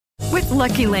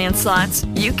Lucky Land Slots,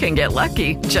 you can get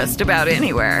lucky just about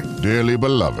anywhere. Dearly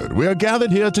beloved, we are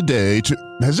gathered here today to...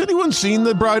 Has anyone seen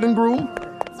the bride and groom?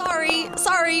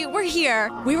 Sorry, we're here.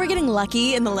 We were getting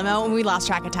lucky in the limo and we lost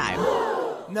track of time.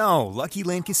 No, Lucky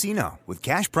Land Casino, with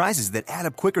cash prizes that add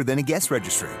up quicker than a guest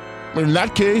registry. In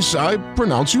that case, I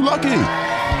pronounce you lucky.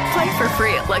 Play for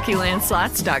free at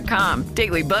LuckyLandSlots.com.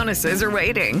 Daily bonuses are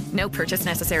waiting. No purchase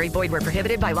necessary. Void where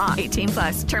prohibited by law.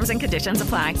 18+. Terms and conditions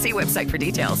apply. See website for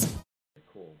details.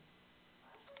 Cool.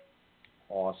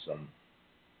 Awesome.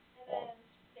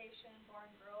 Station Bar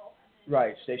and Grill.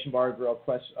 Right, Station Bar and Grill.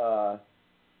 Quest,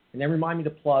 and then remind me to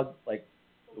plug like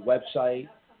the website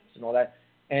and all that.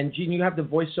 And Gene, you have the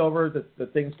voiceover, the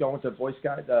things going with the voice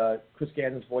guy, Chris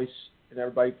Gannon's voice and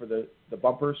everybody for the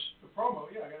bumpers. The promo,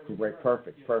 yeah. I got it. Great,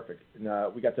 perfect. And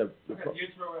we got the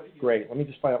intro ready. great. Let me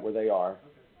just find out where they are. Okay.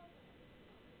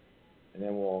 And then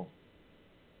I'm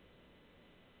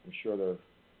sure they're.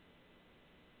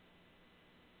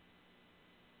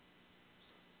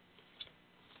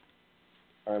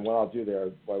 All right, what I'll do there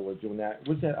while we're doing that,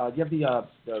 what's that? Do you have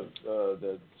the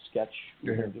sketch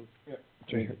you're gonna do? Yeah.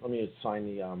 Let me assign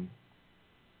the.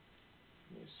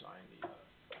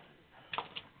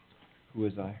 Who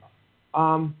is I?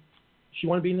 She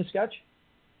want to be in the sketch?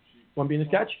 Want to be in the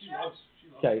sketch? She loves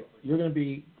Okay, you're gonna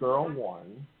be girl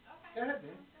one. Go ahead,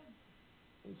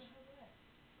 man.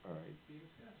 All right.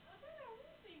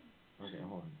 Okay,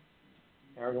 hold on.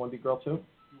 Aaron, you want to be girl two?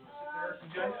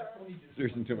 There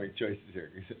isn't too many choices here.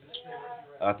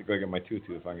 I'll have to go get my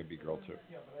tutu if I'm going to be girl too.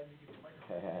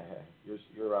 You're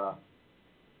the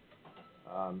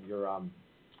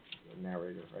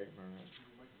narrator, right?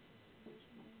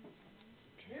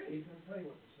 Yeah, he's going to tell you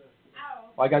what to say.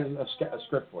 Well, I got a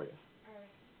script for you.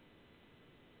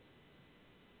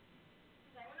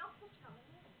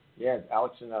 Yeah,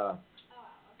 Alex and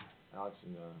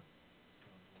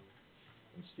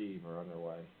Steve are on their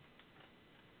way.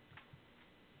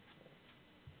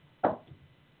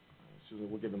 Susan,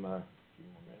 we'll give them a few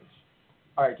more minutes.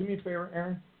 All right, do me a favor,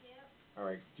 Aaron. Yeah. All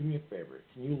right, do me a favor.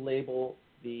 Can you label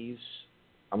these?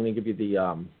 I'm going to give you the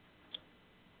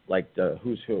like the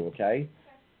who's who, okay?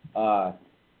 Danielle,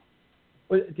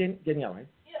 right?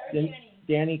 Yeah,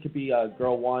 Danny could be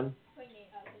girl one.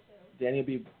 Danny will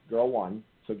be girl one.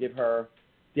 So give her.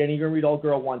 Danny, you're gonna read all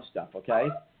girl one stuff, okay?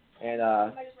 And Am I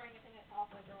just writing a thing that's off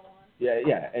my girl one?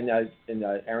 yeah, and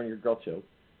Aaron, you're girl two.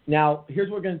 Now, here's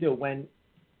what we're gonna do. When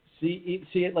see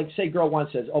it, like say girl one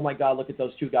says, "Oh my God, look at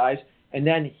those two guys," and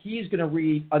then he's gonna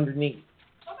read underneath.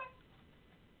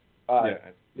 Okay.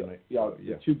 The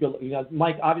two good.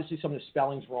 Mike. Obviously, some of the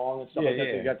spelling's wrong and stuff like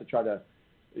that. So you got to try to,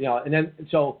 and then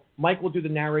so Mike will do the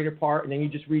narrator part, and then you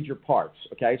just read your parts.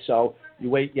 Okay. So you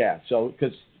wait. Yeah. So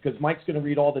because Mike's going to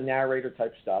read all the narrator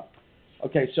type stuff.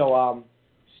 Okay. So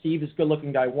Steve is good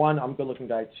looking guy one. I'm good looking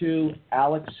guy two.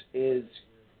 Alex is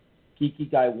geeky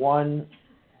guy one.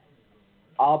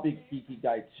 I'll be geeky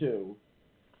guy two.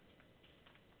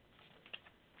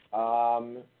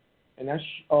 And that's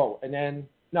and then.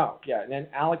 No, yeah, and then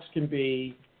Alex can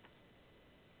be.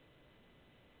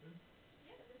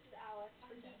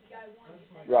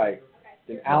 Right.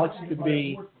 Then Alex could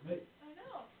be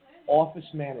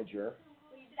office manager.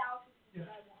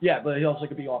 Yeah, but he also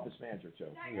could be office manager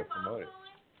too. You get promoted.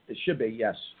 It should be,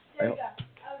 yes.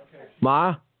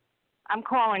 Ma? I'm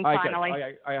calling finally.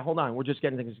 All right, hold on. We're just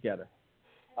getting things together.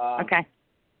 Okay.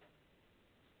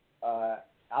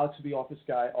 Alex would be office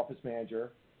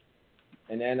manager,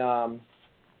 and then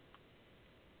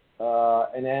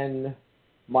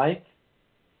Mike.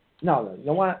 No, you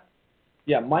know what?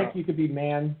 Yeah, Mike, you could be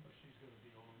man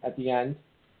at the end.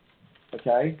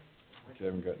 Okay. I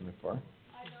haven't gotten that far.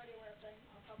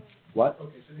 What?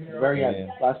 Okay, so Very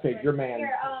end. Last page. You're man.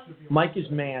 Mike is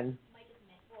man.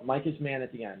 Mike is man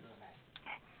at the end.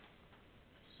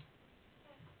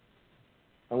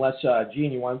 Unless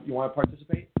Gene, you want to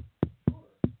participate?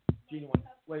 Gene,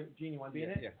 you want to be in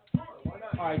it? Yeah.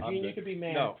 All right, Gene, you could be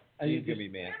man. No, Gene's gonna be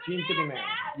man. Gene could be man.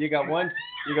 You got one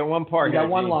part. You got here,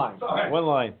 one Gene. line. One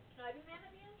line.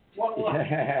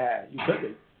 Yeah, you could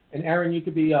be. And Aaron, you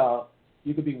could be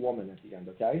woman at the end,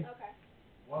 okay? Okay.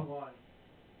 One line.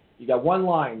 You got one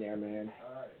line there, man.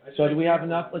 All right. So do we have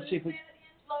enough? Let's see if we.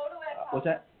 What's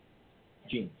that?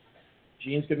 Gene.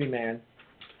 Gene's gonna be man.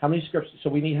 How many scripts? So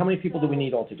we need. How many people do we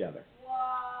need altogether?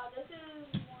 This is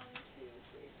 1, 2,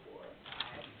 3, 4,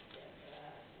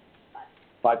 5, 6,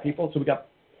 5 people. So we got.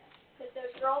 Because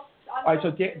there's girls. All right.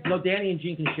 So Danny and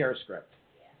Gene can share a script.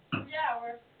 Yeah,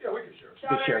 we can share.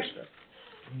 They share a script.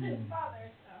 His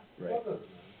father. Right.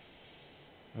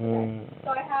 So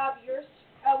I have yours.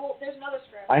 Well, there's another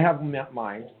script. I have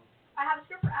mine. I have a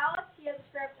script for Alex. He has a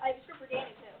script. I have a script for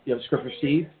Danny too. You have a script for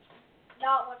Steve?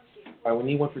 Not one for Steve. All right,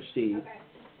 we need one for Steve. Okay.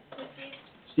 For Steve?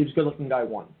 Steve's good-looking guy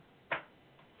 1.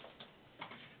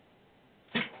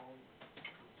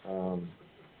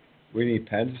 We need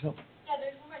pens or something? Yeah,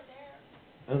 there's one right there.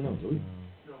 I don't know, do we?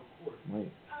 No, of course.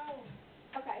 Might. Oh.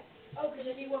 Okay. Oh, because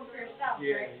you need one for yourself,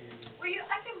 right? Well,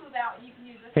 I can move out and you can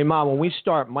use this. Hey, Mom, when we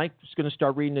start, Mike's going to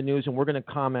start reading the news, and we're going to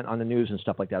comment on the news and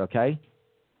stuff like that, okay?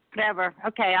 Whatever.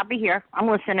 Okay, I'll be here. I'm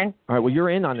listening. All right, well,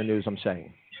 you're in on the news, I'm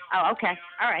saying. Oh, okay.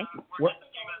 All right.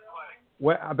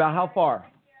 Where, about how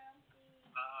far?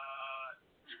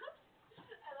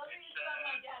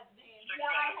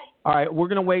 All right, we're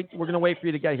gonna wait. We're gonna wait for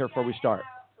you to get here before we start.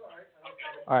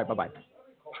 All right, bye-bye.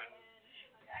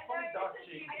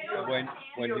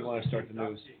 When do you want to start the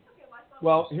news?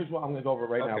 Well, here's what I'm gonna go over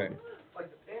right now. Okay.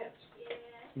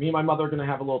 Me and my mother are gonna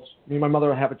have a little. Me and my mother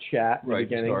will have a chat in the Right,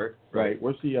 beginning. start. Right.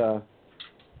 Where's the? And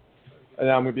then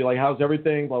I'm gonna be like, "How's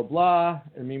everything?" Blah blah.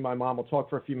 And me and my mom will talk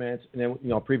for a few minutes, and then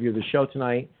preview the show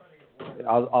tonight.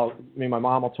 Me and my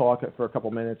mom will talk for a couple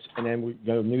minutes, and then we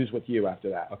go news with you after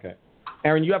that. Okay.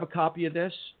 Aaron, you have a copy of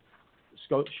this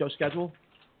show schedule?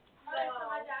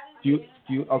 Do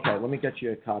you? Okay, let me get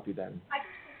you a copy then.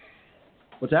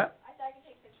 What's that?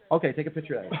 Okay, take a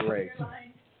picture of that. Great.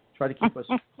 Try to keep us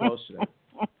close to that.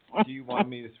 Do you want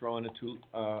me to throw in the two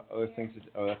other things?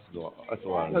 That's a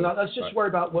lot. No, let's just worry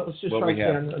about let's just try to stay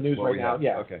on the news right now.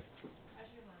 Yeah. Okay.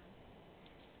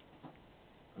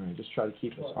 All right, just try to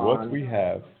keep us on. What we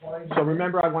have. So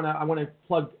remember, I want to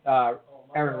plug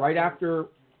Aaron right after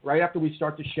we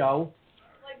start the show.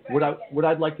 What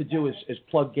I'd like to do is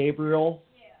plug Gabriel,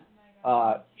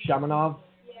 Shamanov,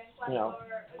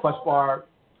 Quest Bar.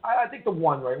 I think the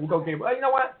one, right? We'll go Gabriel. You know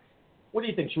what? What do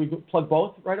you think? Should we plug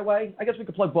both right away? I guess we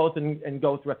could plug both and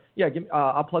go through. Yeah,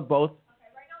 I'll plug both. Okay,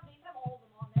 right now these have all of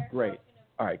them on there. Great.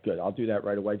 All right, good. I'll do that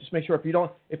right away. Just make sure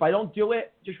if I don't do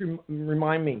it, just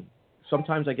remind me.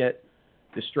 Sometimes I get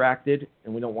distracted,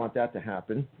 and we don't want that to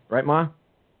happen. Right, Ma?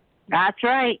 That's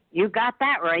right. You got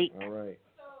that right. All right.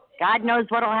 God knows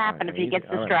what'll happen if he gets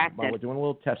All right, distracted. Ma, we're doing a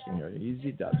little testing here.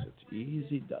 Easy does it.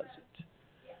 Easy does it.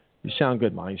 You sound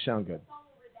good, Ma. You sound good.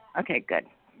 Okay, good.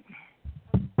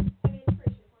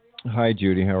 Hi,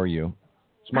 Judy. How are you?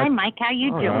 Hi, Mike. How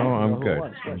you doing? Oh, I'm good.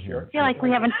 I feel like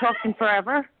we haven't talked in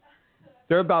forever.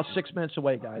 They're about 6 minutes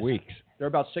away, guys. Weeks. They're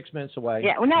about 6 minutes away.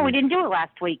 Yeah. Well, no, we didn't do it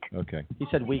last week. Okay. He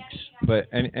said weeks. But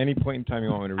any point in time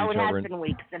you want me to reach Oh, it over has been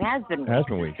weeks. It has been weeks. It has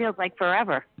been weeks. It feels like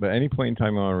forever. But any point in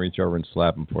time you want to reach over and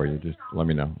slap him for you, just let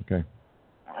me know, okay?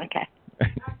 Okay.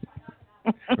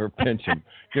 Or pinch him.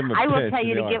 Give him a pinch. I will tell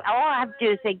you to give. All I have to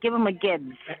do is say, give him a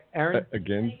Gibbs. Aaron?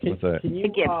 Again? What's that? Can you, A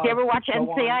Gibbs. Do you ever watch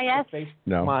go NCIS?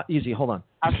 No. Ma, easy. Hold on.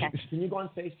 Okay. Can you go on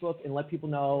Facebook and let people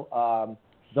know,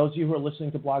 those of you who are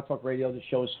listening to Blog Talk Radio, the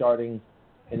show is starting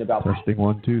in about... Testing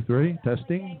 1, 2, 3.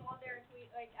 Testing.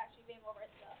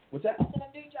 What's that? I said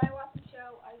I'm doing Johnny Watson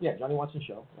show. Yeah, Johnny Watson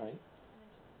show, right?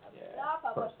 I'll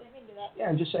publish it. We can do that. Yeah,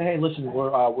 and just say, hey, listen, we're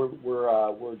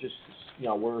just,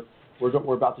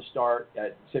 we're about to start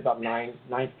at say about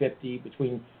 9:50,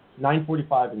 between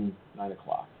 9:45 and 9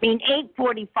 o'clock. I mean,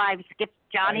 8:45. Skip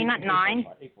Johnny, not 9.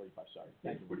 8:45.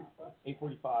 Sorry.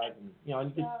 8:45, and and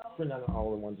you can print out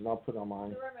all the ones, and I'll put it on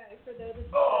mine.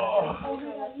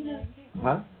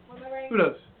 Huh? Who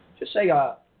does? Just say,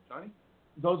 Johnny?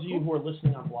 those of you who are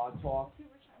listening on Blog Talk,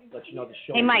 let you know the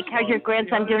show. Hey, Mike, how's your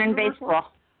grandson doing in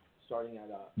baseball? Starting at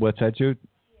What's that, Jude?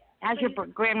 How's your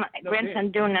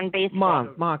grandson doing in baseball?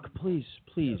 Mom, please,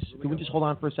 can we just hold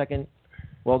on for a second?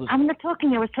 Well, I'm not talking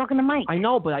to you. I was talking to Mike. I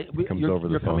know, but Comes over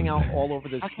the you're coming phone. out all over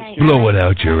this. Okay. Blow it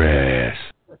out your ass.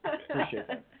 Appreciate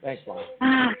that. Thanks, Mom.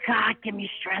 Oh, God, give me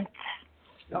strength.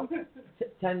 No,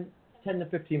 10 to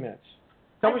 15 minutes.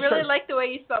 I really like the way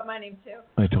you spelled my name, too.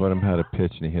 I taught him how to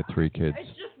pitch, and he hit 3 kids. It's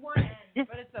just one N, Just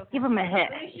but it's okay. give him a hit.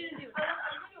 But you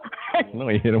shouldn't do No,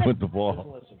 he hit him with the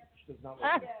ball. Listen. She does not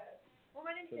listen. Well,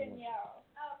 my name's Danielle.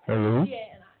 Hello?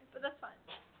 G-A-N-I, but that's fine.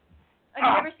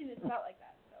 I've never seen it spelled like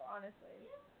that, so honestly.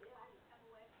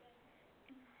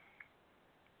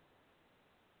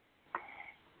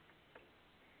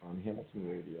 On Hamilton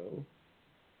Radio.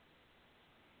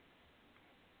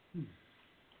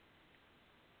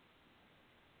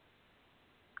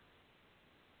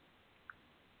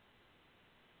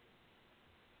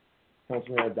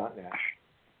 HamiltonRadio.net.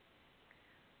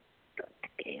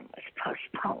 The game was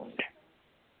postponed.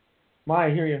 Ma,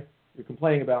 I hear you. You're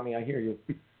complaining about me. I hear you.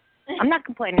 I'm not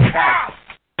complaining about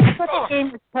it. I thought the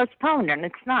game was postponed, and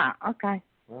it's not. Okay.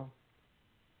 Well,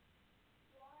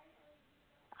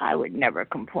 I would never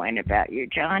complain about you,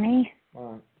 Johnny.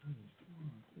 Ma.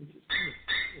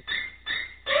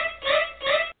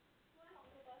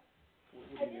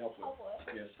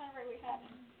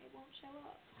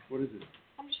 What is it?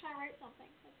 I'm just trying to write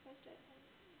something. Let's post it. And,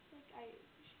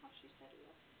 how she set it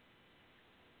up.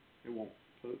 It won't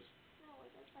post. No,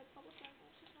 I tried publishing.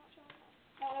 It's just not showing up.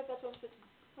 I don't know if that's what I'm supposed to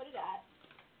put it at.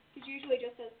 Because usually it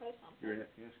just says post something. You're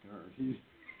asking her.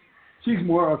 She's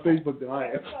more on Facebook than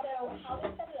I am. So how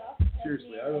they set it up?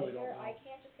 Seriously, I really don't know. I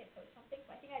can't just hit post something.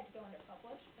 So I think I had to go under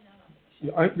publish, but now I'm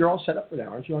not. You're all set up for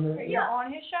that, aren't you? On the You're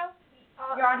on his show?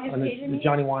 You're on his page? the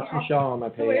Johnny Watson show on my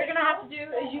page. So what you're going to have to do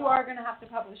is you are going to have to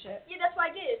publish it. Yeah, that's what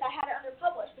I did. Is I had it under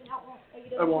publish, but now it won't.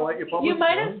 I won't let you publish. You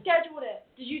might have scheduled it.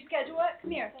 Did you schedule it? Come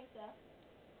here. I think so.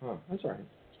 Huh, that's all right.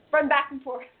 Run back and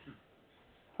forth.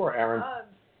 Poor Aaron.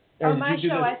 On my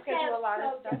show, I schedule a lot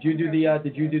of stuff. Did you do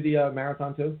the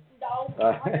marathon too? No.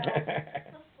 All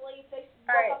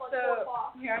right, so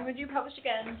here, I'm going to do publish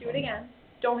again. Do it again.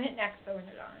 Don't hit next, though, when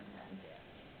you're done.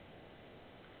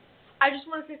 I just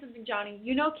want to say something, Johnny.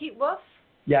 You know Kate Wolf?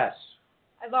 Yes.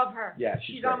 I love her. Yeah,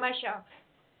 she's great. on my show.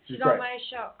 She's great. on my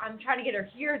show. I'm trying to get her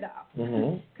here, though.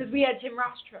 Mm-hmm. Because we had Tim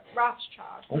Rothschild,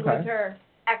 who was her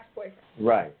ex-boyfriend.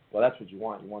 Right. Well, that's what you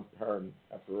want. You want her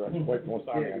after her ex-boyfriend wants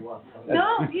to.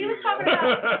 No, he was talking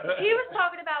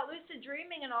about lucid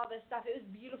dreaming and all this stuff. It was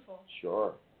beautiful.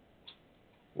 Sure.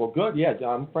 Well, good. Yeah,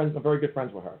 I'm very good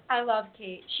friends with her. I love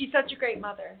Kate. She's such a great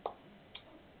mother.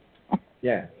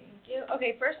 Yeah. Thank you.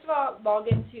 Okay, first of all, log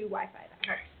into Wi-Fi. That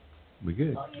helps. We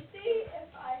good. Well, you see,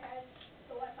 if I had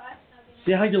the Wi-Fi,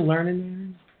 See how you're learning,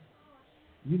 man?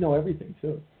 You know everything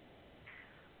too.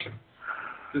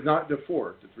 It's not the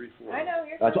 4, the 3, 4. I know.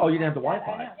 That's you didn't have the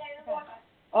Wi-Fi. I know. yeah, you have the Wi-Fi.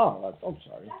 Oh, I'm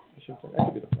sorry. That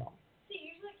could be the problem. See,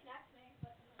 it usually connects me.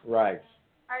 But Right.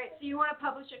 All right, so you want to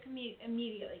publish it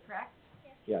immediately, correct?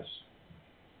 Yes.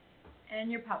 And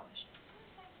you're published.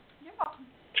 You're welcome.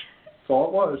 That's all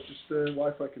it was, just the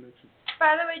Wi-Fi connection.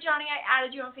 By the way, Johnny, I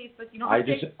added you on Facebook. You don't have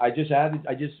to. I just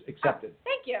accepted.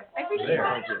 Thank you. I appreciate There,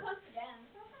 that. thank you.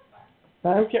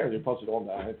 Who cares? They posted all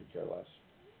that. I could care less.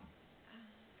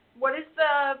 What is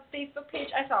the Facebook page?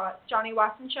 I saw it. Johnny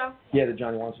Watson Show. Yeah, the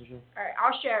Johnny Watson show. All right,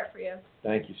 I'll share it for you.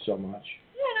 Thank you so much.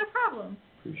 Yeah, no problem.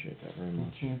 Appreciate that very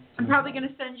much. I'm probably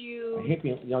gonna send I you. hate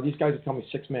being, these guys have told me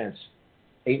 6 minutes,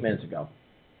 8 minutes ago.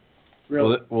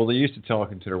 Really? Well, they used to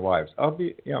talking to their wives. I'll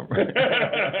be, yeah,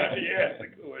 that's a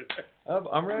good one.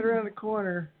 I'm right around the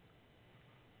corner.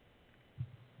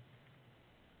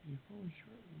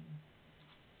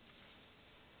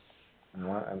 I'm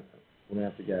gonna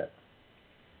have to get.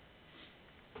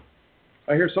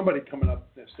 I hear somebody coming up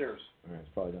the stairs. All right, it's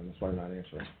probably done. That's why I'm not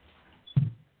answering.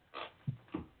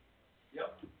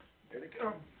 Yep. Here they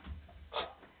come.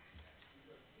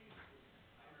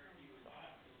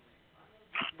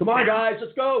 Come on, guys,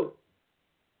 let's go.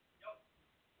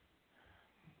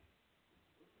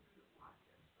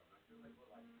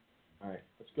 All right,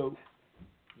 let's go.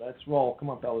 Let's roll. Come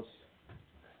on, fellas.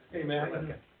 Hey,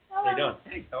 man. How you doing?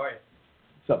 Hey, how are you?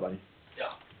 What's up, buddy? Yeah.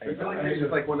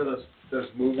 It's like one of those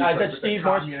movies. Guys, like that's with Steve the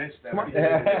Marsh. communists that Come on. we-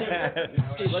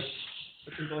 Steve, let's.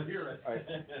 People hear it.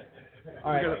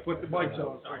 All right. We gotta put the mics on.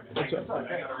 All right,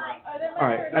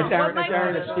 that's Aaron. That's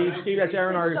Aaron. That's Steve. Steve, that's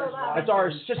Aaron. That's our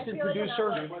assistant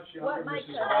producer. What mic?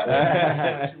 You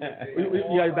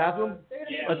got a bathroom?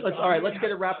 Let's. All right, let's get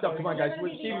it wrapped up. Come on, guys.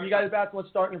 Steve, you got a bathroom? Let's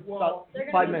start in about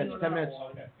 5 minutes, 10 minutes,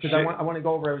 because I want to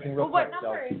go over everything real quick.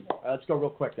 So let's go real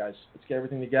quick, guys. Let's get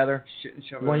everything together. You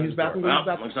want to use the bathroom? Well,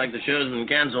 looks like the show's been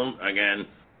canceled again.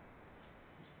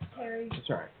 That's all right. That's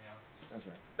all right.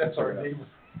 That's our neighbor.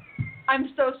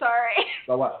 I'm so sorry.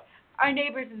 Oh, what? Our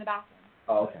neighbor's in the bathroom.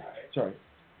 Oh, okay. Sorry.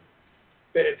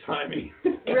 Bad timing.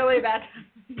 Really bad.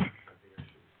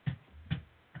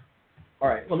 All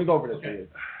right, let me go over this for you.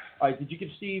 All right, did you give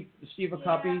Steve a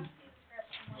copy?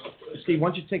 Steve, why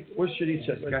don't you take, where should he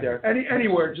sit? Right there.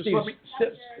 Anywhere, just Steve, let me.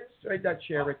 sit right that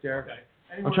chair right there.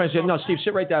 I'm trying to say, no, Steve,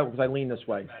 sit right there because I lean this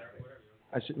way.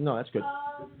 I said, no, that's good.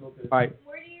 All right.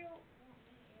 Where do you?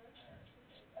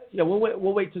 Yeah,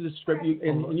 we'll wait till the script,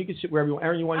 and you can sit wherever you want.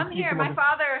 Aaron, you want I'm to here. come My over?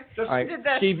 father All right, did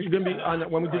this. Steve, you're gonna be on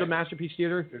when we do the Masterpiece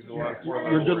Theater.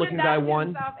 You're a good-looking guy.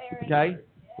 One, okay.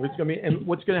 It's gonna be, and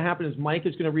what's gonna happen is Mike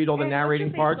is gonna read all the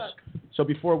narrating parts. So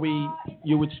before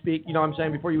you would speak, you know what I'm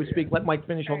saying? Before you would speak, let Mike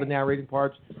finish all the narrating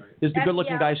parts. There's the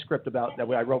good-looking guy script about that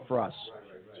I wrote for us.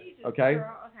 Okay.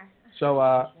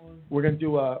 So we're gonna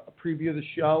do a preview of the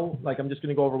show. Like I'm just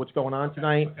gonna go over what's going on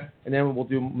tonight, and then we'll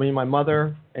do me and my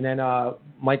mother, and then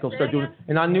Mike will start doing.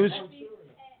 And on news.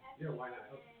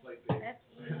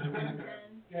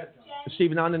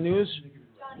 Stephen, on the news.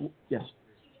 Yes.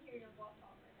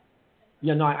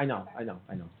 Yeah, no, I know.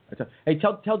 Hey,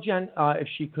 tell Jen if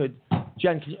she could.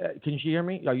 Jen, can she hear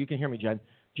me? Oh, you can hear me, Jen.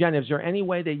 Jen, is there any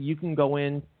way that you can go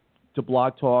in to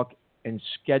Blog Talk and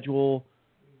schedule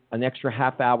an extra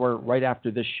half hour right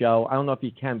after this show. I don't know if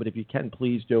you can, but if you can,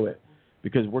 please do it.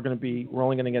 Because we're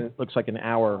only going to get, it looks like an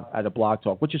hour at a Blog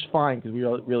Talk, which is fine because we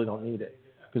really don't need it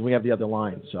because we have the other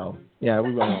line. So, yeah,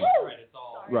 we will.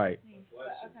 Right.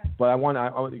 But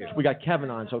we got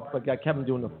Kevin on, so we got Kevin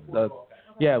doing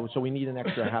so we need an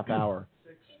extra half hour.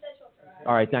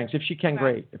 All right, thanks. If she can,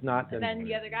 great. If not, then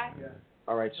the other guy?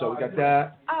 All right, so we got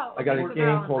that. Oh, I got a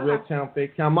game called Real Town,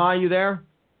 Fake Town. Ma, you there?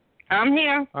 I'm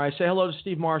here. All right, say hello to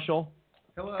Steve Marshall.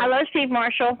 Hello, Steve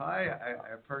Marshall. Hi,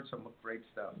 I've heard some great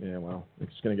stuff. Yeah, well,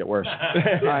 it's going to get worse.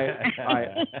 All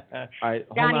right.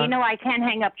 Johnny, you know I can't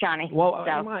hang up, Johnny. Well,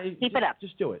 so keep it up.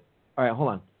 Just do it. All right,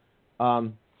 hold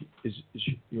on.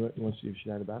 You want to see if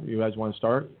she's out of the bathroom? You guys want to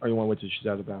start, or you want to wait till she's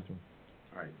out of the bathroom?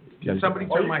 All right. Can somebody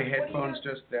turn my headphones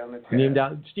just down the table? Name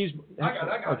down. Steve's. I got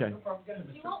it. Okay.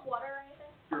 Do you want water or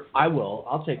anything? I will.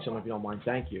 I'll take some if you don't mind.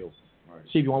 Thank you. Right.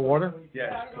 Steve, you want water?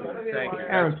 Yes, please. Thank you.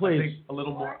 Aaron, please. I think a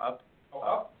little more up.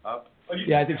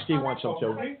 Yeah, I think Steve wants some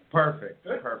too. Perfect.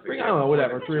 I don't know,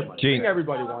 whatever. Bring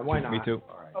everybody one. Why not? Me too.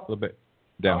 All right. A little bit.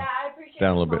 Down. Yeah, I appreciate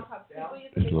Down a little the bit. cup. People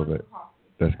use Just a big little ones bit. for coffee.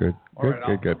 That's good. All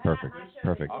right, Good.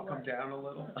 Perfect. I'll come down a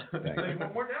little. Thanks.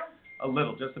 A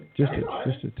little, just a Just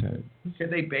a tad.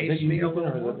 Can they Is base that you me a beeping or little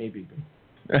is more? that me beeping?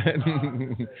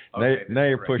 Now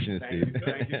you're great. pushing it, Thank Steve. you.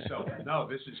 Thank you so much. No,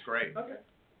 this is great. Okay.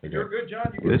 Okay. You're good,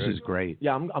 John. This is great.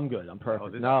 Yeah, I'm good. I'm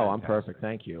perfect. this is I'm fantastic. perfect.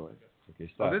 Thank you. Okay,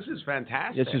 Oh, stop. this is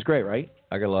fantastic. This is great, right?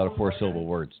 I got a lot of 4-syllable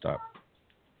words. Stop.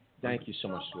 Thank you so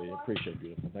much, sweetie. I appreciate it,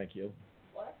 beautiful. Thank you.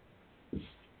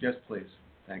 Yes, please.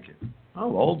 Thank you.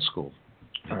 Oh, old school.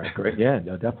 All right, great. Yeah,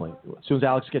 no, definitely. As soon as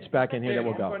Alex gets back in here, then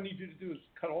we'll go. What I need you to do is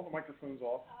cut all the microphones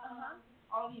off.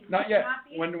 All of you. Not yet. Not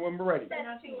these? When we're ready.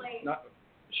 Not too late. Not.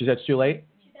 She said it's too late?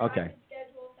 She said I Okay. can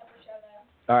schedule a separate show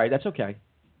though. All right, that's okay.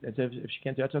 If she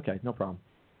can't do it, that's okay. No problem.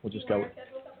 We'll just Do you go. want her to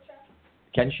schedule a separate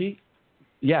show? Can she?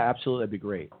 Yeah, absolutely. That'd be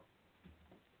great.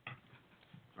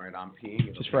 All right, I'm peeing.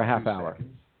 It'll Just for a take half 2 hour.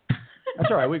 seconds.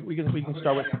 That's all right. We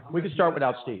can start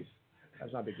without Steve.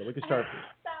 That's not a big deal. We can start.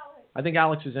 I think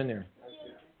Alex is in there.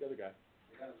 The other guy.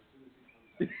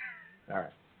 All right.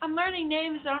 I'm learning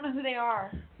names. I don't know who they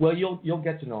are. Well, you'll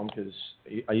get to know them because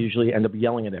I usually end up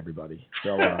yelling at everybody.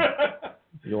 So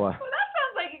you'll. Well, that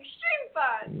sounds like extreme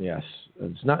fun. Yes,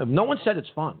 it's not. No one said it's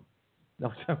fun. No,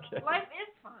 it's okay. Life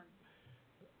is fun.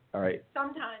 All right.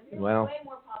 Sometimes. Well. Way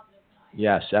more positive than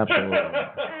Yes, absolutely.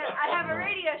 I have a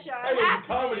radio show. Hey, it's a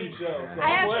comedy show. So I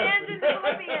have I'm fans in the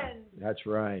Philippines. That's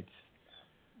right.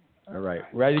 All right.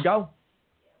 Ready to go?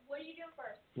 What are you doing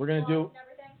first? We're gonna do. And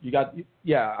everything? You got.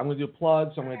 Yeah, I'm gonna do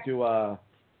plugs. I'm gonna do.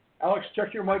 Alex,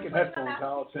 check your mic and headphones.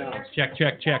 How it sounds.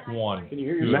 Check 1. Can you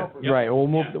hear yourself? Right. We'll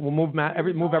move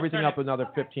everything up another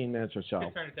 15 minutes or so.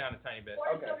 Turn it down a tiny bit. Or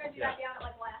are you still going to do that down at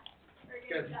like last? Or are you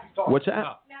going to do that? What's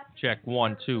that? Check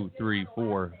 1, 2, 3,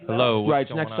 4. Hello. What's Right, it's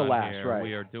going next to on last, here? right.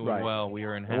 We are doing Right. well. We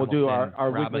are in And Hamilton. we'll do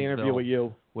our weekly interview Robbinsville, with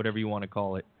you. Whatever you want to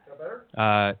call it. Is that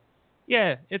better?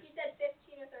 Yeah, it's He said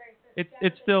 15 or 30.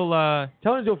 it's still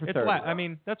Tell him to do it for it's 30. I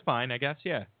mean, that's fine, I guess.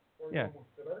 Yeah. Yeah. Is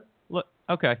that better? Look.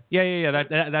 Okay. Yeah.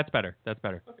 That's better. That's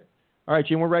better. All right,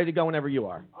 Gene, we're ready to go whenever you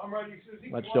are. I'm ready.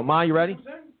 Susie. Let's do. Ma, you ready?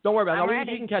 Don't worry about it. I'm No,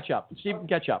 ready. you can catch up. Steve can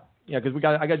catch up. Yeah, because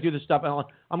I got to do this stuff. And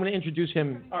I'm going to introduce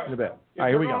him All right. in a bit. Yeah, All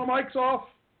right, here we turn go. all mics off.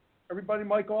 Everybody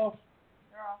mic off.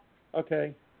 They're off.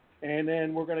 Okay. And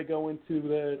then we're going to go into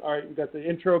the, all right, we've got the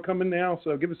intro coming now,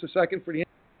 so give us a second for the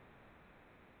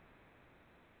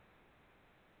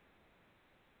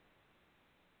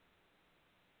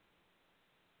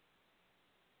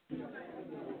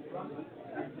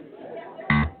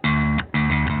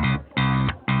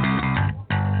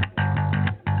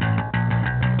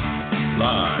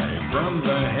Live from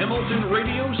the Hamilton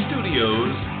Radio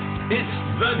Studios, it's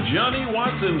The Johnny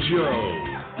Watson Show.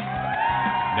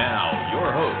 Now,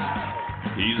 your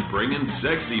host. He's bringing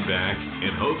sexy back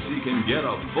in hopes he can get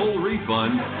a full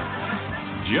refund.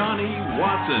 Johnny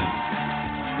Watson.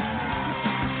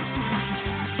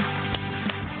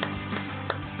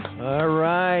 All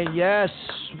right, yes.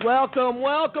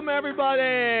 Welcome, everybody,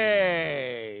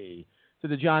 to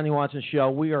the Johnny Watson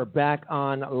Show. We are back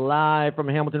on live from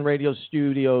Hamilton Radio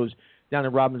Studios down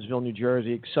in Robbinsville, New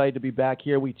Jersey. Excited to be back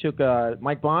here. We took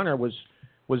Mike Bonner was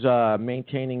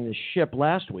maintaining the ship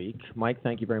last week. Mike,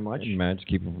 thank you very much. You managed to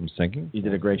keep him from sinking? You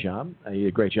did a great job.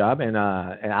 And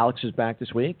Alex is back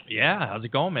this week. Yeah. How's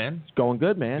it going, man? It's going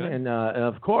good, man. Good. And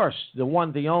of course, the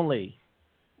one, the only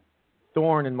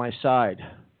thorn in my side,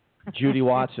 Judy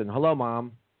Watson. Hello,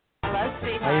 Mom. Hello,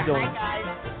 sweetheart. How you doing? Hi,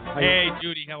 guys. Hey,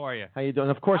 Judy. How are you? How you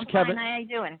doing? Of course, I'm Kevin. fine. How you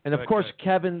doing? And of Good, course, good.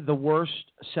 Kevin, the worst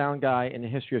sound guy in the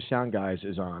history of sound guys,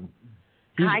 is on.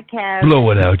 Hi, Kev. Blow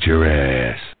it out your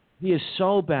ass. He is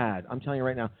so bad. I'm telling you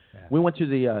right now. Yeah. We went to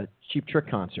the Cheap Trick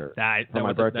concert for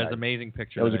my birthday. That was an amazing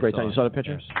picture. That was a great time. You saw the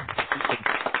pictures? Yeah.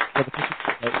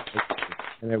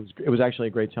 And it was actually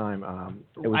a great time.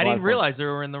 I didn't realize they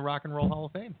were in the Rock and Roll Hall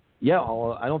of Fame. Yeah,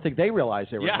 well, I don't think they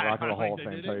realized they were in the Rock and Roll Hall of Fame,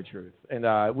 to tell you the truth.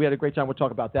 And we had a great time. We'll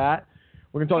talk about that.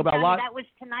 We're going to talk about a lot. That was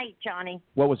tonight, Johnny.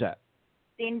 What was that?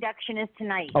 The induction is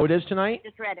tonight. Oh, it is tonight? I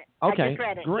just read it. Okay, I just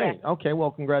read it. great. Yeah. Okay,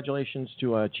 well, congratulations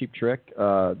to Cheap Trick.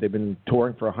 They've been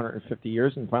touring for 150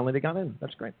 years, and finally they got in.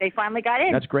 That's great. They finally got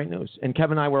in. That's great news. And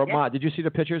Kevin and I were, Ma, did you see the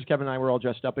pictures? Kevin and I were all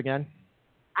dressed up again?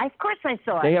 Of course I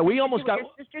saw it. Yeah, we almost got...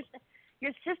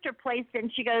 Your sister placed it,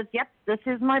 and she goes, yep, this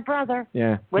is my brother.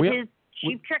 Yeah. With his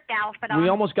Cheap Trick outfit on. We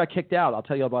almost got kicked out. I'll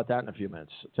tell you about that in a few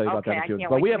minutes.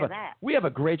 But we have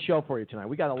a great show for you tonight.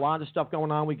 We got a lot of stuff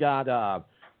going on. We're going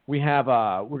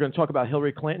to talk about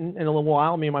Hillary Clinton in a little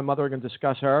while. Me and my mother are going to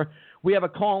discuss her. We have a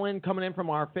call-in coming in from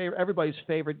everybody's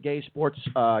favorite gay sports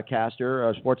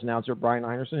sports announcer, Brian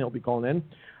Einerson. He'll be calling in.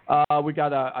 We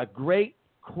got a great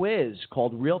quiz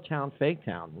called Real Town, Fake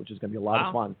Town, which is going to be a lot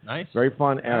of fun. Nice. Very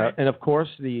fun. Right. And, of course,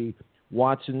 the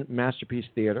Watson Masterpiece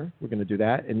Theater. We're going to do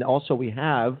that. And also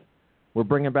we're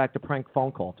bringing back the prank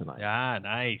phone call tonight. Yeah,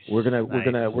 nice. We're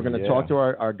gonna talk to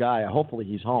our guy. Hopefully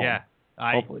he's home. Yeah.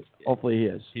 Hopefully he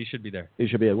is. He should be there. He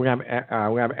should be there. We're gonna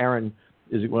have Aaron.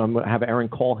 I'm gonna have Aaron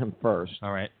call him first.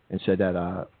 All right. And said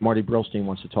that Marty Brillstein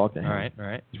wants to talk to him. All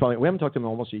right. We haven't talked to him in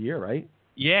almost a year, right?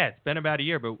 Yeah, it's been about a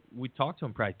year, but we talked to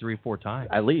him probably 3 or 4 times.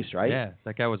 At least, right? Yeah,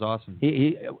 that guy was awesome.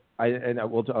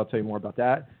 I'll tell you more about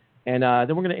that. And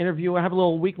then we're going to have a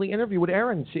little weekly interview with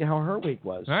Erin, see how her week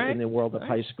was in the world of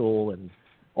high school and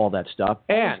all that stuff.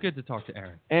 And it's good to talk to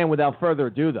Erin. And without further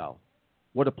ado, though,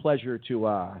 what a pleasure to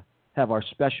have our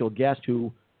special guest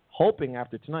who, hoping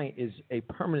after tonight, is a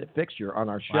permanent fixture on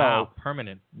our show. Wow,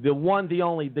 permanent. The one, the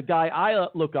only, the guy I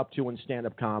look up to in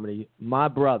stand-up comedy, my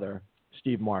brother,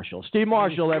 Steve Marshall. Steve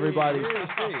Marshall, everybody.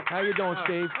 How you doing,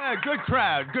 Steve? Good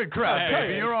crowd, baby.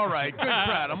 You're all right. Good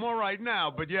crowd. I'm all right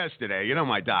now, but yesterday,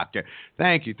 my doctor.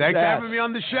 Thank you. Thanks for having me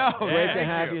on the show. Great to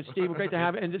have you, Steve. Great to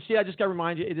have you. And see, I just got to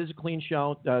remind you, it is a clean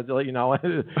show, to let you know.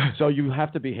 So you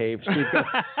have to behave.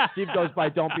 Steve goes by,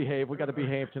 don't behave. We got to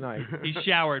behave tonight. He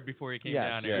showered before he came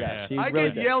down here. Yes. I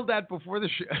get yelled at before the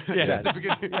show. At the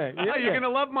beginning. You're going to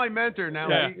love my mentor now.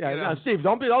 No, Steve,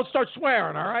 don't start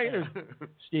swearing, all right?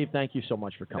 Steve, thank you so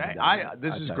much for coming down.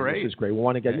 This is great. This is great. We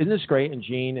want to get. Isn't this great? And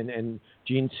Gene and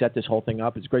Gene set this whole thing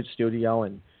up. It's a great studio,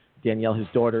 and Danielle, his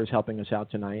daughter, is helping us out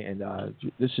tonight. And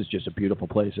this is just a beautiful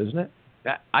place, isn't it?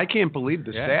 I can't believe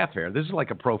the staff here. This is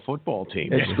like a pro football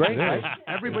team. It's great, right?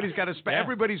 Everybody's got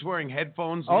everybody's wearing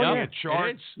headphones, looking at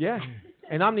charts. Yeah.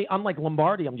 And I'm like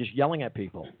Lombardi. I'm just yelling at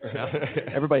people.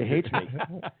 Everybody hates me.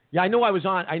 Yeah, I know I was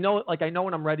on. I know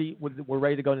when I'm ready. We're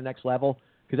ready to go to the next level.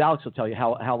 Because Alex will tell you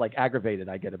how like aggravated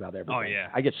I get about everything. Oh yeah.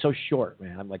 I get so short,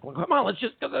 man. I'm like, well, come on, let's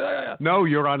just. No,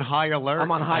 you're on high alert.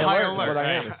 I'm on high alert. What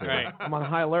I am. Right. I'm on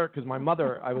high alert because my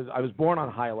mother. I was born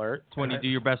on high alert. It's when you do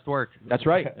your best work. That's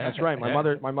right.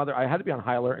 My mother. I had to be on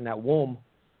high alert in that womb.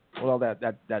 With all that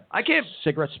I can't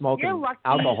cigarette smoking, You're lucky.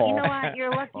 alcohol. You know what?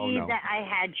 You're lucky that I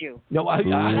had you. No,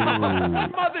 Your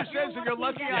mother says that you're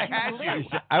lucky I had you.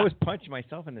 I was punching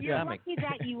myself in the You're stomach. lucky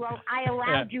that I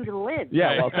allowed you to live.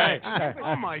 Yeah, well, thanks.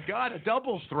 Oh my God, a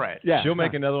double threat. Yeah, she'll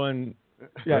make another one.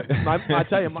 Yeah, I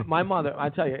tell you, my mother. I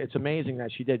tell you, it's amazing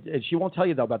that she did. She won't tell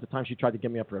you though about the time she tried to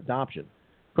give me up for adoption.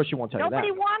 Of course, she won't tell Nobody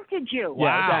you that. wanted you. Yeah,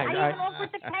 I even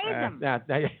offered to pay them.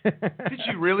 Did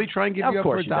she really try and give you up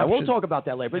for adoption? Of course, we'll talk about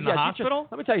that later. But in the hospital?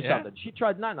 Let me tell you something. She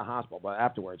tried, not in the hospital, but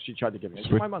afterwards, she tried to give me.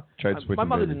 My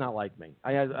mother did not like me.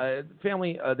 I had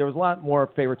family. There was a lot more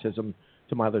favoritism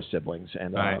to my other siblings,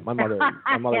 and my mother.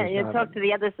 Yeah, you talk to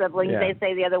the other siblings, they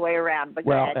say the other way around. But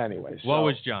well, go ahead. anyway. What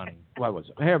was Johnny? What was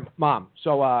it? Here, Mom.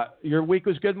 So your week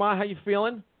was good, Ma. How you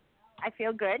feeling? I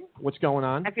feel good. What's going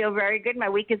on? I feel very good. My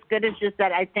week is good. It's just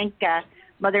that I think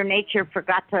Mother Nature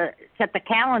forgot to set the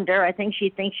calendar. I think she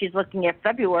thinks she's looking at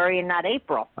February and not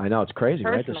April. I know, it's crazy,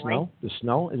 right? Personally. The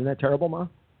snow, isn't that terrible, Ma?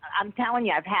 I'm telling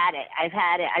you, I've had it. I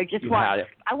just had it.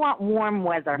 I want warm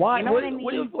weather. Why? You know what I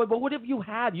mean? But what have you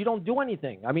had? You don't do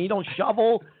anything. I mean, you don't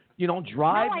shovel. You don't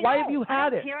drive. No, Why have you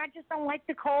had it? Here, I just don't like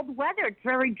the cold weather. It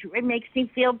makes me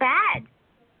feel bad.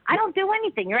 I don't do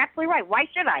anything. You're absolutely right. Why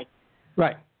should I?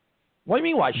 Right. What do you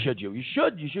mean, why should you? You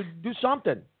should do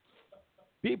something.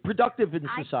 Be productive in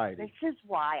society. This is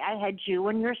why I had you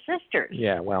and your sisters.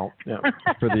 Yeah, well,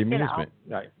 for the amusement.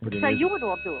 Right. So you would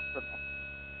all do it for me.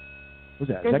 Who's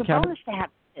that? There's Is that a Kevin? bonus to have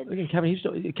kids. Look at Kevin.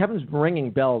 Kevin's ringing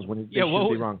bells when he should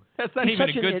be wrong. That's not even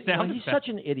a good sound. He's such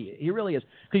an idiot. He really is.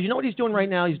 Because you know what he's doing right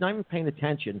now? He's not even paying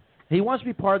attention. He wants to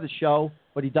be part of the show,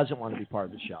 but he doesn't want to be part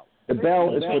of the show. The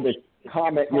bell is for the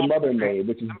comment your mother made,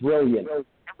 which is brilliant.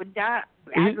 That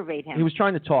would aggravate him. He was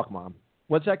trying to talk, Mom.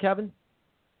 What's that, Kevin?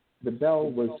 The bell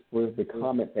was the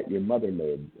comment that your mother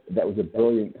made. That was a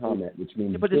brilliant comment, which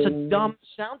means. Yeah, but it's a dumb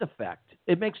sound effect.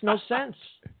 It makes no sense.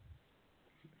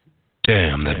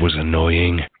 Damn, that was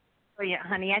annoying. Brilliant,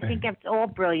 honey. I think it's all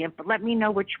brilliant, but let me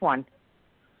know which one.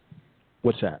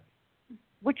 What's that?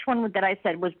 Which one that I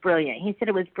said was brilliant? He said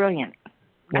it was brilliant.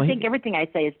 Well, I think everything I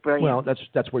say is brilliant. Well,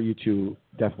 that's where you two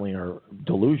definitely are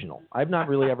delusional. I've not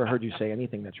really ever heard you say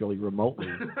anything that's really remotely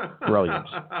brilliant.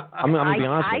 I'm going to be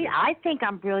honest with you. I think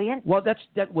I'm brilliant. Well,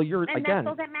 well, you're and again. that's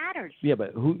all that matters. Yeah,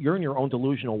 but you're in your own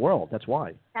delusional world. That's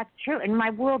why. That's true, and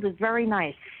my world is very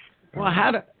nice. Well,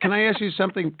 can I ask you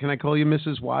something? Can I call you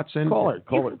Mrs. Watson? Call her.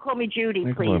 You can call me Judy,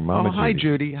 please. Hi,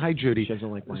 Judy. Hi, Judy. She doesn't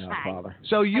like my father.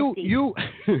 So you,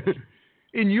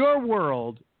 in your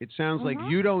world, it sounds like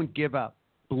you don't give a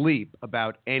bleep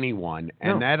about anyone,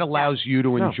 and that allows you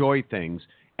to enjoy things.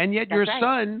 And yet your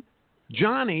son,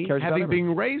 Johnny, having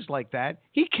been raised like that,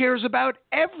 he cares about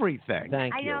everything.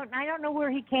 Thank you. I don't know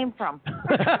where he came from.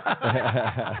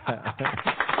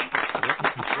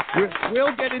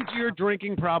 We'll get into your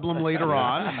drinking problem later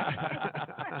on.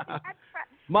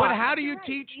 But how do you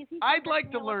teach? I'd like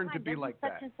to learn to be like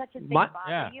that.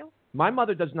 My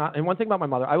mother does not. And one thing about my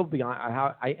mother, I will be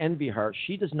honest, I envy her.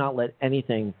 She does not let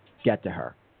anything get to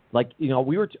her. Like, I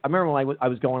remember when I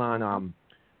was going on,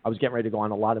 I was getting ready to go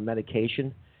on a lot of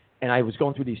medication, and I was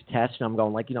going through these tests, and I'm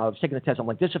going like, I was taking the test. I'm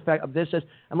like, this effect of this.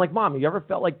 I'm like, Mom, you ever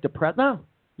felt like depressed? No.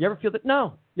 You ever feel that?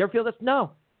 No. You ever feel this?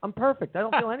 No. I'm perfect. I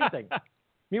don't feel anything.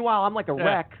 Meanwhile, I'm like a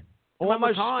wreck. All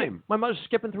the time. My mother's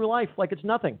skipping through life like it's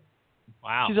nothing.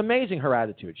 Wow. She's amazing, her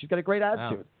attitude. She's got a great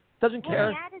attitude. Doesn't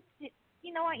care.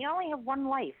 You know what? You only have one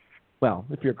life. Well,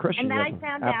 if you're a Christian, and then I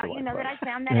found out,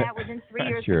 that out within 3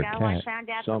 years ago. I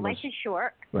found out that life is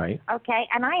short. Right. Okay,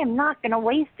 and I am not going to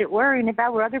waste it worrying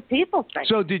about what other people think.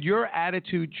 So did your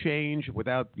attitude change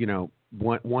without,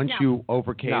 once you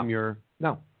overcame your...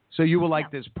 No. So you were like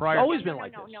this prior... Always been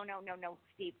like this. No,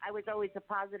 Steve. I was always a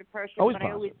positive person, always but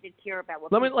positive. I always did care about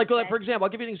what Let me, people said. for example, I'll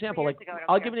give you an example. Give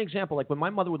you an example. Like when my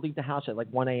mother would leave the house at like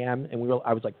 1 a.m. and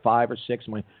I was like 5 or 6,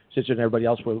 and my sister and everybody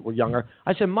else were younger.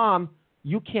 I said, Mom,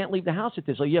 you can't leave the house at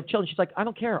this. You have children. She's like, I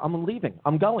don't care. I'm leaving.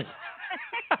 I'm going.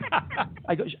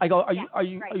 I go. Are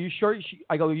you sure?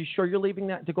 I go. Are you sure you're leaving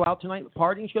to go out tonight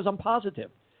partying? She goes, I'm positive.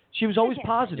 She was always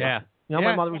positive. Yeah.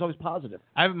 My mother was always positive.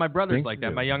 My brother's like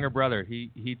that. My younger brother,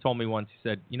 he told me once. He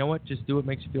said, you know what? Just do what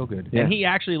makes you feel good. Yeah. And he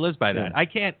actually lives by that. I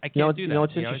can't do that.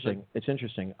 It's interesting. It's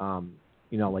interesting.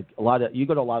 Like you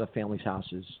go to a lot of families'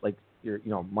 houses. Like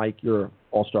Mike, you're an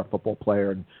all-star football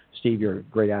player, and Steve, you're a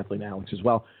great athlete, and Alex as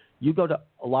well. You go to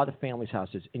a lot of families'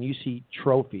 houses, and you see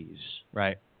trophies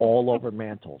all over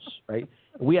mantles, right?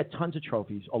 We had tons of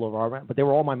trophies all over our but they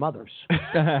were all my mother's.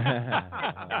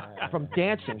 From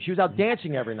dancing. She was out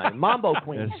dancing every night. Mambo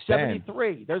Queen,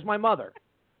 73. There's my mother.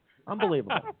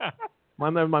 Unbelievable. My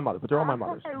mother, but they're all my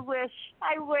mothers. I wish.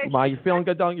 Ma, you feeling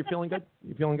good, Dong? You feeling good?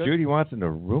 Judy wants an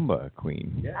Roomba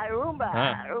queen. Yeah.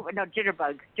 Roomba. No,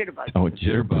 jitterbug. Oh,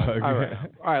 jitterbug.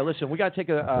 All right. Listen, we got to take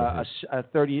a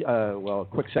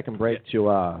quick second break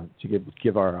to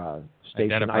give our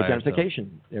station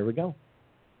identification. There we go.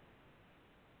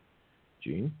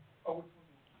 Gene.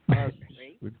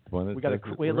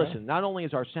 Listen. Not only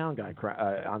is our sound guy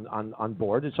on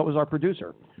board, so is our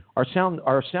producer, our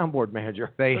soundboard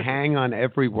manager. They hang on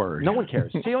every word. No one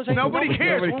cares. See what I'm saying? Nobody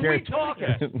cares when we talk.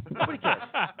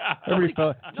 Nobody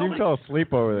cares. Jim fell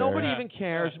asleep over there. Nobody even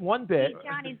cares one bit.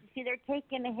 Johnny, they're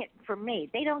taking a hit from me.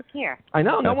 They don't care. I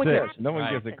know. No one cares. No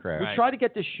one gives a crap. We try to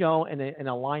get this show in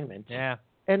alignment. Yeah.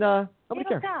 And nobody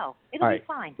cares. It'll be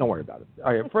fine. Don't worry about it.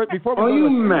 All right. Before we Are you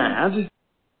mad?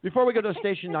 Before we go to a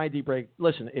station ID break,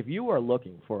 listen, if you are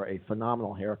looking for a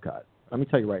phenomenal haircut, let me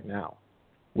tell you right now,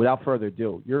 without further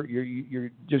ado, you're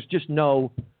just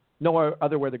no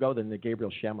other way to go than the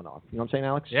Gabriel Shemanoff. You know what I'm saying,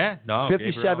 Alex? Yeah, no.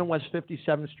 57 Gabriel. West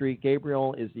 57th Street.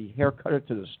 Gabriel is the haircutter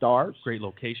to the stars. Great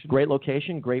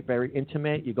location. Great, very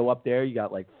intimate. You go up there, you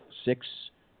got like 7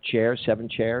 chairs.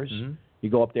 Mm-hmm. You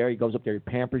go up there, he goes up there, he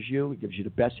pampers you, he gives you the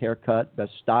best haircut,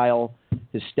 best style.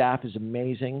 His staff is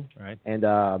amazing. Right. And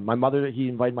he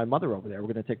invited my mother over there.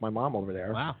 We're going to take my mom over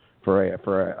there. Wow. For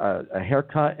a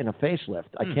haircut and a facelift.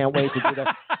 I can't wait to do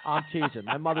that. I'm teasing.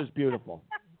 My mother's beautiful.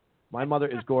 My mother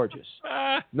is gorgeous.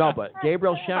 No, but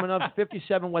Gabriel Shemanoff,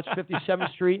 57 West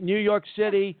 57th Street, New York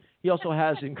City. He also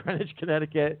has in Greenwich,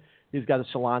 Connecticut. He's got a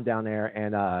salon down there,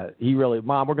 and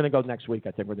Mom, we're going to go next week.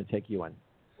 I think we're going to take you in.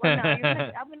 Well, no,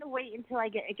 I'm going to wait until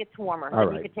it gets warmer. All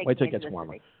right. Wait till it gets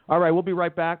warmer. All right, we'll be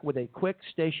right back with a quick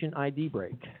station ID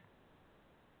break.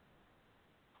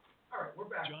 All right, we're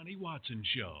back. Johnny Watson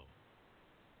Show.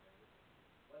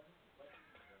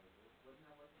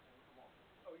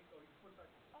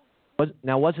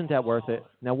 Wasn't that worth it?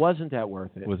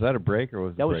 Was that a break or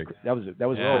was that a was break? that was that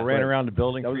was Yeah, a ran break. around the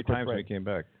building That was 3 a quick times when break. we came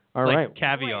back. All like right.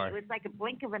 caviar. It was like a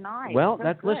blink of an eye. Well,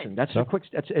 That's that's listen. That's a quick.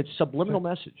 It's subliminal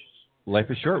message.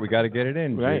 Life is short. We got to get it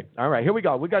in. Right. Jake. All right. Here we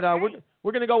go. We got.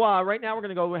 We're gonna go. Right now, we're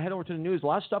gonna go head over to the news. A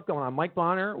lot of stuff going on. Mike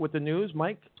Bonner with the news.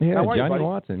 Mike. Yeah, how are you, Johnny buddy?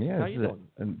 Watson. Yeah. How you doing?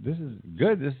 And this is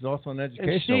good. This is also an And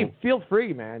educational. Steve, feel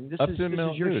free, man. This Up is to the this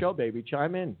middle is your news. show, baby.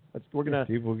 Chime in. We're gonna.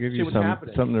 Steve will give see you what's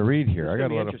happening. something to read here. It's I gonna got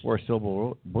be a lot of interesting.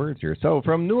 4-syllable words here. So,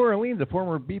 from New Orleans, a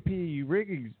former BP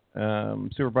rig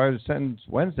supervisor sentenced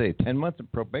Wednesday 10 months of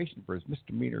probation for his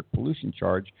misdemeanor pollution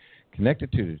charge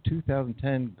connected to the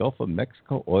 2010 Gulf of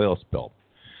Mexico oil spill.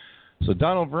 So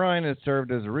Donald Verine has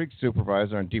served as a rig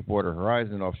supervisor on Deepwater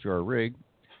Horizon offshore rig.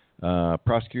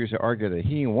 Prosecutors argued that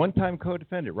he and one-time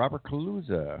co-defendant Robert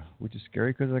Kaluza, which is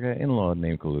scary because I got an in-law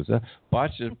named Kaluza,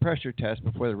 botched a pressure test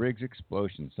before the rig's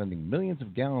explosion, sending millions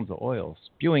of gallons of oil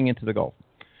spewing into the Gulf.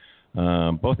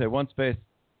 Both had once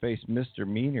faced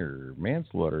misdemeanor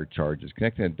manslaughter charges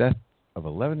connecting the death of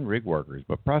 11 rig workers,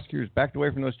 but prosecutors backed away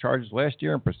from those charges last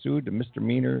year and pursued the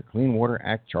misdemeanor Clean Water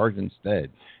Act charge instead.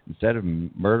 Instead of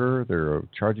murder, they're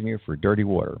charging you for dirty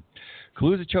water.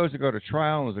 Kaluza chose to go to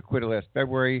trial and was acquitted last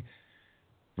February.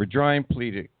 Verdrine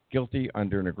pleaded guilty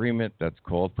under an agreement that's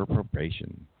called for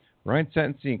probation. Ryan's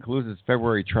sentencing includes his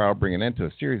February trial, bringing an end to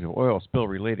a series of oil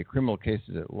spill-related criminal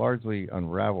cases that largely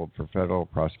unraveled for federal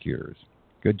prosecutors.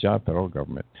 Good job, federal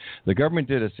government. The government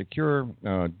did secure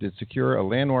a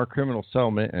landmark criminal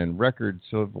settlement and record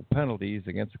civil penalties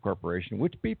against the corporation,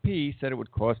 which BP said it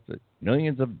would cost it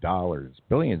millions of dollars,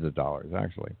 billions of dollars,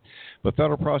 actually. But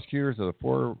federal prosecutors of the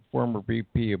 4 former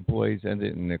BP employees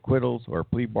ended in acquittals or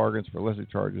plea bargains for lesser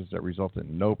charges that resulted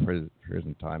in no prison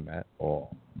time at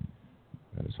all.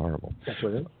 That is horrible. That's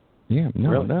what it is. Yeah,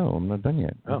 Really? no, I'm not done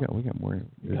yet. Oh. We got more.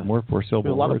 There's Yeah. more 4-syllable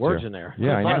There's a lot of words words in there.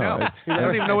 Yeah, I know. I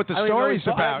don't even know what the story's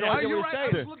about. Oh, you're right. I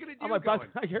was looking at you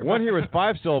going. One here was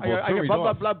 5 syllables. I hear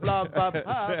blah, blah, blah, blah,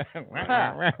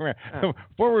 blah.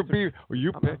 Forward B.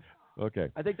 You pay. Okay.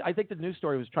 I think the news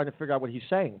story was trying to figure out what he's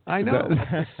saying. I know.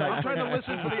 I'm trying to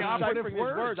listen for the operative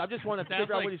words. I just want to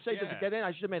figure out what he's saying to get in.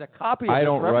 I should have made a copy of I it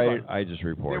don't for write. everybody. I just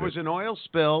report. There it. was an oil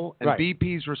spill, and Right.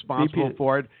 BP's responsible BP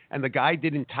for it, and the guy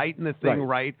didn't tighten the thing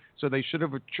right, so they should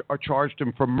have charged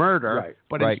him for murder. Right.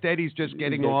 But Right. instead, he's just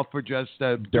getting off for just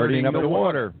dirtying up the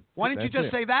water. Why didn't you That's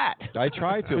just it. say that? I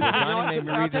tried to, but Johnny made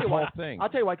me read the whole thing. I'll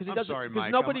tell you why, because he I'm doesn't. sorry, Because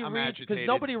Mike. nobody I'm reads. Because agitated.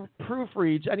 nobody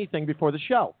proofreads anything before the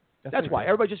show. That's why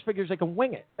everybody just figures they can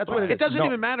wing it. That's what it is. It doesn't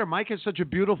even matter. Mike has such a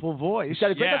beautiful voice. He's got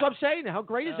a great, That's what I'm saying. How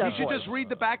great is that? You should voice? just read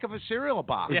the back of a cereal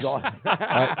box. It's all-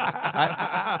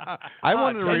 I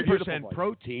wanted to read 10%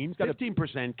 protein,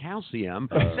 15% calcium.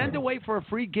 Send away for a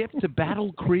free gift to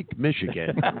Battle Creek,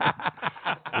 Michigan.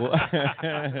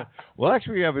 Well,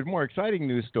 actually, we have a more exciting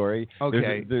news story.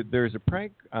 Okay. There's a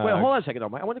prank. Wait, hold on a second, though.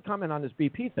 Mike. I want to comment on this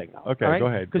BP thing, though. Okay, all right? go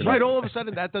ahead. Because Right, all of a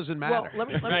sudden that doesn't matter. Well, let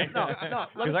me no,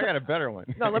 Because I got a better one.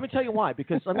 No, let me tell you why.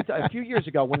 Because let me tell you, a few years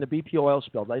ago when the BP oil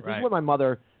spilled, this is when my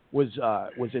mother was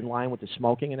in line with the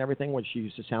smoking and everything, when she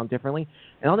used to sound differently.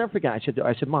 And I'll never forget. I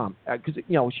said, Mom, because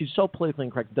she's so politically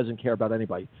incorrect, doesn't care about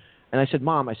anybody. And I said,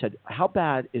 Mom, how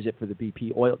bad is it for the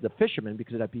BP oil, the fishermen,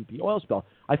 because of that BP oil spill?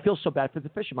 I feel so bad for the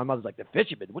fishermen. My mother's like, the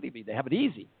fishermen? What do you mean? They have it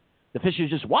easy. The fish is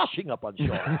just washing up on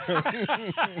shore.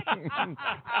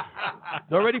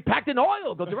 They're already packed in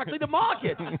oil. Go directly to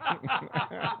market.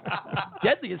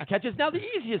 Deadliest catch is now the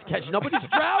easiest catch. Nobody's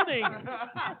drowning.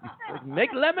 Make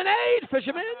lemonade,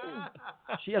 fishermen.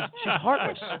 She's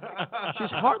heartless. She's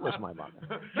heartless, my mother.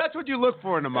 That's what you look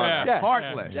for in a mother. Yeah.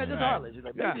 Heartless. Yeah, just heartless.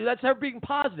 Like, that's her being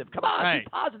positive. Come on, be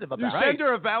positive about You it. send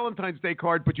her a Valentine's Day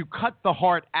card, but you cut the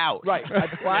heart out. Right.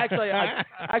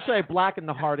 I blacken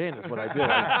the heart in is what I do.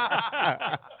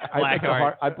 I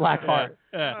black heart.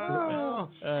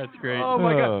 That's great. Oh,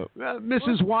 my God.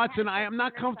 Mrs. Watson, I am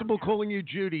not comfortable calling you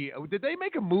Judy. Did they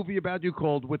make a movie about you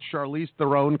with Charlize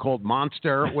Theron called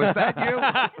Monster? Was that you?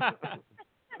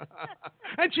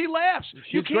 And she laughs.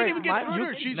 You can't even get through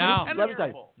her. She's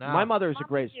impenetrable. My mother is a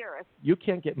great. You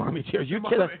can't get mommy tears. You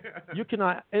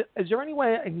cannot. Is there any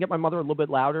way I can get my mother a little bit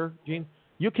louder, Gene?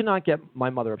 You cannot get my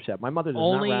mother upset. My mother does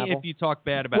Only not rabble. if you talk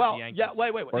bad about the Yankees. Yeah,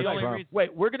 wait. Wait,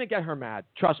 we're going to get her mad.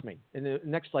 Trust me. In the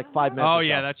next 5 minutes. Oh, or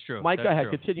yeah, so. that's true. Mike, That's go ahead.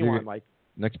 true. Continue on, Mike.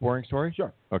 Next boring story?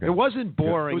 Sure. Okay. It wasn't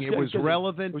boring. It was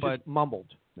relevant, it was but just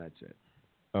mumbled. that's it.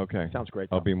 Okay. Sounds great.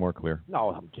 I'll be more clear.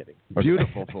 No, I'm kidding.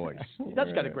 Beautiful voice. He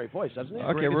does got a great voice, doesn't he?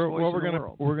 Okay,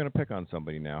 we're gonna pick on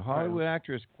somebody now. Hollywood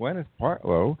actress Gwyneth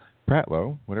Pratlow,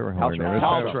 whatever her name is.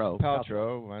 Paltrow.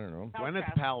 I don't know.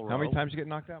 Gwyneth Paltrow. How many times you get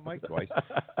knocked out, Mike? Twice.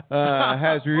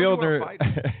 Has revealed her.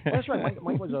 That's right.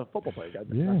 Mike was a football player.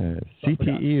 Yeah,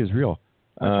 CTE is real.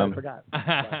 I forgot.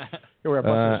 You were a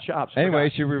bunch of chops. Anyway,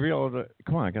 she revealed.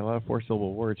 Come on, I got a lot of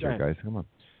 4-syllable words here, guys. Come on.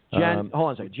 Jen, hold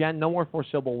on a second. Jen, no more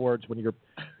 4-syllable words when you're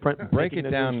break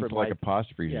it down to like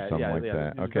apostrophes or something like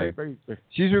that. Okay. Very.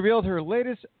 She's revealed her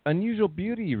latest unusual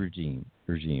beauty regime,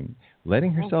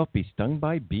 letting herself be stung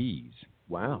by bees.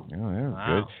 Wow. Oh, yeah,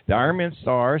 good. The Iron Man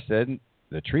star said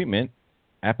the treatment,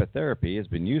 apitherapy, has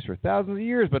been used for thousands of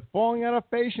years, but falling out of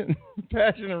fashion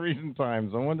in recent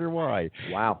times. I wonder why.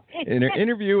 Wow. In her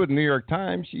interview with the New York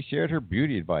Times, she shared her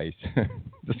beauty advice.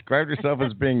 Described herself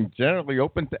as being generally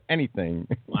open to anything.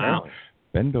 Wow.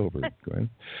 Bend over, Gwen.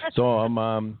 So I'm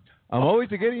always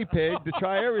a guinea pig to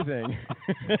try everything.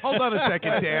 Hold on a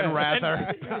second, Dan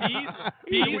Rather.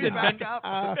 Bees and bend up.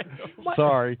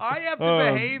 Sorry. I have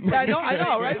to behave. Yeah, I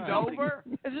know, right? Bend over.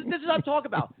 This is what I'm talking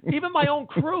about. Even my own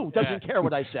crew doesn't care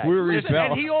what I say. Listen,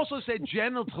 and he also said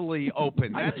genitally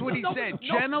open. That's what he said.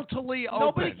 Genitally open.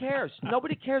 Nobody cares.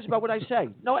 Nobody cares about what I say.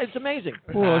 No, it's amazing.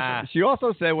 Well, she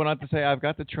also went on to say, I've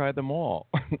got to try them all.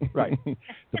 Right. The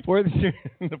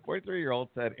 43-year-old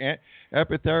said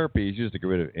apitherapy is used to get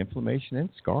rid of inflammation and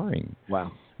scarring.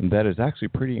 Wow. And that is actually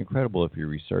pretty incredible if you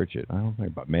research it. I don't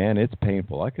think, but man, it's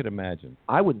painful. I could imagine.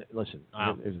 I wouldn't listen.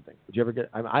 Wow. Here's the thing. Would you ever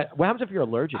get? What happens if you're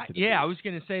allergic to? I was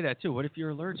going to say that too. What if you're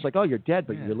allergic? It's like, oh, you're dead,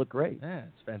 but you look great. Yeah,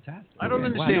 it's fantastic. I don't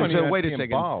understand. So wait a second.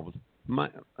 Involved.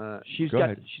 She's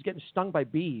getting stung by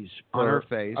bees on her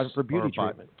face for beauty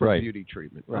treatment. For beauty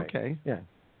treatment. Right. Okay. Yeah.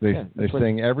 They're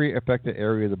saying every affected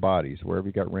area of the body, so wherever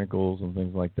you got wrinkles and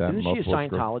things like that. Isn't she a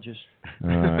Scientologist?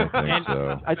 I think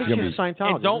so. I think she's a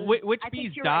Scientologist. And which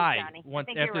bees die once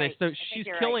after they start? She's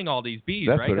killing all these bees,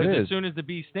 That's right? what it is. As soon as the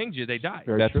bee stings you, they die.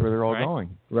 That's where they're all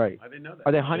going. Right. I didn't know that.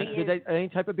 Are they honey? Any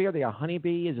type of bee? Are they a honey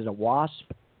bee? Is it a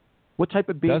wasp? What type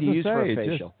of bee do you use for a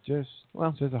facial? Just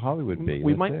a Hollywood bee.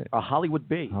 We might a Hollywood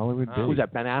bee. Hollywood bee. Who's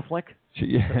that? Ben Affleck?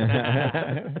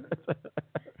 Yeah.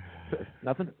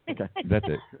 Nothing? Okay. That's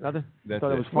it. Nothing? That's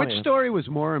Thought it. it was funny. Which story was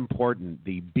more important,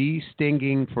 the bee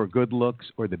stinging for good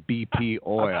looks or the BP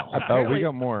oil? We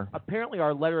got more. Apparently,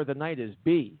 our letter of the night is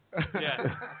B.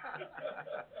 Yeah.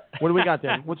 What do we got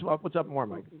there? What's up more,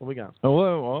 Mike? What do we got?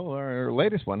 Well, our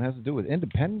latest one has to do with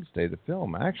Independence Day, the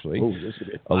film, actually. Oh, this could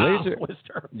be a laser.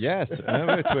 Western. Yes.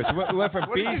 Another twist. We went from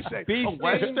What did you say? bee A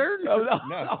Western?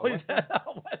 No, Western.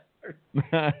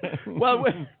 Well,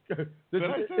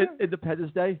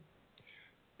 Independence Day?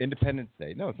 Independence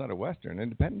Day. No, it's not a Western.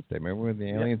 Independence Day. Remember when the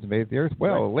aliens invaded the Earth?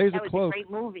 Well, a laser That was cloak. a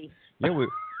great movie. Yeah,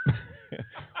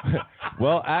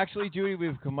 well, actually, Judy,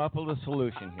 we've come up with a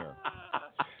solution here.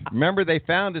 Remember, they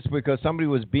found this because somebody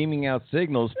was beaming out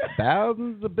signals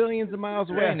thousands of billions of miles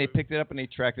away, and they picked it up and they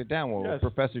tracked it down. Well,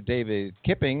 Professor David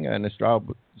Kipping, an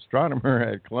astronomer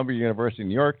at Columbia University in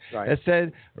New York, has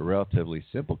said a relatively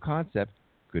simple concept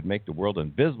could make the world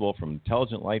invisible from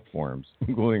intelligent life forms,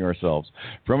 including ourselves,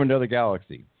 from another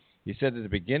galaxy. He said at the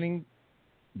beginning,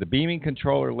 the beaming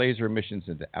controller laser emissions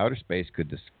into outer space could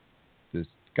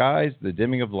disguise the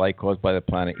dimming of light caused by the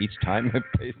planet each time it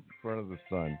placed in front of the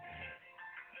sun.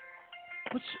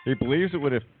 He believes it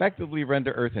would effectively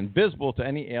render Earth invisible to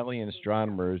any alien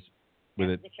astronomers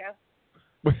with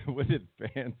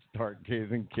advanced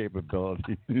stargazing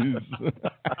capabilities.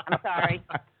 I'm sorry.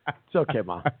 It's okay,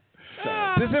 Mom.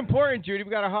 This is important, Judy.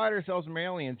 We've got to hide ourselves from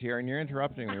aliens here, and you're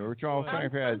interrupting me. We're trying to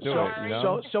figure out how to do it. You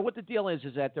know? So what the deal is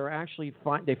that they're actually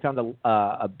they found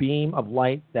a beam of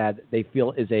light that they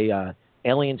feel is a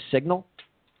alien signal.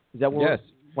 Is that what? Yes.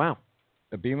 Wow.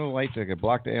 A beam of light that could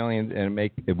block the aliens and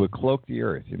it would cloak the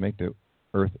Earth. You make the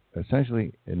Earth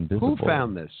essentially invisible. Who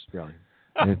found this? Really?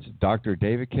 It's Dr.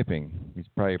 David Kipping. He's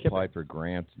probably applied for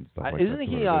grants and stuff like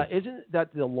that. Isn't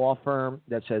that the law firm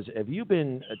that says, have you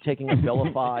been taking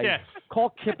Abilify?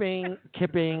 Call Kipping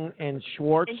and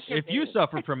Schwartz. If you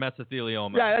suffer from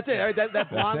mesothelioma. Yeah, that's it.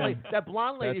 That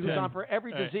blonde lady who's on for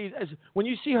every disease. When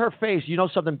you see her face, you know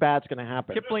something bad's going to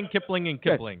happen. Kipling.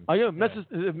 Oh, yeah,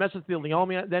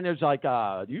 mesothelioma. Then there's like,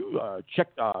 have you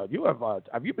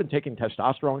been taking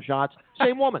testosterone shots?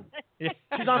 Same woman.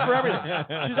 She's on for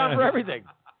everything.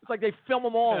 It's like they film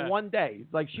them all in one day.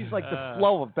 Like she's like the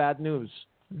flow of bad news.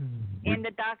 And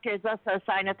the doctor is also a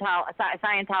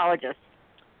Scientologist.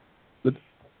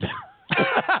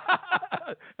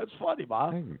 That's funny,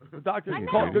 Ma. The doctor,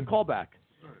 good callback.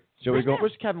 Shall we go?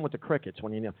 Where's Kevin with the crickets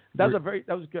when you know? That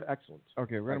was good, excellent.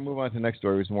 Okay, we're going to move on to the next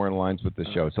story. It was more in lines with the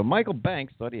show. So Michael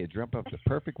Banks thought he had dreamt up the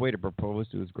perfect way to propose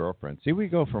to his girlfriend. See, we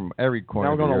go from every corner.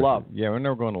 Now we're going to love. Yeah, we're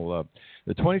never going to love.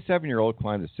 The 27-year-old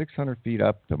climbed the 600 feet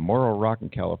up to Morro Rock in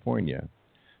California,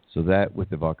 so that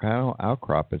with the volcano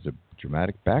outcrop as a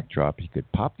dramatic backdrop, he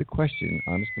could pop the question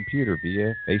on his computer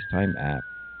via FaceTime app.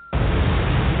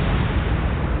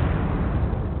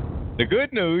 The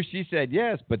good news, she said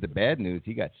yes, but the bad news,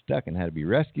 he got stuck and had to be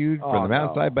rescued from the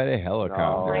mountainside by the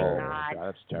helicopter. Oh, my God.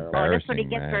 That's terrible. Oh, that's what he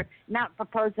gets for not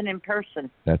proposing in person.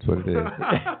 That's what it is.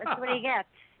 That's what he gets.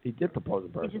 He did propose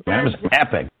in person. That was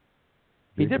epic.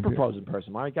 He did propose in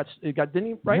person. He got didn't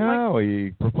he? Right, no, Mike?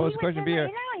 he proposed a question via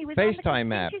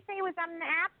FaceTime app. Did you say he was on an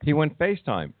app? He went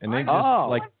FaceTime and then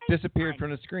disappeared from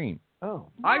the screen. Oh,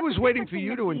 I was waiting for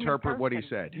you to interpret what he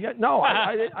said. Yeah, no,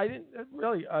 I didn't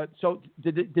really. So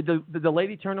did the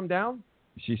lady turn him down?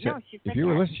 She said, No, she said if you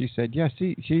were yes. listening, she said, yes.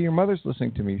 See, your mother's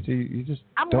listening to me. See, you just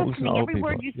I'm don't listen listening to old every people.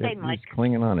 word you say, You're Mike. just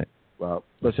clinging on it. Well,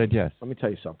 I said yes. Let me tell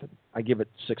you something. I give it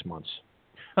 6 months.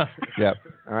 Yep.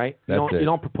 All right. That's You it.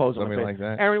 don't propose on Something a like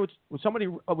that. Aaron, would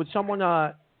someone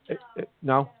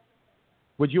no?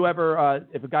 Would you ever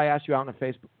if a guy asked you out on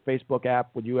a Facebook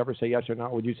app, would you ever say yes or no?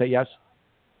 Would you say yes?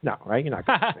 No, right? You're not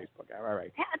going to Facebook app. All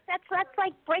right. That's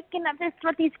like breaking up. That's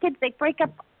what these kids, they break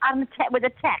up on with a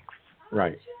text.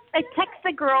 Right. They text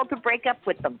the girl to break up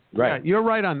with them. Right. Yeah, you're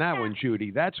right on that one,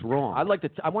 Judy. That's wrong.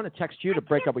 I want to text you to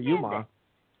break up with you, Ma.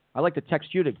 I'd like to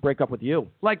text you to break up with you.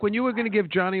 Like when you were going to give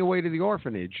Johnny away to the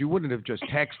orphanage, you wouldn't have just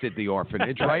texted the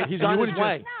orphanage, right? He's And on you his would've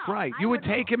way. Right. You would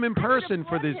take him in person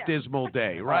for this dismal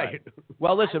day, right?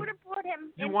 Well, listen. I would have brought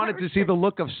him You in wanted person. to see the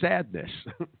look of sadness.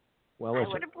 Well, I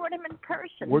listen. would have brought him in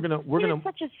person. We're gonna. He was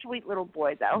such a sweet little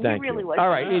boy, though. Thank he really you. was. All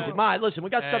right, easy. Ma, listen, we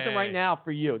got something right now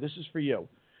for you. This is for you.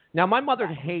 Now, my mother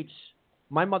hates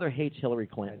Hillary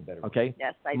Clinton. Okay.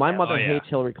 Yes, I My do. mother hates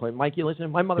Hillary Clinton. Mike, you listen.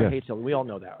 My mother Yes. hates Hillary. We all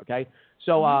know that. Okay.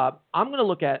 So I'm going to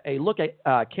look at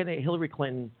candidate Hillary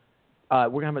Clinton. We're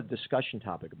going to have a discussion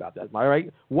topic about that. All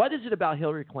right. What is it about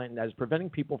Hillary Clinton that is preventing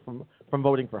people from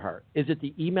voting for her? Is it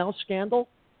the email scandal?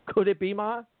 Could it be,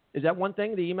 Ma? Is that one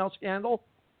thing? The email scandal?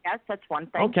 Yes, that's one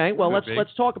thing. Okay, well,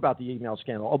 let's talk about the email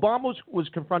scandal. Obama was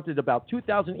confronted about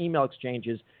 2,000 email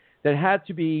exchanges that had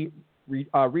to be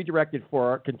redirected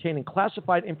for containing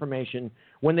classified information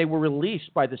when they were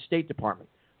released by the State Department.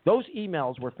 Those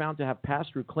emails were found to have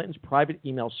passed through Clinton's private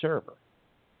email server.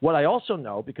 What I also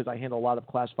know, because I handle a lot of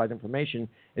classified information,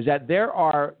 is that there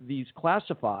are these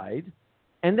classified,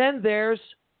 and then there's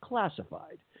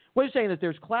classified. What he's saying is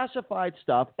there's classified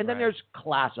stuff, and then there's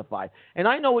classified. And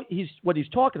I know what he's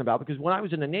talking about, because when I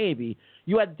was in the Navy,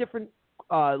 you had different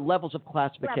levels of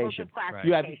classification.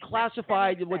 You had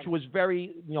classified, which was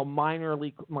very minor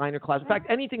class. In fact,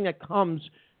 anything that comes,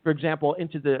 for example,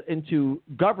 into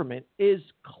government is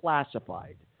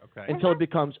classified until it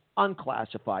becomes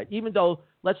unclassified. Even though,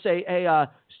 let's say,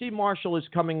 Steve Marshall is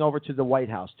coming over to the White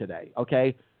House today.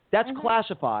 Okay, that's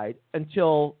classified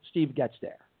until Steve gets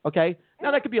there. Okay.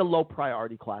 Now that could be a low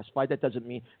priority classified. That doesn't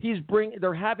mean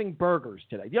they're having burgers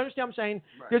today. Do you understand what I'm saying?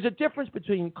 Right. There's a difference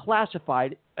between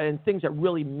classified and things that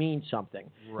really mean something.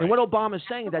 Right. And what Obama is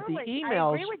saying that the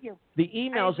emails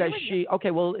that she,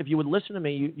 okay, well, if you would listen to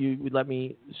me, you would let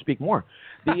me speak more.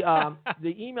 The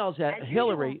emails that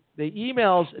Hillary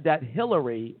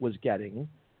was getting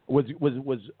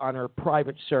was on her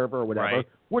private server or whatever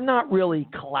were not really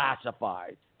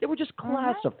classified. They were just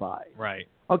classified. Right.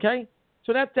 Okay.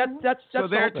 So that's so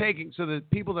they're taking. So the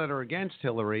people that are against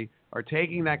Hillary are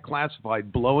taking that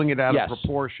classified, blowing it out of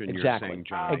proportion. Exactly. You're saying,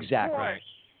 John. Exactly. Right.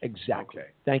 Exactly.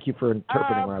 Okay. Thank you for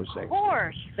interpreting what I was saying. Of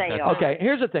course they are. Okay.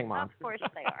 Here's the thing, Mom. Of course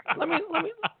they are.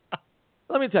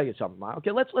 Let me tell you something, Mom. Okay.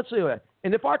 Let's do it.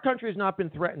 And if our country has not been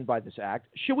threatened by this act,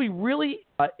 should we really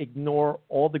ignore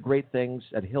all the great things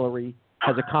that Hillary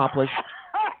has accomplished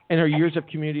in her years of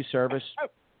community service?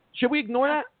 Should we ignore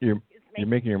that? You're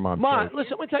making your mom. Mom,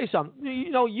 listen, let me tell you something.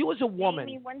 You as a woman,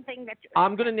 name me one thing that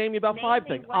I'm going to name you about five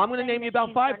things. I'm going to name you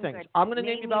about five things. I'm going to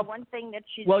name you about one thing that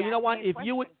she's. Well, you know what? If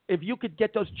you could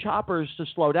get those choppers to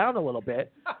slow down a little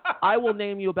bit, I will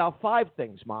name you about five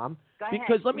things, Mom.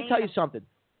 Because let me tell you something.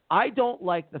 I don't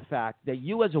like the fact that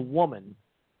you as a woman,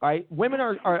 right? Women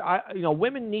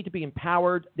women need to be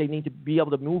empowered. They need to be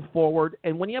able to move forward.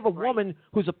 And when you have a woman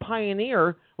who's a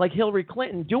pieneer like Hillary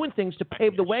Clinton doing things to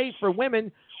pave the way for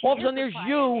women, all of a sudden there's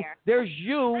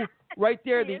you right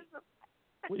there.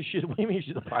 What do you mean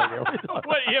she's a pioneer?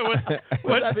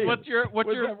 What's your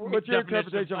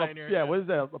interpretation of what is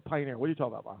that, a pioneer? What are you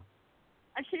talking about, Mom?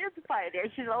 She is a pioneer.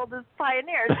 She's the oldest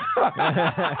pioneer.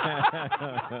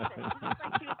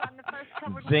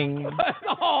 Zing. No.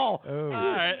 All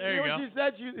right, there you know go. what she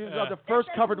said? She was on the first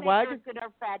covered wagon. Good or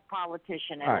bad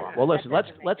politician. All right. Well, listen.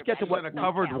 Let's get to what a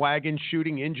covered wagon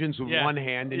shooting engines with one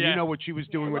hand, and you know what she was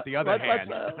doing with the other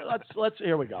hand. Let's.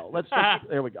 Here we go.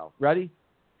 Here we go. Ready?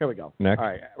 Here we go. Next. All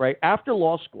right. Right after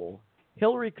law school,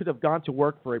 Hillary could have gone to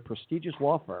work for a prestigious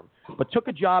law firm, but took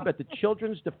a job at the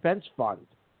Children's Defense Fund.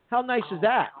 How nice is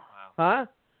that? Huh?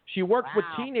 She worked with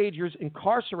teenagers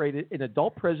incarcerated in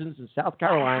adult prisons in South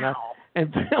Carolina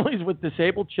and families with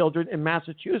disabled children in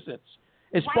Massachusetts.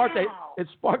 It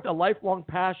sparked a lifelong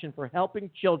passion for helping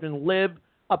children live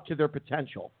up to their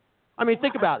potential. I mean,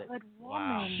 think about it.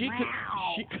 Wow. She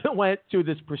could have went to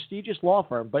this prestigious law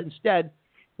firm, but instead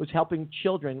was helping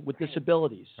children with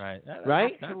disabilities. Right.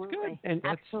 Right? That's good. And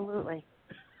absolutely.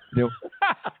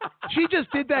 She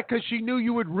just did that because she knew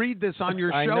you would read this on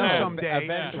your show someday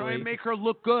and try and make her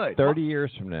look good. 30 years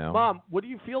from now. Mom, what do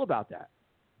you feel about that?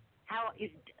 Are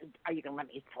you going to let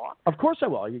me talk? Of course I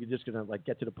will. Are you just going to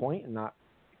get to the point and not?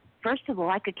 First of all,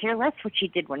 I could care less what she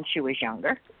did when she was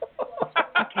younger.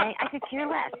 Okay, I could care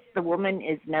less. The woman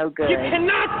is no good. You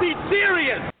cannot be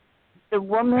serious. The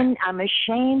woman, I'm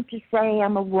ashamed to say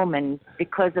I'm a woman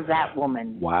because of that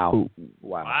woman. Wow.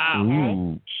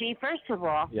 Okay? She, first of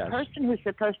all, the person who's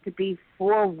supposed to be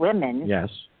for women,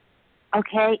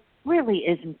 okay, really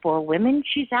isn't for women.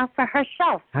 She's out for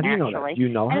herself. How do you know that? You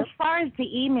know her? And as far as the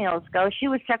emails go, she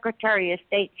was Secretary of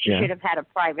State. She should have had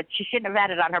she shouldn't have had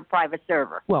it on her private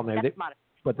server. Well, maybe.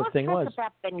 But the thing was.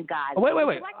 About Benghazi. Oh,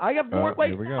 wait. I have more.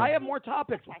 Here we go. I have more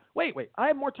topics. Okay. Wait. I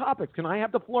have more topics. Can I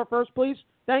have the floor first, please?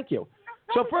 Thank you.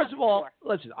 So first of all,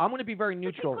 listen, I'm going to be very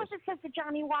neutral. Because it says the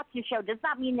Johnny Watson Show does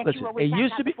not mean that listen, you always it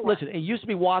used to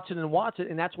be Watson and Watson,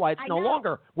 and that's why it's no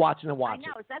longer Watson and Watson. I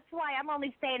know. That's why I'm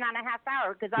only staying on a half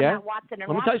hour because I'm not Watson and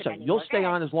Watson. Let me tell you something. Anymore. You'll stay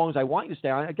on as long as I want you to stay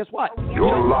on. And guess what?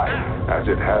 Your life, as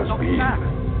it has been,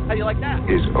 how do you like that?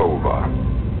 is over.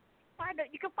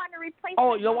 You can find a replacement.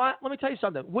 Oh, you know what? Let me tell you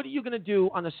something. What are you going to do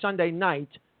on a Sunday night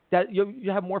that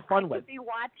you have more fun with? I could be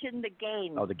watching the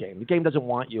game. Oh, the game. The game doesn't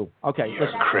want you. Okay,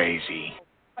 listen. Crazy.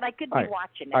 But I could be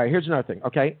watching it. All right, here's another thing,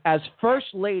 okay? As First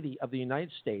Lady of the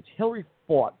United States, Hillary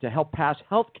fought to help pass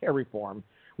health care reform.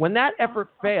 When that effort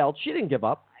failed, she didn't give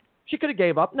up. She could have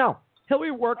gave up. No.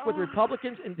 Hillary worked with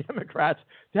Republicans and Democrats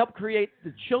to help create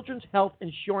the Children's Health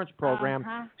Insurance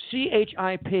Program,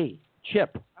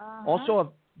 CHIP, also a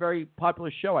very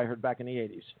popular show I heard back in the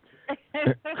 80s.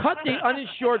 Cut the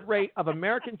uninsured rate of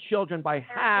American children by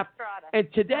half, and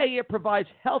today it provides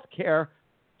health care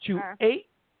to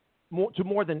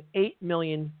more than 8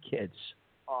 million kids.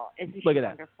 Oh, isn't Look she at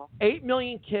wonderful? that. 8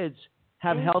 million kids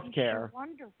have health care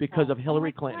because of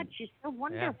Hillary Clinton. God, she's so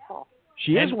wonderful.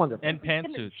 She is wonderful. And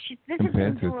pantsuits. This is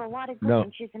going to do her a lot of good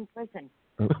when she's in prison.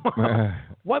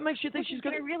 What makes you think she's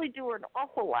going to really do her an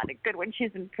awful lot of good when she's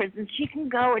in prison? She can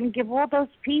go and give all those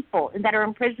people that are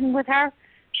in prison with her,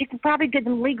 she can probably give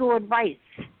them legal advice.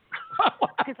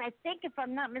 Because I think, if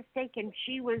I'm not mistaken,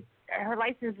 her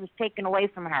license was taken away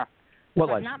from her. What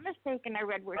if I'm license? not mistaken, I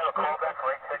read where Negative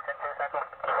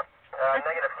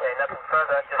K, nothing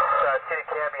further, just see the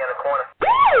cabbie in the corner.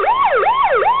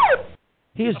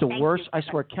 He is the worst. I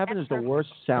swear, Kevin is the worst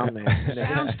sound man.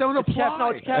 Sounds don't apply. No,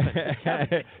 it's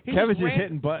Kevin. Kevin's just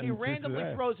hitting buttons. He randomly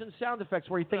throws in sound effects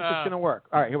where he thinks it's going to work.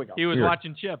 All right, here we go. He was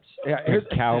watching Chips. Yeah, here's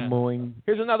cow mooing.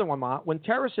 Here's another one, Ma. When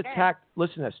terrorists attacked,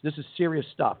 listen to this. This is serious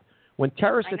stuff. When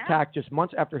terrorists attacked just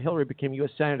months after Hillary became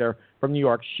U.S. Senator from New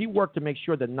York, she worked to make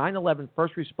sure the 9/11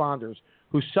 first responders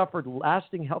who suffered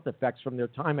lasting health effects from their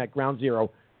time at Ground Zero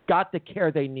got the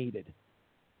care they needed.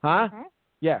 Huh? Mm-hmm.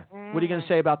 Yeah. What are you going to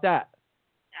say about that?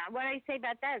 What I say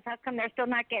about that is, how come they're still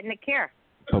not getting the care?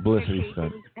 Publicity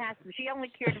stuff. She only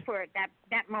cared for it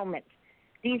that moment.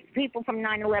 These people from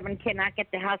 9/11 cannot get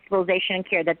the hospitalization and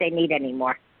care that they need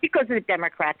anymore because of the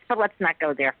Democrats. But let's not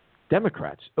go there.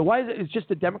 Democrats. Why is it? It's just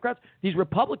the Democrats. These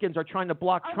Republicans are trying to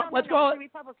block Trump. Let's go. The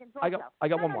Republicans also. I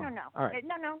got one more. No. All right.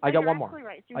 No. I got one more.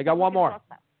 Right. I got one more.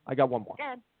 I got one more.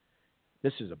 Good.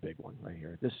 This is a big one right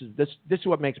here. This is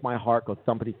what makes my heart go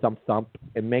thumpity thump thump.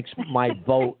 It makes my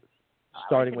vote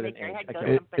starting with an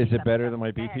A. Is it better than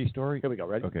my BP story? Here we go.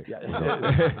 Ready? Okay. Yeah.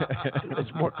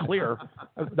 It's more clear.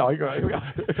 No, here we go.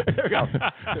 Here we go.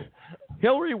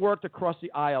 Hillary worked across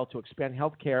the aisle to expand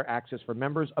health care access for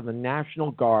members of the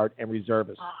National Guard and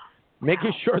reservists,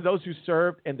 making sure those who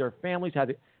served and their families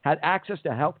had access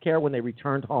to health care when they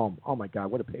returned home. Oh my God,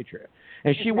 what a patriot!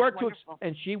 And she worked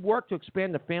to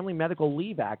expand the Family Medical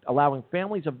Leave Act, allowing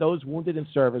families of those wounded in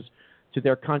service to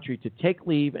their country to take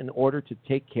leave in order to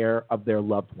take care of their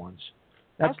loved ones.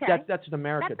 That's Okay. that's an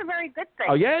American. That's a very good thing.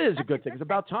 Oh yeah, it is a good thing. It's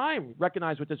about time.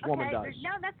 Recognize what this woman does. No,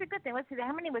 that's a good thing. Let's see.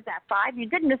 How many was that? 5? You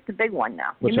did miss the big one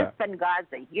now. What's you missed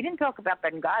Benghazi. You didn't talk about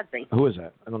Benghazi. Who is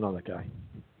that? I don't know that guy.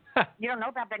 You don't know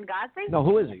about Benghazi? No,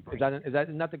 who is he? Is that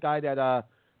not the guy that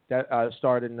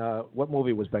starred in what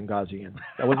movie was Benghazi in?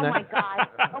 That wasn't Oh that? my God!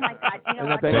 Oh my God! You know Isn't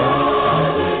what?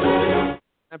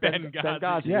 that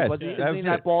Benghazi? Yes, Isn't he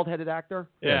that bald-headed actor?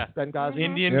 Yeah. Benghazi. The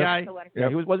Indian guy. Yeah,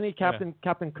 he wasn't he Captain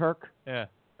Kirk? Yeah.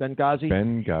 Benghazi.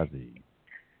 Benghazi.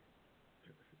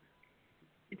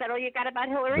 Is that all you got about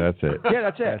Hillary? That's it. Yeah,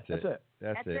 that's it. That's That's it. it.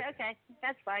 That's it. Okay,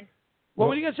 that's fine. What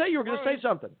were you going to say? You were going to say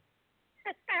something.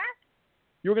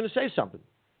 You were going to say something.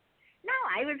 No,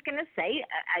 I was going to say,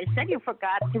 I said you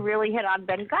forgot to really hit on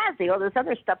Benghazi. All this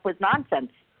other stuff was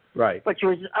nonsense. Right. Which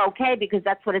was okay because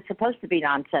that's what it's supposed to be,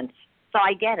 nonsense. So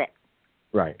I get it.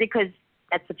 Right. Because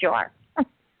that's what you are.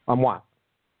 I'm what?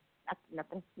 That's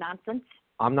nothing. Nonsense.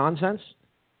 I'm nonsense?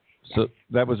 So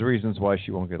that was the reasons why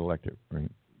she won't get elected, right?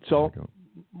 So,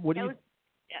 what do you...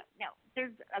 No,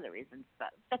 there's other reasons, but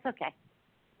that's okay.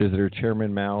 Is there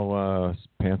Chairman Mao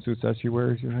pantsuits that she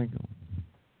wears, you think?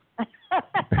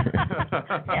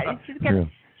 Yeah, she's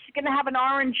gonna have an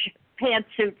orange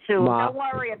pantsuit soon. Don't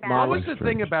worry about What it. was the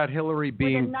thing about Hillary With a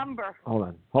being? number.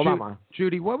 Hold on, Ma.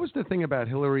 Judy, what was the thing about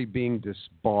Hillary being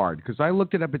disbarred? Because I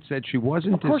looked it up. It said she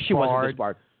wasn't Of course disbarred. she wasn't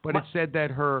disbarred. But it said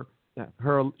that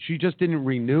she just didn't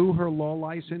renew her law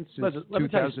license since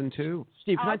 2002.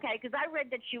 Steve, Oh, okay, because I read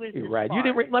that she was You're disbarred. right. You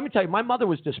didn't. Let me tell you, my mother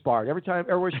was disbarred.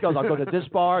 Everywhere she goes, I'll go to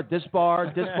disbarred,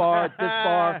 disbarred, disbarred,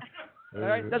 disbarred. All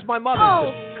right, that's my mother.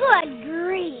 Oh, good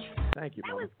grief. Thank you,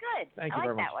 That Mother. was good. Thank I you like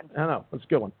very much. that one. I know, that's a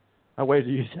good one. I waited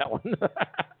to use that one.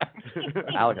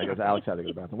 Alex had to go to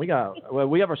the bathroom.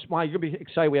 We have our smile. You're gonna be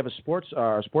excited. We have a sports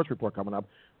report coming up.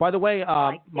 By the way,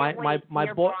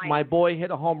 my boy hit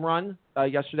a home run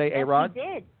yesterday. Yes, A-Rod. he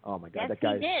did. Oh my God, Yes, that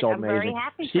guy he is did. so I'm amazing. very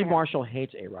happy for Steve him. Marshall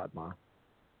hates A-Rod, Ma.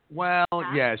 Well,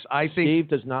 yes, I think Steve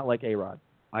does not like A-Rod.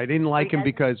 I didn't like him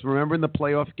because remember in the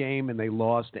playoff game and they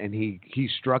lost and he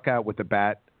struck out with the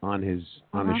bat on his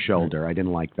shoulder. I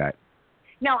didn't like that.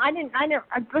 No, I didn't.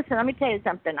 Listen, let me tell you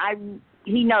something.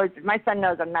 He knows. My son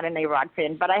knows I'm not an A-Rod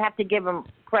fan, but I have to give him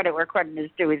credit where credit is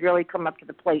due. He's really come up to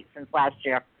the plate since last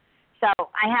year. So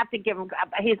I have to give him.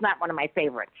 He's not one of my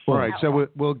favorites. All right, so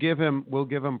we'll give him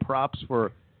props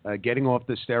for getting off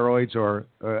the steroids, or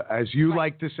as you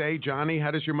like to say, Johnny. How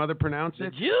does your mother pronounce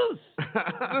it? Juice.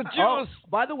 The juice. Oh,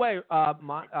 by the way,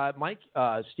 Mike,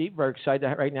 Steve, very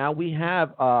excited right now. We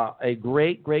have a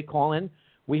great call in.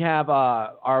 We have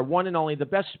our one and only, the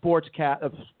best sports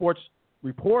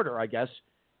reporter, I guess,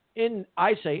 in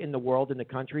the world, in the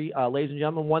country, ladies and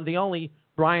gentlemen, one the only,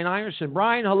 Brian Ireson.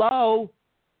 Brian, hello.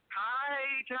 Hi,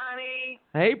 Johnny.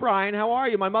 Hey, Brian, how are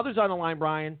you? My mother's on the line,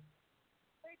 Brian.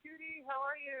 Hey, Judy, how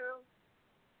are you?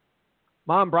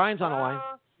 Mom, Brian's on the line.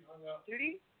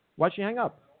 Judy? Why'd she hang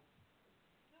up?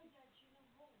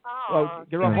 Oh.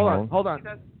 Get her off. Hold on.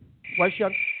 Why is she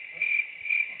on?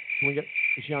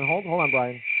 Is she on hold? Hold on,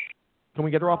 Brian. Can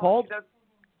we get her off hold?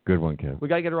 Good one, Kev. We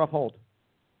got to get her off hold.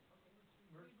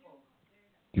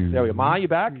 There we go. Ma, you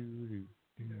back?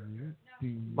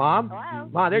 Mom? Hello?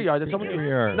 Ma, there you are. There's someone.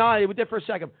 Here. No, we did for a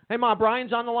second. Hey, Ma,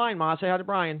 Brian's on the line. Ma, say hi to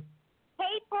Brian.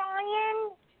 Hey,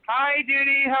 Brian. Hi,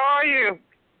 Judy. How are you?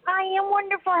 I am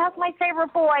wonderful. How's my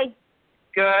favorite boy?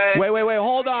 Good. Wait.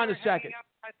 Hold on a second.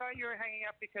 I thought you were hanging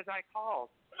up because I called.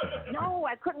 No,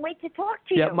 I couldn't wait to talk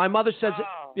to you. Yeah, my mother says.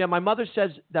 Oh. Yeah, my mother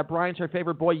says that Brian's her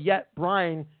favorite boy. Yet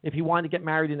Brian, if he wanted to get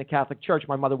married in the Catholic Church,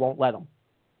 my mother won't let him.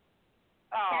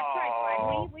 That's right,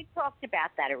 Brian. We talked about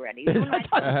that already.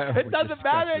 It doesn't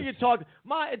matter. You talk,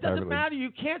 Ma. It doesn't matter. You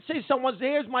can't say someone's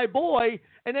there's my boy,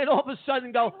 and then all of a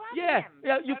sudden go, yeah.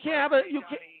 You can't have a. You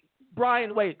can't.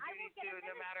 Brian, wait.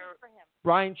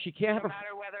 Brian, she can't have a. No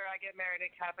matter whether I get married in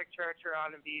Catholic church or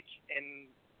on a beach in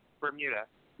Bermuda.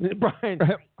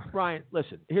 Brian,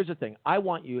 listen. Here's the thing. I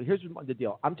want you. Here's the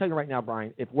deal. I'm telling you right now,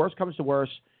 Brian. If worse comes to worse,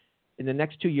 in the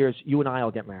next 2 years, you and I will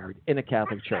get married in a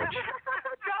Catholic church.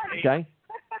 Okay?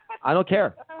 I don't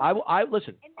care. I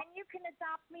listen. And then you can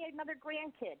adopt me another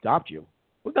grandkid. Adopt you?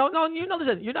 Well, no. You know,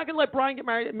 listen. You're not going to let Brian get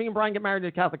married. Me and Brian get married in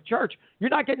a Catholic church. You're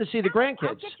not getting to see the grandkids.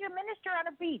 I'll get you a minister on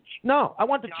a beach. No, I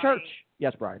want the Johnny. church.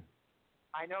 Yes, Brian.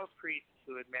 I know priests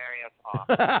who would marry us off.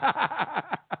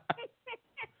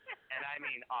 And I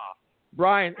mean off.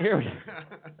 Brian, here.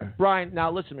 Brian,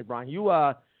 now listen to me, Brian.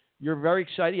 You're very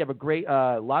excited. You have a great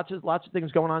lots of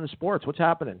things going on in sports. What's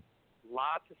happening?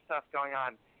 Lots of stuff going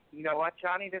on. You know what,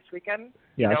 Johnny, this weekend?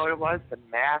 Yes. You know what it was? The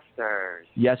Masters.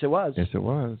 Yes, it was. Yes, it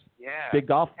was. Yeah. Big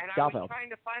golf And I was out. trying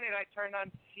to find it. I turned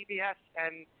on CBS,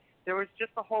 and there was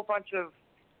just a whole bunch of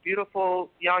beautiful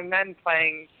young men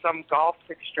playing some golf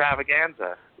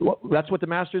extravaganza. Well, that's what the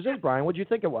Masters is, Brian. What did you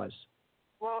think it was?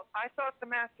 Well, I thought the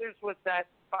Masters was that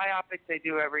biopic they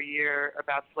do every year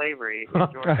about slavery in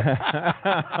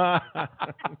Georgia.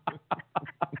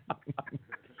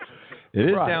 It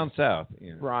is Brian. down south.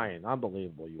 Brian,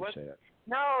 unbelievable you say it.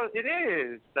 No, it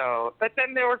is, though. But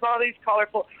then there was all these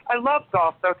colorful... I love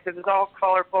golf, though, because it's all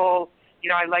colorful. You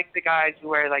know, I like the guys who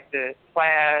wear, like, the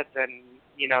plaids and,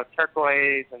 you know,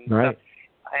 turquoise and stuff.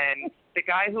 And the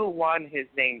guy who won, his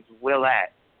name's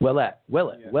Willett. Willett?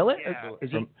 Yeah, Is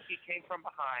he came from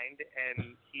behind,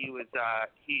 and he was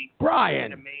Brian.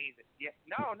 did amazing. Yeah,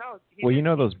 no. Well, you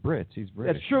know those Brits. He's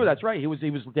British. That's true. That's right. He was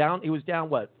down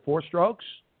what? 4 strokes?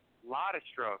 A lot of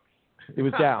strokes. He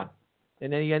was down,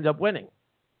 and then he ended up winning.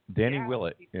 Danny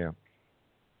Willett. Yeah.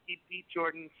 He beat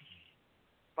Jordan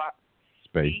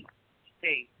Spieth.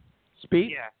 Spieth?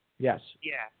 Yeah. Yes.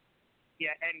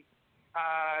 Yeah, and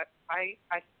I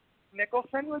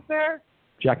Nicholson was there.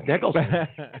 Jack Nicholson.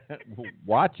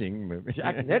 Watching movie.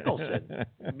 Jack Nicholson.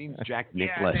 It means Jack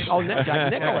Nicklaus.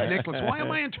 Jack Nicklaus. Why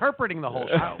am I interpreting the whole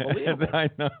show? Unbelievable. I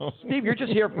know. Steve, you're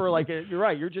just here for you're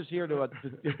right. You're just here to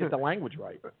get the language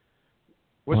right.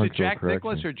 Was it Jack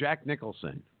Nicklaus or Jack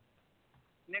Nicholson?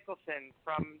 Nicholson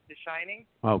from The Shining.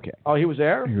 Okay. Oh, he was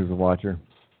there? He was a watcher.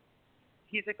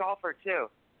 He's a golfer, too.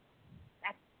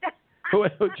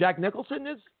 Who Jack Nicholson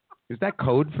is? Is that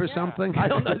code for something? I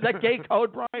don't know. Is that gay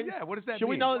code, Brian? Yeah, what does that Should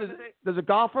mean? we know there's a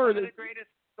golfer? One of the greatest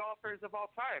golfers of all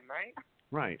time, right?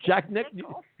 Right. Jack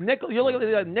you're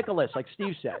looking at Nicholas, like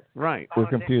Steve said. Right. We're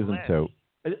confusing too.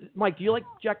 Mike, do you like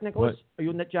Jack Nicklaus? What? Are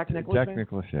you a Jack Nicklaus Jack fan?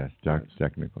 Nicklaus, yes. Jack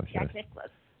Nicklaus, yes. Jack Nicklaus.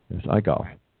 Yes, I golf.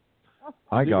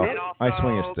 I golf. I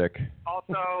swing a stick.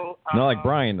 Also, Not like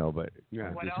Brian though, but yeah.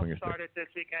 I what do else swing a stick. started this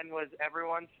weekend was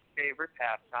everyone's favorite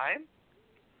pastime,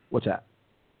 What's that?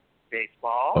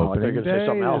 baseball. Oh, I thought you were Opening gonna say day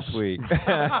something else. this week.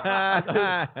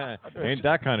 Ain't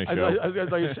that kind of show.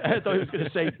 I thought he was going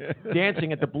to say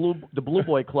dancing at the Blue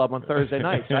Boy Club on Thursday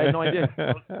nights. I had no idea.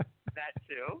 That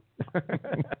too.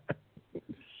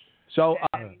 So,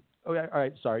 okay, all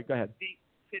right. Sorry. Go ahead.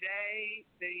 Today,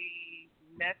 the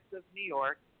Mets of New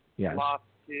York Yes. lost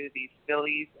to the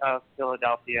Phillies of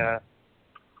Philadelphia,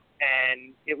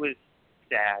 and it was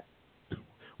sad.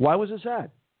 Why was it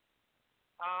sad?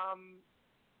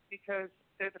 Because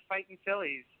they're the fighting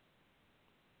Phillies.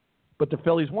 But the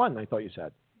Phillies won, I thought you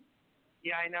said.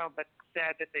 Yeah, I know, but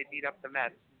sad that they beat up the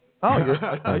Mets. Oh,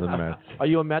 The Mets. are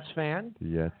you a Mets fan?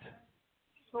 Yes.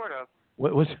 Sort of.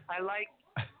 What was? I like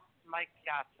Mike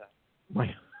Piazza.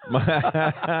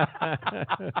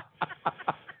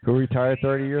 Who retired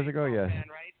 30 years ago? Yes. Man,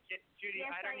 right? Judy,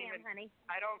 Yes, I don't am, honey.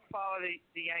 I don't follow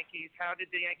the Yankees. How did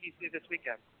the Yankees do this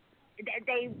weekend?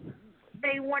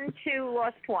 They won 2,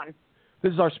 lost 1.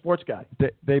 This is our sports guy.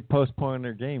 They postponed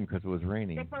their game because it was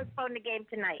raining. They postponed the game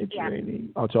tonight. It's yeah. raining.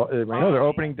 Oh, it's all, it rained. No, their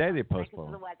opening day they Because of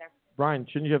postponed. the weather. Brian,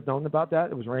 shouldn't you have known about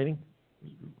that? It was raining.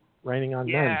 Raining on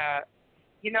men. Yeah,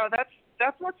 you know that's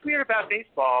what's weird about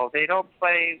baseball. They don't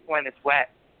play when it's wet.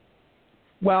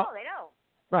 Well, No, they don't.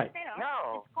 right. They don't.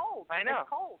 No. It's cold. I know. It's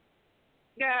cold.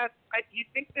 Yeah, you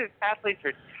think the athletes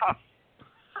are tough.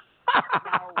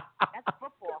 No, that's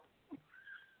football.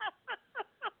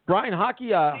 Brian,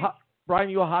 hockey. Brian,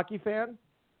 you a hockey fan?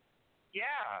 Yeah,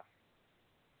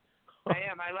 I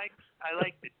am. I like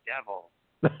the devil.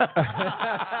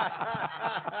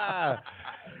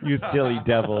 You silly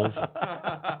devils.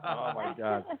 Oh my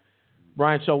God,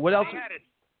 Brian. So what else?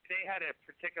 They had a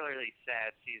particularly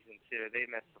sad season too. They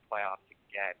missed the playoffs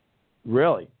again.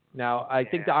 Really? Now I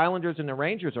think the Islanders and the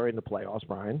Rangers are in the playoffs,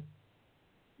 Brian.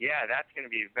 Yeah, that's going to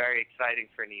be very exciting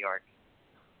for New York.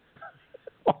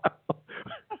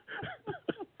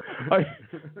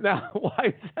 Now, why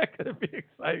is that going to be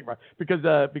exciting, Brian? Because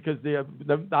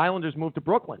the Islanders moved to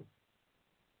Brooklyn.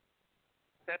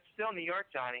 That's still New York,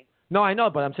 Johnny. No, I know,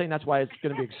 but I'm saying that's why it's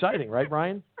going to be exciting, right,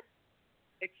 Brian?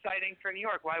 Exciting for New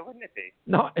York. Why wouldn't it be?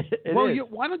 No, it is.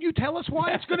 Why don't you tell us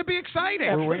why it's going to be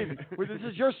exciting? Well, this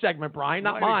is your segment, Brian,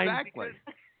 not mine. Exactly.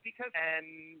 Because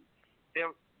and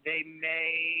they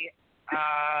may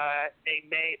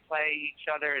play each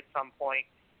other at some point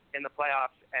in the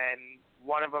playoffs, and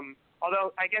one of them.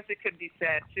 Although I guess it could be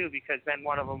sad too, because then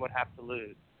one of them would have to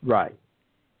lose. Right.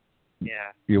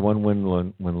 Yeah. You one win,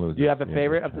 one lose. Do you have a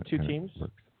favorite of the two teams?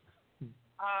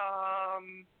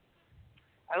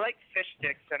 I like fish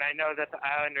sticks, and I know that the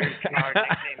Islanders are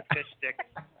nicknamed fish sticks,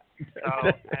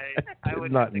 so I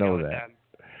would not know go with that. them.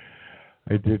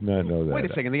 I did not know that. Wait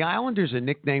a second. The Islanders are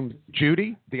nicknamed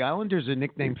Judy. The Islanders are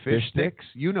nicknamed Fish Sticks.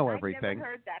 You know everything. I've never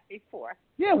heard that before.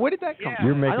 Yeah, where did that come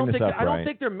You're from? making this up, I don't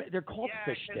Brian. think they're called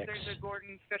fish because sticks. there's a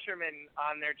Gordon Fisherman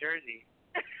on their jersey.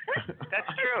 That's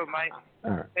true.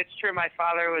 It's true. My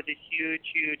father was a huge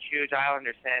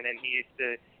Islanders fan, and he used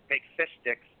to make fish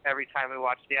sticks every time we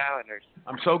watched the Islanders.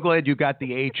 I'm so glad you got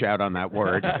the H out on that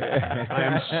word. I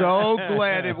am so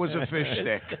glad it was a fish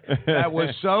stick. That was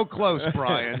so close,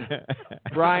 Brian.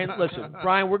 Brian, listen,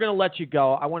 Brian, we're going to let you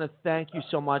go. I want to thank you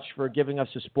so much for giving us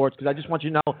the sports, because I just want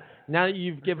you to know, now that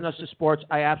you've given us the sports,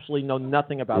 I absolutely know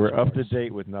nothing about We're sports. up to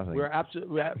date with nothing. We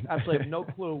absolutely have no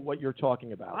clue what you're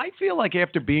talking about. I feel like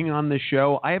after being on this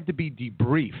show, I have to be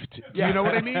debriefed. Yeah. You know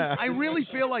what I mean? I really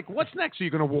feel like, what's next? Are you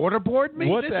going to waterboard me?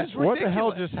 What This the is ridiculous. what the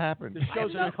hell just happened? The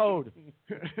show's in code.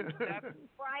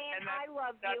 Brian, I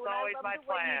love That's you. and always I love my the way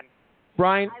plan.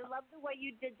 Brian, I love the way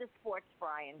you did the sports,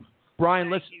 Brian. Brian,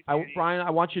 listen. Brian, I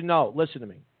want you to know. Listen to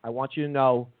me. I want you to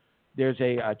know. There's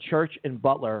a church in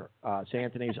Butler, St.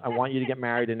 Anthony's. I want you to get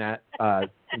married in that in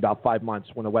about 5 months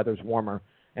when the weather's warmer.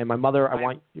 And my mother, I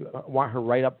want her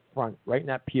right up front, right in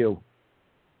that pew.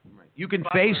 You can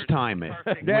FaceTime it.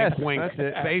 Yes, wink, wink. that's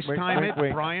it. FaceTime Wink, it.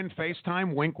 wink. Brian,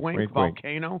 FaceTime. Wink, wink. Wink, wink.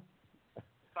 Volcano.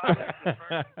 Butler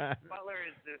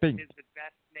is the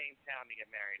best named town to get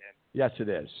married in. Yes, it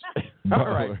is. All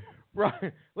right.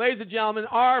 Brian, ladies and gentlemen,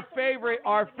 our favorite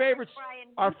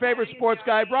sports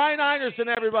guy, Brian Einerson,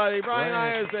 everybody. Brian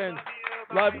Einerson.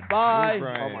 Love you. Bye.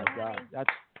 Brian. Oh my God, that's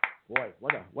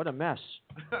what a mess.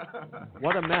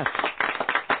 What a mess.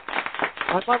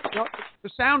 The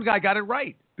sound guy got it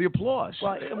right. The applause.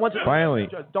 Well, Finally.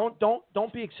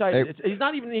 Don't be excited. Hey. He's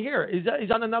not even here.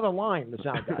 He's on another line. The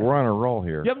sound guy. We're on a roll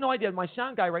here. You have no idea. My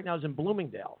sound guy right now is in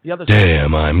Bloomingdale. The other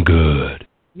Damn, I'm good.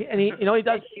 Yeah, and he does.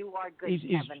 Yes, you are good,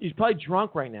 He's probably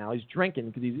drunk right now. He's drinking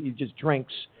because he just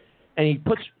drinks, and he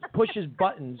pushes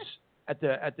buttons at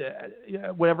the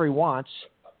whatever he wants.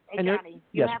 Hey, and Johnny,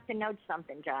 you yes. have to know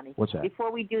something, Johnny. What's that?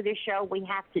 Before we do this show, we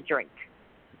have to drink.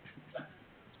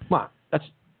 Come on,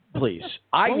 please.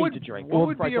 I What need would- to drink. what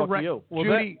would before I be a talk to re- you. Well,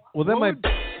 Judy, Well, then what my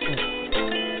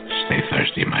Stay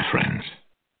thirsty, my friends.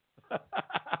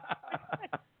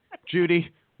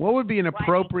 Judy, what would be an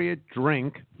appropriate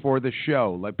drink for the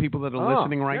show? Like people that are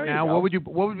listening there right you now, go.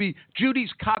 what would be Judy's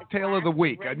cocktail of the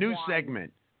week? A new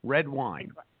segment, red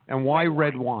wine. And why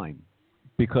red wine?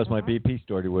 Because my BP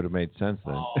story would have made sense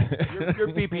then. Your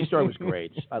BP story was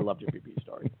great. I loved your BP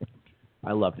story.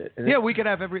 I loved it. And Yeah, we could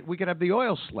have the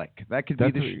oil slick. That could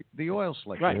That's be the oil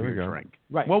slick Right. of There we your go. drink.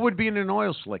 Right. What would be in an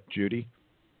oil slick, Judy?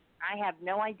 I have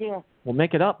no idea. Well,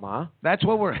 make it up, Ma. That's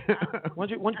what we're. Why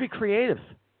don't you be creative?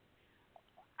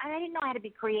 I didn't know how to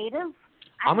be creative.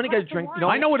 I'm gonna get a drink. You know,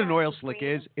 I know what an oil slick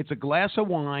is. It's a glass of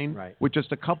wine Right. with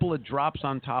just a couple of drops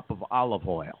on top of olive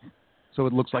oil, so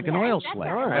it looks like an Okay, oil that's slick.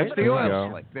 all right. That's the There you oil go.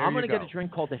 slick. There I'm you gonna go. get a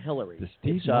drink called the Hillary. The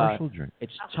Steve It's, Marshall drink.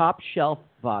 It's top shelf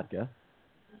vodka,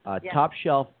 Yeah. top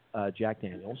shelf Jack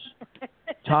Daniels,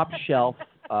 top shelf.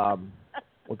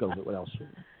 What else?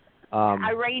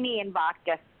 Iranian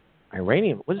vodka.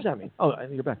 Iranian. What does that mean? Oh, I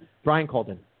think you're back. Brian called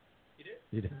in.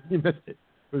 You did. You missed it.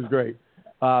 It was great.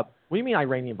 What do you mean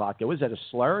Iranian vodka? Was that a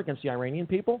slur against the Iranian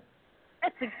people?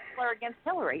 That's a slur against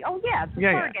Hillary. Oh, yeah, it's a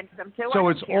Yeah, slur yeah. against them, too. So I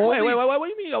don't it's care. all- Wait. What do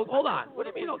you mean? Oh, hold on. What do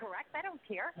you mean? Correct. I don't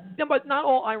care. Yeah, but not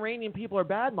all Iranian people are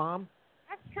bad, Mom.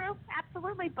 That's true.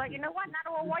 Absolutely. But you know what? Not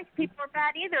all white people are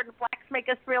bad either. The blacks make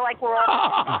us feel like we're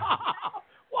all...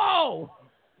 Whoa!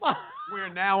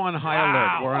 We're now on high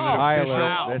alert. We're on High an official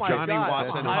alert. That's Johnny God.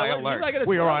 Watson High high alert. alert. You're not gonna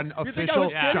We are tell- on you think I official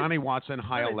was kidding? Johnny Watson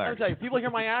high Let me alert. tell you, people hear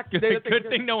my act. Good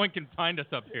thing no one can find us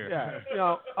up here. Yeah. You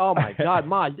know, oh my God,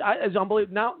 Ma, it's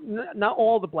unbelievable. Now, not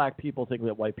all the black people think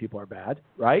that white people are bad,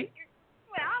 right?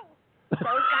 Well, those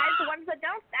guys, the ones that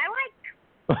don't, I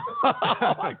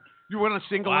like. You want to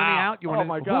single any out? You want Oh,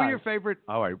 my Who God. are your favorite?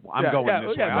 All right, I'm Yeah, going yeah,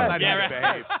 this yeah, way. go I'm not ahead. even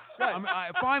Yeah,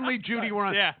 behave. Finally, Judy, we're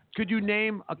on. Yeah. Could you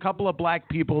name a couple of black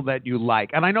people that you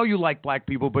like? And I know you like black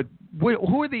people, but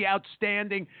who are the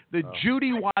outstanding, the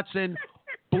Judy Watson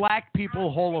Black People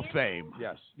Hall of Fame?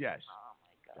 Yes. Yes.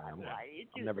 I'm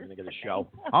never going to get a show.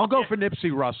 I'll go for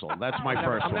Nipsey Russell. That's my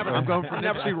first one. I'm going for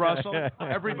Nipsey Russell.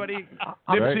 Everybody,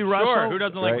 Nipsey Russell. Sure, who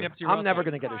doesn't like Right. Nipsey Russell? I'm never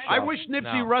going to get a show. I wish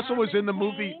Nipsey Russell was in the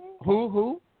movie.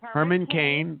 Who? Herman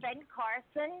Cain. Ben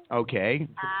Carson. Okay.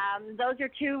 Those are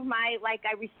two of my, I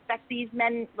respect these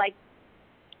men,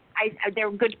 they're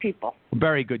good people.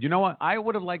 Very good. You know what? I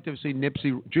would have liked to have seen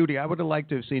Judy, I would have liked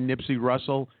to have seen Nipsey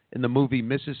Russell in the movie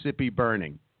Mississippi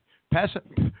Burning.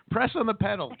 Press on the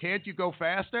pedal. Can't you go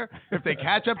faster? If they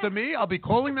catch up to me, I'll be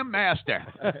calling them master.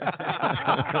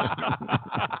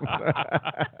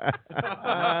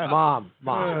 Mom.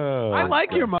 I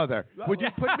like your mother. Would you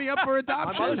put me up for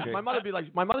adoption? My mother be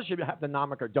like, my mother should have the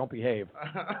nomiker "Don't Behave."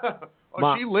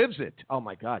 Oh, she lives it. Oh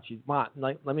my God, she's Mom.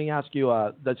 Let me ask you.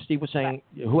 That Steve was saying,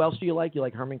 who else do you like? You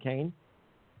like Herman Cain?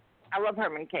 I love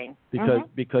Herman Cain.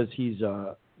 Because he's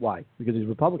why? Because he's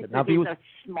Republican. Because now, he's so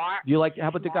smart. Do you like? How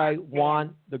about the guy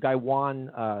Juan? The guy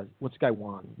Juan. What's the guy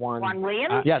Juan? Juan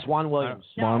Williams. Yes, Juan Williams.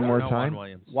 One more time. Juan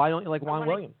Williams. Why don't you like Juan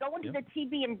Williams? Go into the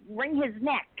TV and wring his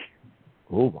neck.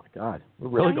 Oh my God, we're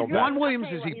really going back. Juan Williams,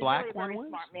 is he black? He's really a very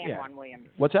smart man, Yeah. Juan Williams.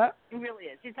 What's that? He really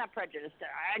is. He's not prejudiced.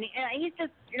 He's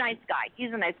just a nice guy. He's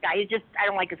a nice guy. He's just, I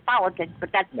don't like his politics, but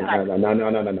that's No.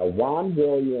 Juan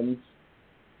Williams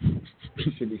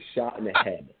should be shot in the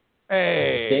head.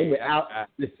 Hey.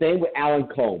 The same with Alan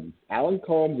Combs. Alan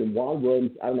Combs and Juan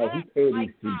Williams. I don't know who paid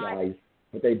these two guys,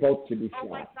 but they both should be shot. Oh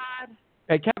my God.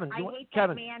 Hey Kevin, I hate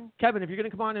Kevin, that man. Kevin, if you're going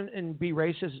to come on and be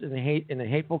racist and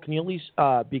hateful, can you at least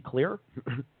be clear?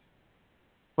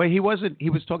 Wait, he wasn't. He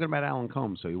was talking about Alan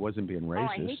Combs, so he wasn't being racist.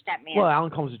 Oh, I hate that man. Well,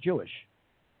 Alan Combs is Jewish.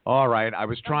 All right, I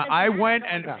was trying. I went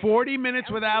and 40 minutes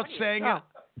without saying it.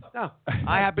 No.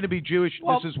 I happen to be Jewish.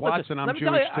 Well, Mrs. Watson, listen, I'm let me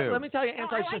Jewish tell you, too. Let me tell you, I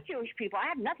like Jewish people. I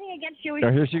have nothing against Jewish Oh,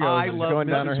 people. here she goes. I She's love going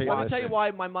down her Mrs. hate I'll list. tell you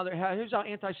why my mother. Here's how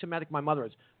anti-Semitic my mother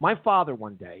is. My father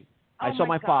one day, I Oh saw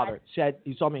my my God. father said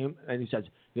he saw me and he says,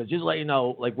 just to let you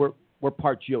know, like we're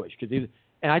part Jewish because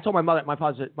and I told my mother.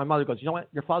 My mother goes, you know what?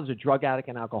 Your father's a drug addict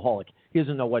and alcoholic. He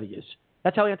doesn't know what he is.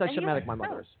 That's how anti-Semitic my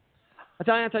mother is. That's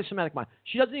how anti-Semitic my.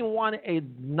 She doesn't even want to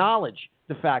acknowledge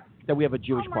the fact that we have a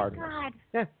Jewish part. God.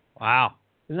 Yeah. Wow.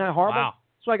 Isn't that horrible? Wow.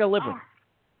 That's what I got to live with.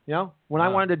 You know, when I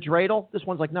wanted to dreidel, this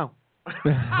one's like, no.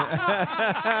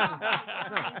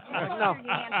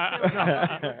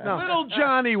 No. Little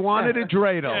Johnny wanted a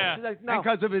dreidel Yeah. She's like, no.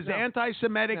 because of his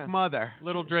anti-Semitic mother.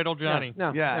 Little dreidel Johnny.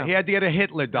 No. Yeah, he had to get a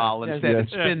Hitler doll instead and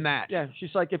spin that. Yeah,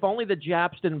 she's like, if only the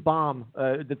Japs didn't bomb,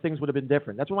 the things would have been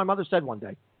different. That's what my mother said one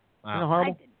day. Wow. Isn't it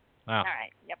horrible? Wow. All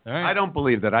right. Yep. All right. I don't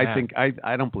believe that. Yeah.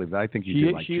 I don't believe that. I think you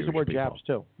do like She used the Jewish word people. Japs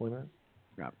too. Wait a minute.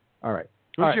 Yeah. All right.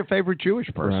 Who's All right. your favorite Jewish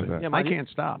person? Yeah, my- I can't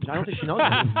stop. I don't think she knows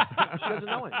it. She doesn't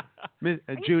know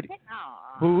it. Judy,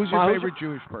 Aw. who's your Ma, who's favorite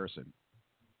Jewish person?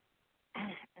 I'm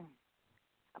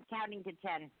counting to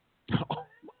 10.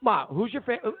 Ma, who's your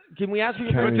favorite? Can we ask you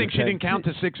your Good favorite? thing she didn't count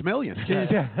to 6 million.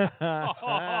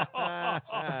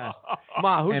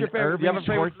 Ma, who's And your favorite? Do you have a Irving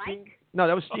favorite? Mike? No,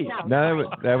 that was Steve. No,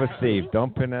 that was Steve.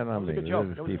 Don't pin that on me. Good That joke.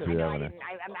 was That was Steve good. threw that I one in. didn't.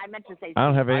 I meant to say. I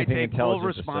don't have I anything take full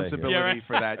intelligent to say here. responsibility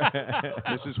for that.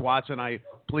 Mrs. Watson, I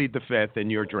plead the fifth, and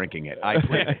you're drinking it. I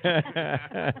plead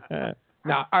it.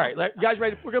 Now, all right, you guys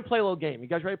ready? We're gonna play a little game. You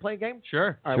guys ready to play a game?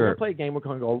 Sure. All right, Sure. we're gonna play a game. We're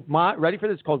gonna go. Ready for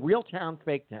this? It's called Real Town,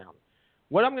 Fake Town.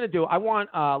 What I'm gonna do? I want.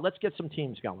 Let's get some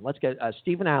teams going. Let's get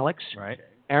Steve and Alex, Right.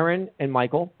 Aaron and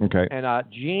Michael, Okay. and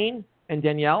Gene and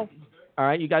Danielle. All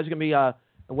right, you guys are gonna be.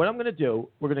 And what I'm gonna do?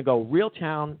 We're gonna go Real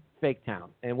Town, Fake Town.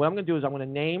 And what I'm gonna do is I'm gonna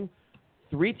name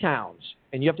 3 towns,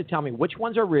 and you have to tell me which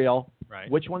ones are real, Right.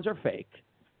 which ones are fake,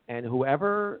 and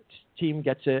whoever team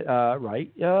gets it right,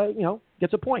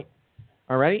 gets a point.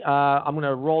 All right. I'm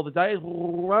gonna roll the dice.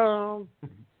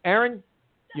 Aaron,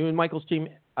 you and Michael's team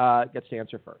gets to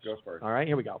answer first. Go first. All right.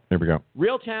 Here we go. Here we go.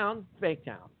 Real town, fake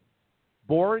town.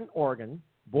 Boring, Oregon.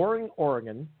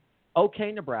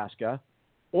 Okay, Nebraska.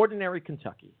 Ordinary,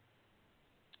 Kentucky.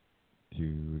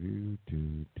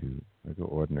 I go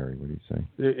ordinary. What do you say?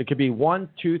 It could be 1,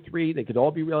 2, 3. They could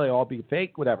all be real. They all be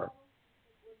fake. Whatever.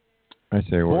 I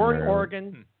say Boring, ordinary.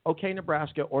 Oregon. Okay,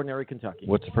 Nebraska. Ordinary, Kentucky.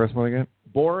 What's the first one again?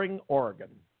 Boring, Oregon.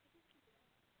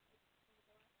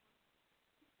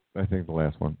 I think the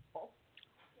last one.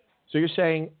 So you're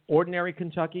saying ordinary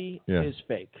Kentucky Yeah. is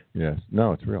fake. Yes.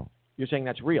 No, it's real. You're saying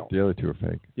that's real. The other two are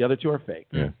fake. The other 2 are fake.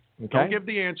 Yeah. Okay. Don't give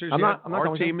the answers I'm yet. not Our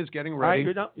going to. team is getting All right,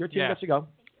 ready. your team Yeah. gets to go.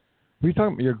 What are you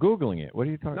talking about? You're Googling it. What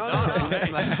are you talking No,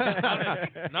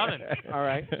 about? Nothing. All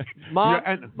right. Mom,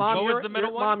 Yeah, and Mom, what was you're, the middle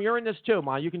you're- one? Mom, you're in this too.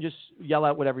 Mom, you can just yell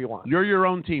out whatever you want. You're your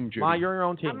own team, Judy. Mom, you're your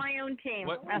own team. On my own team.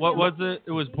 What was it?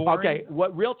 It was boring. Okay,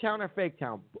 what real town or fake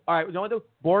town? All right, you know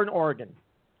what? Born in Oregon.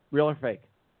 Real or fake?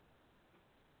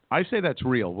 I say that's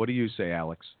real. What do you say,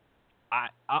 Alex?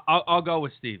 I'll go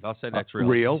with Steve. I'll say that's real.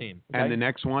 Real. Team. And Okay. the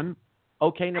next one,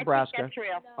 Okay, Nebraska. I think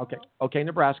that's real. Okay,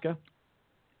 Nebraska.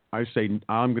 I say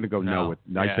I'm going to go no with.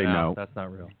 I Yeah, say no. That's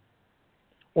not real.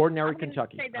 Ordinary I'm gonna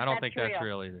Kentucky. say that I don't that's think that's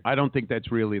real either. I don't think that's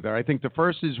real either. I think the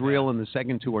first is real and the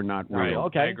second 2 are not Not real. real.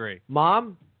 Okay. I agree.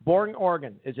 Mom, Boring,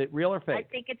 Oregon. Is it real or I fake?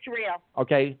 think it's real.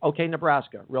 Okay,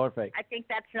 Nebraska. Real or fake? I think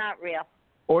that's not real.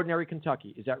 Ordinary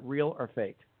Kentucky. Is that real or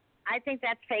fake? I think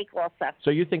that's fake also.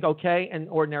 So you think okay and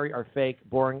ordinary are fake,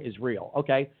 boring is real.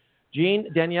 Okay.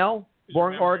 Gene, Danielle,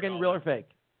 Boring, Oregon, real or fake?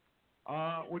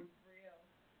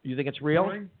 You think it's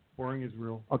real? Boring is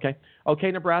real. Okay.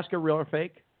 Okay, Nebraska, real or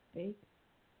fake? Fake.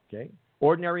 Okay.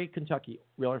 Ordinary Kentucky,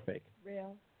 real or fake?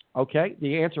 Real. Okay.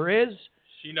 The answer is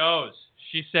She knows.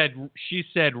 She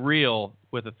said real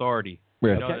with authority. Yeah,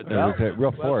 Okay. that was a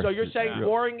real force. So you're saying Real.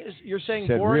 boring is Said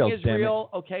boring real, is damn it. real,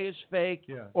 okay is fake,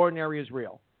 ordinary is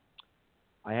real.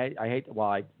 I hate. Well,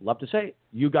 I love to say it.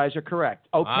 You guys are correct.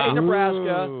 Okay,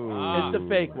 Nebraska is the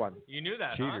fake one. You knew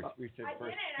that, Cheaters. huh? We said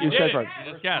first. You did said it. first.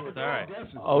 You just guessed. All right.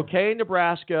 Okay,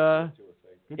 Nebraska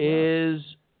is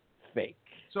fake.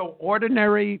 So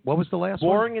ordinary. What was the last one?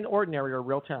 Boring and ordinary are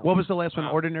real towns. What was the last one?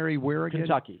 Ordinary where again?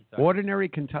 Kentucky. Ordinary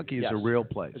Kentucky is Yes. a real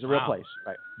place. It's a real place,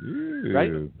 right? Ooh.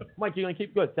 Right, Mike. You're gonna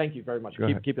keep good. Thank you very much. Go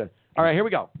ahead. Keep that. All right, here we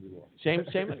go. Same.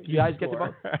 You guys get to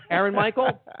vote.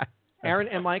 Aaron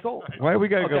and Michael. Why do we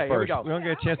gotta go Okay, here we first? go. We don't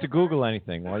get a chance to Google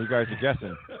anything while you guys are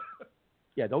guessing.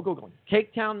 Yeah, don't Google it.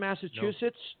 Cake Town,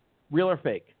 Massachusetts, real or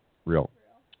fake? Real.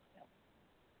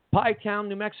 Pie Town,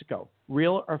 New Mexico,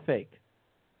 real or fake?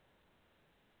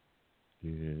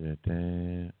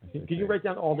 Can you write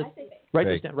down all this? Write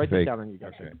this down. Write this down on you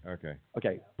guys. Okay.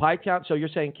 Okay. Pie Town. So you're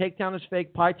saying Cake Town is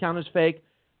fake. Pie Town is fake.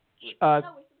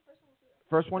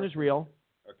 First one is real.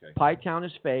 Okay. Pie Town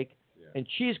is fake. And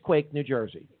Cheesequake, New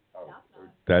Jersey.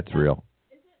 That's real.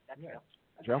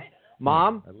 That's real.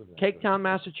 Mom, Cake Town,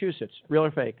 Massachusetts, real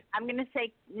or fake? I'm going to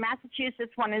say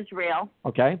Massachusetts one is real.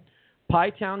 Okay. Pie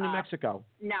Town, New Mexico.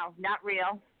 No, not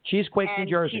real. Cheesequake, and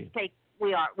New Jersey. Cheesecake,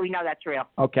 we know that's real.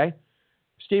 Okay.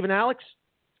 Steve and Alex,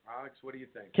 Alex, what do you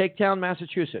think? Cake Town,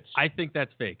 Massachusetts. I think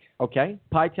that's fake. Okay.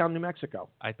 Pie Town, New Mexico.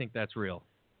 I think that's real.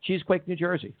 Cheesequake, New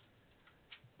Jersey.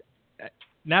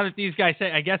 Now that these guys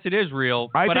say, I guess it is real,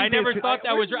 but I never thought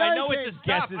that was real. I know it's a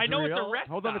stop. I know it's a rest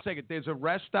Hold on a second. There's a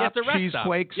rest Yeah, stop, it's a rest stop.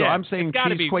 Cheesequake. So Yeah, I'm saying it's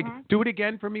gotta be. Cheesequake. Do it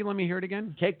again for me. Let me hear it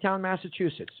again. Cake Town,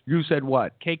 Massachusetts. You said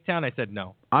what? Cake Town, I said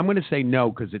no. I'm going to say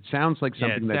no because it sounds like Yeah,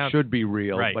 something it that sounds- should be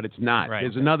real, right. but it's not. Right.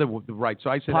 There's another right.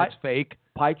 So I said Pie- that's fake.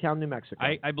 Pie Town, New Mexico.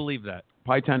 I believe that.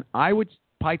 Pie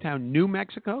Town, New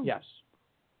Mexico? Yes.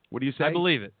 What do you say? I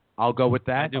believe it. I'll go with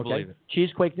that. I do believe it.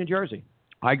 Cheesequake, New Jersey.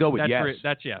 I go with That's yes.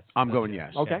 That's yes. I'm going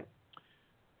yes. Okay.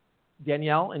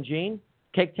 Danielle and Jean,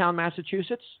 Cake Town,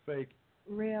 Massachusetts. Fake.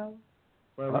 Real.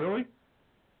 Well, really?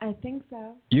 I think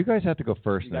so. You guys have to go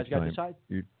first You guys next got to time.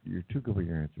 decide. You're too good with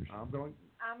your answers. I'm going.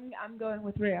 I'm going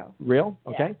with real. Real.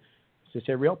 Yeah. Okay. So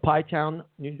say real. Pie Town,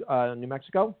 New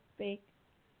Mexico. Fake.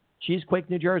 Cheesequake,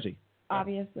 New Jersey.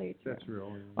 Obviously. It's That's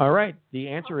real. All right. The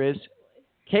answer is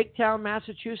Cake Town,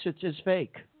 Massachusetts is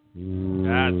fake.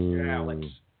 Alex.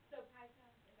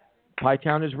 Pie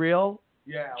Town is real.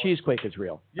 Yeah. Cheesequake is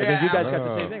real. I Yeah, think you guys Oh, got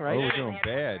the same thing, right? we're doing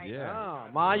bad, yeah.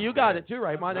 Oh, Ma, you got it too,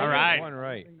 right? Ma, All right. One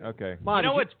right. Okay. Ma, You know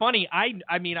did what's funny?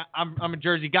 I mean, I'm a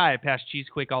Jersey guy. I pass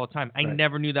Cheesequake all the time. I Right.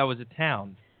 never knew that was a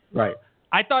town. Right.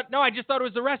 I just thought it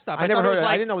was the rest stop. I never thought heard it it. was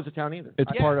I like, didn't know it was a town either.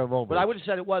 It's part of Old But I would have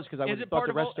said it was because I would Is have it thought part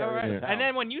the of rest all area right. was a town. And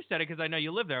then when you said it, because I know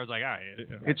you live there, I was like, all right.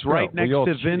 It's right we next all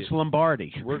to cheated. Vince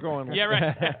Lombardi. We're going. Yeah,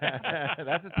 right.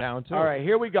 That's a town too. All right,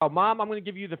 here we go. Mom, I'm going to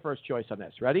give you the first choice on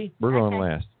this. Ready? We're going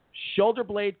last. Shoulder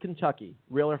Blade, Kentucky.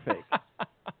 Real or fake?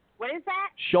 What is that?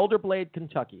 Shoulder Blade,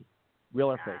 Kentucky.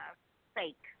 Real or fake?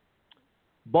 Fake.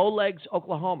 Bowlegs,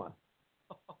 Oklahoma.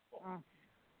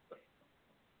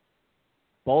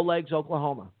 Bowlegs,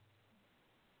 Oklahoma.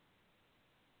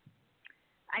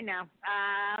 I know.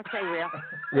 I'll say real.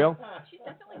 Real?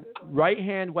 Right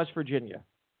hand, West Virginia.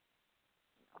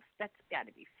 That's got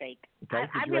to be fake. Okay,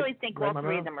 I did you really write- think write all my three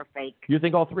memo? of them are fake. You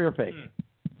think all three are fake?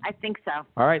 I think so.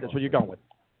 All right, that's what you're going with.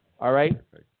 All right.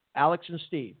 Alex and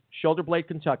Steve. Shoulder Blade,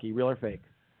 Kentucky. Real or fake?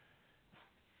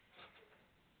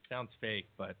 Sounds fake,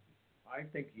 but I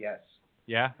think yes.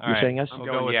 yeah. All You're right. saying yes? We'll I'm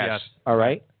go going with yes. yes. All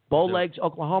right. Bowlegs,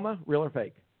 Oklahoma. Real or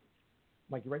fake?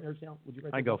 Mike, you writing yours down? Would you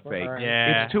write I those go down? fake. All right.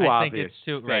 Yeah, It's too I obvious. think it's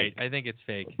too Fake. right. I think it's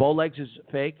fake. Bowlegs is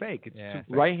fake. Fake. It's Yeah. too fake.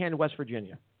 Right hand, West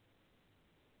Virginia.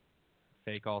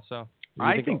 Fake also.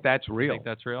 I think that's You real. think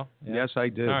that's real? Yeah. Yes, I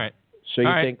do. All right. So you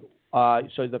All right.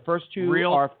 think? So the first two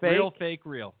Real, are fake. real, fake,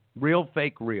 real. Real,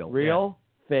 fake, real. Real,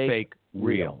 fake, Fake,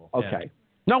 real. Okay.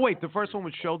 No, wait. The first one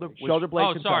was shoulder. Shoulder blade.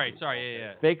 Oh, Kentucky. sorry.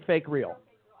 Yeah. Fake, fake, real.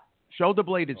 Shoulder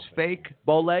blade is fake.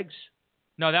 Bowlegs.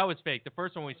 No, that was fake. The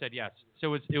first one we said yes.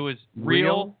 So it was Real,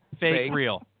 real, fake, fake.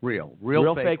 real.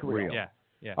 Real, fake, real. Yeah.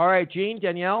 Yeah. All right, Gene,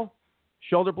 Danielle.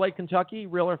 Shoulder blade, Kentucky.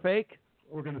 Real or fake?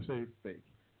 We're going to say fake.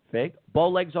 Fake.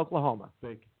 Bowlegs, Oklahoma.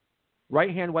 Fake.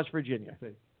 Right hand, West Virginia.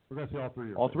 Fake. We're going to say all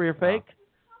three. All three are fake.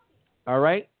 All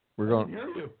right. We're going.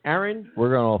 Aaron.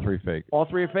 We're going all three fake. All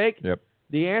three are fake. Yep.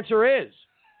 The answer is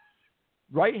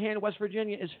right hand, West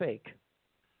Virginia is fake.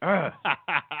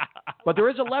 But there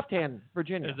is a left hand,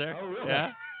 Virginia. Is there? Oh, really?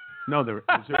 Yeah. No, there is.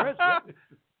 There is. Yeah.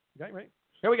 Okay, right.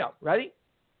 Here we go. Ready?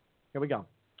 Here we go.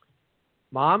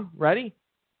 Mom, ready?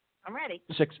 I'm ready.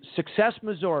 Success,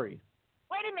 Missouri.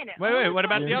 Wait a minute. Wait. What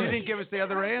about the You other? didn't give us the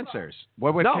other answers.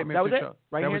 No, came that was after it. show?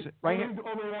 Right That hand. was it. Right hand.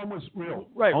 Only one was real.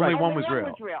 Right. Only right. one was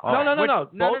real.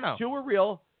 No. No. Two are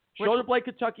real. Shoulder blade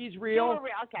Kentucky's real. Two are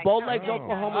real. Okay. Bow legs Oh.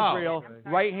 Oklahoma's Oh. real.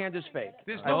 Right hand is fake.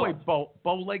 There's no way bow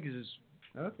legs is.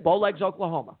 Bow legs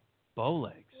Oklahoma. Bow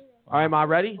legs. All right, Ma,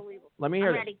 ready? Let me hear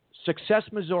I'm this. ready. Success,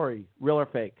 Missouri, real or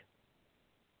fake?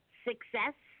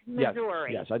 Success, Yes,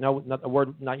 Missouri. Yes, I know a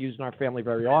word not used in our family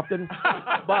very often,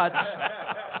 but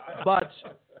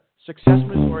Success,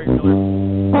 Missouri, real or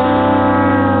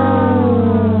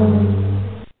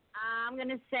I'm going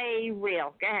to say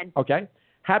real. Go ahead. okay.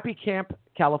 Happy Camp,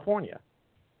 California.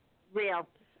 Real.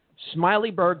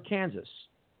 Smileyburg, Kansas.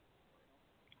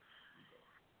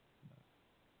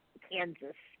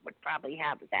 Kansas would probably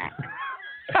have that.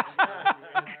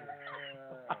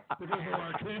 Because of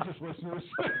our Kansas listeners.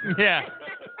 Yeah.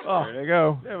 Oh, There you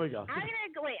go. there we go. I'm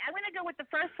going to go with the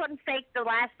first one fake, the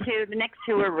last two, the next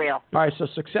two are real. All right, so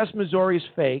Success, Missouri is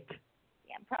fake.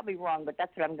 Yeah, I'm probably wrong, but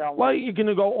that's what I'm going Well, with. you're going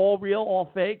to go all real, all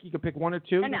fake. You can pick one or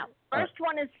two. No. First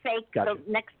one is fake, Gotcha.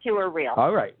 the next two are real.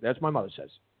 All right, that's what my mother says.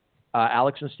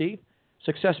 Alex and Steve,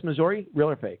 Success, Missouri, real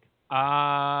or fake?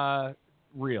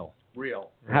 Real.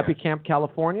 Real. Happy Camp,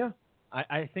 California.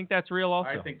 I think that's real also.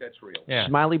 I think that's real. Yeah.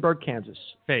 Smileyburg, Kansas.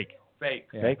 Fake. Fake.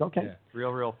 Yeah. Fake, okay. Yeah.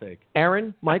 Real fake.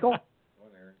 Aaron, Michael.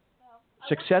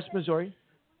 Success, Missouri.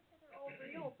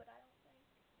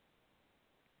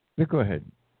 Go ahead.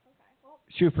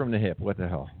 Shoot from the hip. What the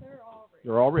hell?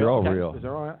 They're all real. They're all okay. real.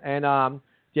 They're all real. And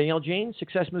Danielle Jean,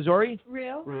 Success, Missouri.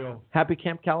 Real. Real. Happy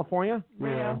Camp, California.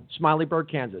 Real.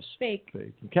 Smileyburg, Kansas. Fake.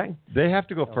 Okay. They have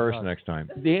to go first next time.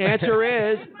 The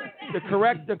answer is the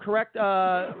correct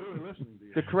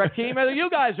team. You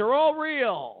guys are all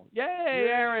real. Yay,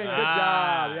 Aaron. Good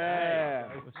job. Yeah.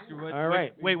 All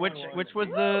right. Wait, which was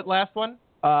the last one?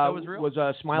 That was real? Was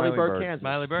Smileyburg, Kansas.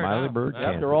 Smileyburg.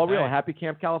 Yep, they're all real. Happy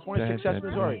Camp, California. Success,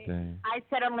 Missouri. I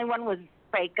said only one was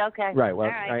fake. Okay. Right. Well,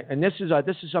 All right. right. And this is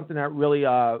something that really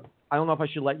I don't know if I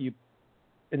should let you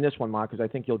in this one, Ma, because I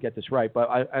think you'll get this right. But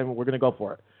we're going to go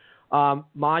for it.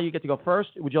 Ma, you get to go first.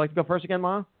 Would you like to go first again,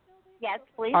 Ma? Yes,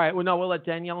 please. All right. Well, no, we'll let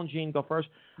Danielle and Jean go first.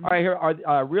 All right. Here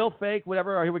are real, fake,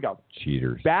 whatever. All right, here we go.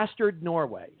 Cheaters. Bastard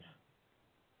Norway.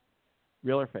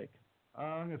 Real or fake?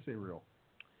 I'm going to say real.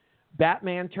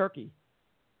 Batman Turkey.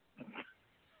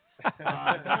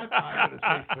 I'm going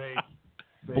to say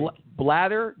fake.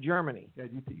 Bladder Germany. Yeah,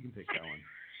 you can take that one.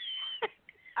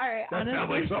 All right. That sounds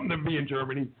like something to be in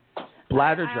Germany.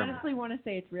 Bladder I Germany. honestly want to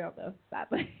say it's real though.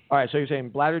 Sadly. All right. So you're saying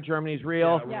Bladder Germany is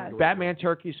real. Yeah, we're Batman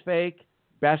Turkey's fake.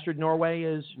 Bastard Norway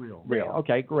is Real.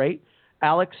 Okay, great.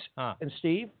 Alex Huh. and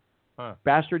Steve. Huh.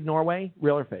 Bastard Norway,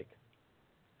 real or fake?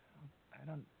 I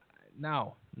don't.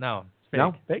 No. Fake.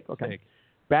 No, fake. Okay.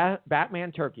 Fake.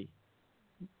 Batman Turkey.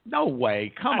 No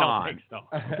way. Come I on. don't think so.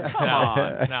 Come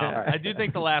on. No. I do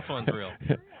think the last one's real.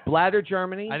 Bladder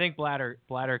Germany. I think bladder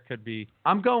could be.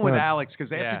 I'm going with Good. Alex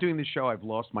because after Yeah. doing this show, I've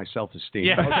lost my self-esteem.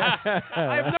 Yeah.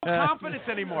 I have no confidence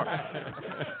anymore.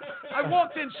 I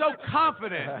walked in so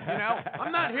confident,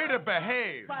 I'm not here to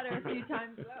behave. Butter a few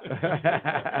times.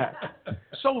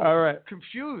 So All right.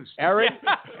 confused.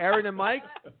 Aaron and Mike.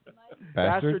 Bastard.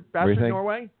 What do you Bastard think?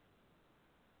 Norway.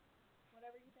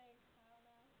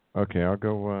 Okay, I'll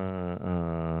go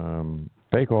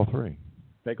fake all three.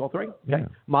 Fake all three. Okay. Yeah.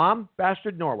 Mom,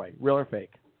 Bastard Norway, real or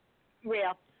fake?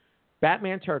 Real.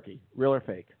 Batman Turkey, real or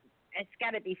fake? It's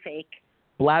got to be fake.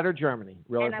 Bladder Germany,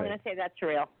 real And or I'm fake? going to say that's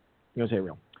real. You're gonna say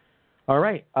real. All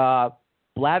right.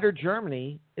 Bladder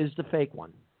Germany is the fake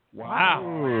one. Wow.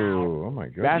 Ooh, oh my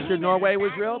God. Bastard Norway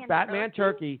was real. Batman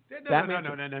Turkey.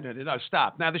 No,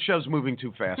 stop. Now the show's moving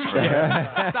too fast.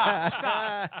 Stop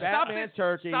Batman this,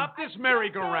 Turkey. Stop this That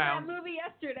merry-go-round. movie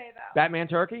yesterday though. Batman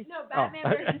Turkey? No, Batman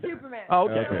versus Superman. Oh,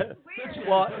 okay. Okay.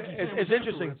 Well, it's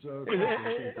interesting.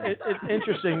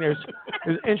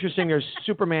 It's interesting. There's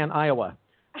Superman, Iowa.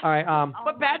 All right.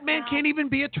 But Batman can't even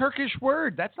be a Turkish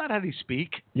word. That's not how they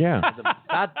speak. Yeah.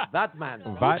 That man.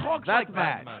 Who talks like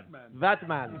that? That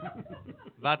man.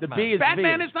 The Batman. B is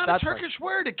Batman V. is not That's a Turkish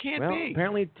word. It can't well, be.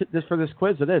 apparently for this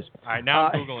quiz it is. All right, now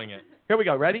I'm Googling it. Here we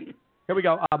go. Ready? Here we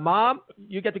go. Mom,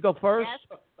 you get to go first.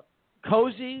 Yes.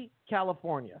 Cozy,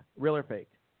 California. Real or fake?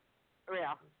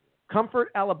 Real.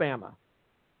 Comfort, Alabama.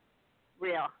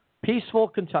 Real. Peaceful,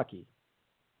 Kentucky.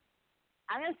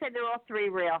 I'm going to say they're all three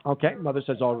real. Okay. Mother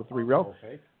says all the three real.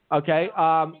 Okay.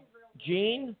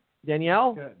 Jean,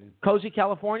 Danielle, Cozy,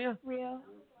 California. Real.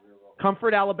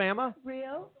 Comfort, Alabama.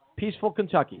 Real. Peaceful,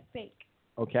 Kentucky. Fake.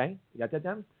 Okay. You got that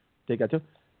down? They got two.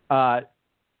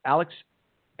 Alex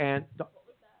and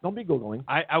Don't be Googling.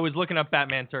 I was looking up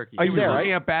Batman Turkey. Are you there,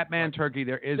 looking right? at Batman Turkey.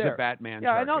 There is There. a Batman Yeah,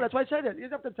 Turkey. I know. That's why I said it. You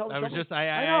don't have to tell me. I was something. just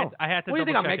I know. had to What do you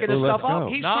think? I'm double-check making it. this stuff up?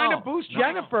 He's No. trying to boost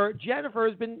Jennifer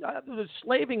has been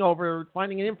slaving over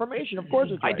finding information. Of course,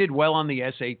 it's I right. did well on the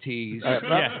SATs.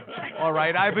 Yeah. All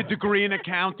right. I have a degree in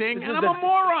accounting, This and is I'm the- a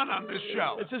moron on this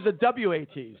show. This is the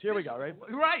WATs. Here we go, right?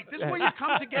 Right. This is where you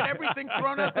come to get everything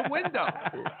thrown out the window.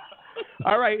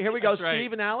 All right, here we go. That's right.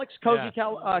 Steve and Alex, Cozy,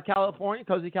 Yeah. California.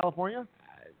 Cozy, California.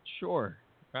 Sure.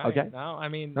 Right. Okay. No, I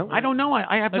mean, No? I don't know.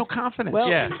 I have no confidence. Well,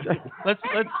 yeah.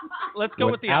 let's go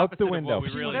with the Out opposite the of window. what we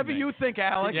really Whatever think. you think,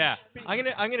 Alex. Yeah. I'm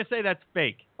gonna say that's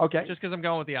fake. Okay. Just because I'm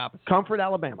going with the opposite. Comfort,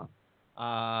 Alabama.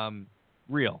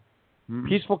 Real.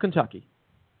 Peaceful, Kentucky.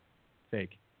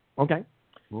 Fake. Okay.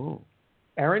 Ooh.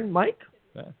 Aaron, Mike,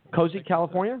 Yeah. Cozy,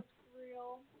 California.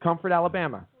 Real. Comfort,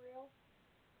 Alabama. Real.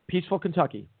 Peaceful,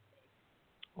 Kentucky.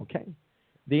 Okay.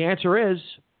 The answer is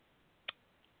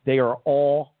they are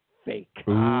all fake.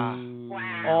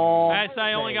 All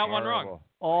I only fake. got one wrong.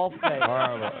 All fake.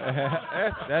 Horrible.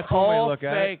 That's one way to All look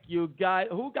at fake. it. You got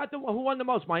who won the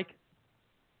most, Mike?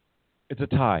 It's a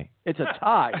tie. It's a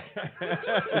tie.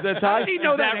 Is it a tie? How did he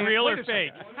know Is that answer? real Wait or a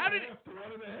second. fake? How did it?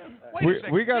 Wait a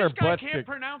second. We got this our guy butts can't kicked.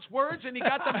 pronounce words, and he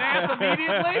got the math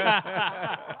immediately.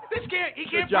 He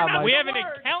can't job, pronounce Mike. We the have an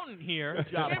words. accountant here.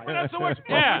 Good job, Can't Mike. pronounce the words.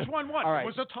 Yeah. Which one won? All right. It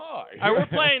was a tie. All right, we're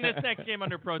playing this next game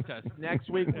under protest. Next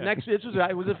week.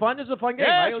 Was it fun? This is a fun game,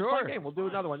 Yeah, right? It was a sure. fun game. We'll do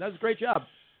another one. That was a great job.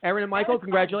 Aaron and Michael,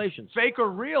 congratulations. Fake or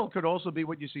real could also be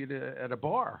what you see at a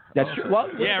bar. That's true. Well,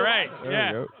 Yeah, right. There Yeah.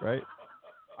 we go. Right.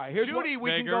 All right, here's Judy, we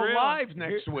can Fake go or real? live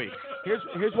next week.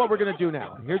 here's what we're gonna do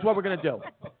now. Here's what we're gonna do.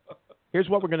 Here's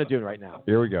what we're gonna do right now.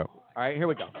 Here we go. All right, here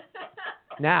we go.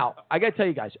 Now, I got to tell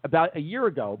you guys, about a year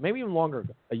ago, maybe even longer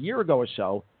ago, a year ago or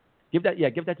so, give that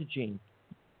to Jean.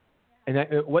 And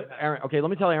what, Aaron? Okay, let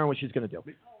me tell Aaron what she's going to do.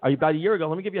 About a year ago,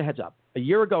 let me give you a heads up. A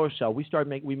year ago or so,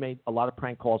 we made a lot of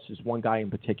prank calls to this one guy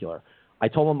in particular. I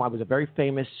told him I was a very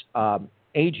famous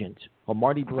agent called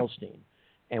Marty Brillstein.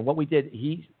 And what we did,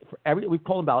 we've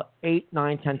called him about 8,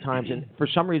 9, 10 times, and for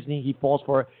some reason he falls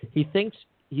for it. He thinks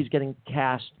he's getting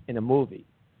cast in a movie.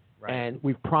 Right. And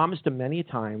we've promised him many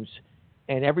times,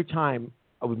 and every time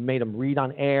we've made him read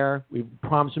on air. We've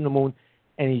promised him the moon,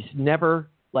 and he's never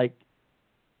like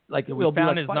we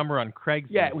found his number on Craigslist.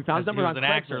 Yeah, we found his number on He was an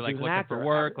Craigslist. actor, like He was an looking actor. for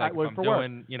work, like looking if for I'm work.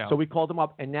 doing, you know. So we called him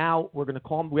up, and now we're going to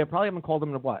call him. We probably haven't called him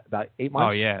in about 8 months.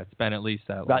 Oh yeah, it's been at least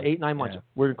that. About long. 8, 9 months. Yeah.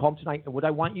 We're going to call him tonight. And what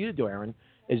I want you to do, Aaron,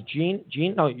 is Jean's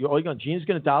going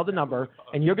to dial the number,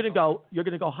 and you're going to go.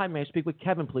 Hi, may I speak with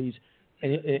Kevin, please?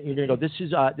 And you're going to go. This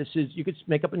is. You could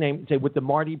make up a name and say with the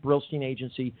Marty Brillstein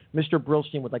Agency. Mr.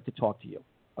 Brillstein would like to talk to you.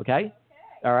 Okay.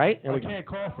 All right. And I we can't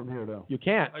call from here though. You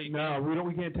can't. No, we don't.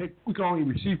 We can't take. We can only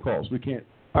receive calls. We can't.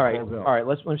 All right. Calls out. All right.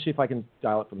 Let me see if I can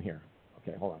dial it from here.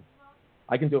 Okay. Hold on.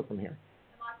 I can do it from here.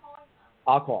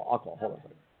 I'll call. Hold on a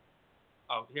second.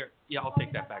 Oh, here. Yeah, I'll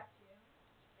take that back.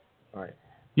 All right.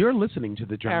 You're listening to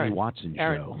the Johnny Aaron, Watson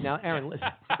Aaron, Show. Now, Aaron, listen.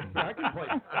 I can play.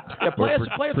 Yeah, play We're us.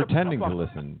 Play us. pretending a, to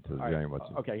listen to All right. Johnny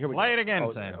Watson. Okay. Here we Play go. it again,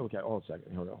 Oh, Sam. Okay. Hold on a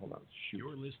second. Hold on. Shoot.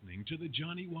 You're listening to the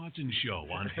Johnny Watson Show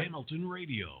on Hamilton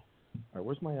Radio. All right.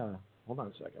 Where's my? Hold on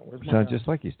a second. Where's my? Sounds just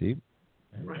like you, Steve.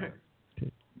 Right.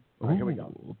 All right, here we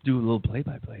go. We'll do a little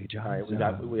play-by-play, John. All right,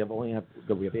 we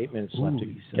have 8 minutes left to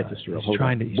get this through. Hold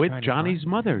trying on. to. With Johnny's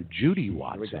mother, Judy Here we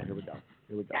Watson.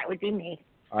 go. That would be me.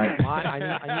 All right, Mon, I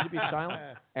need to be silent.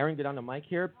 Aaron, get on the mic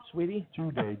here, sweetie.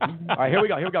 Today. All right, here we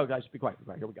go, guys. Be quiet.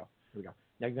 Here we go.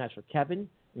 Now you can ask for Kevin.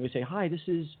 And you say, hi, this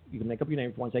is, you can make up your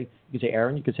name if you want to say, you can say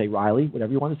Aaron, you can say Riley,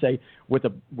 whatever you want to say, with the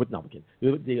Brillstein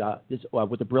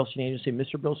Agency.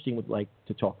 Mr. Brillstein would like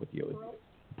to talk with you.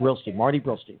 Brillstein, Marty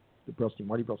Brillstein.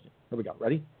 Marty Brillstein. Here we go.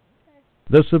 Ready?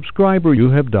 The subscriber you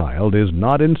have dialed is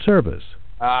not in service.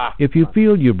 If you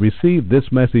feel you've received this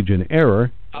message in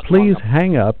error, please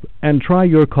hang up and try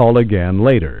your call again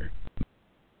later.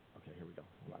 Okay, here we go.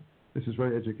 Hold on. This is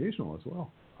very educational as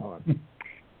well. Hold on.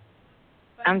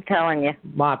 I'm telling you.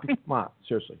 Ma,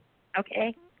 seriously.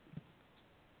 Okay.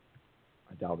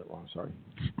 I dialed it wrong, sorry.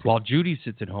 While Judy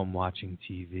sits at home watching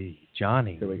TV,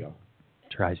 Johnny Here we go.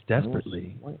 tries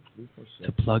desperately 1, 3, 4, 6.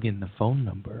 to plug in the phone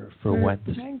number for when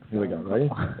the Here we go. Ready?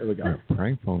 Here we go.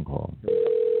 Prank phone call.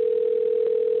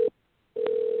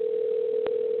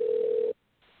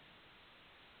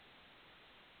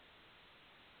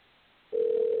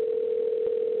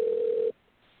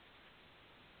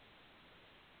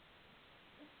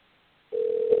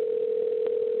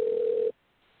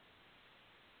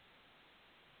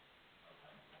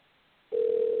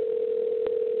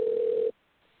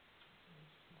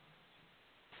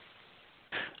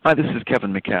 Hi, this is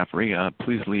Kevin McCaffrey.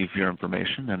 Please leave your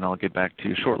information, and I'll get back to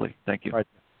you shortly. Thank you. All right.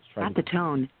 At the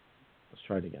tone. Let's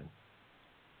try it again.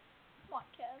 Come on,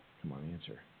 Kev. Come on,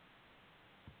 answer.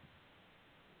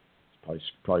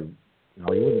 It's probably.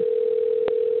 No, you wouldn't.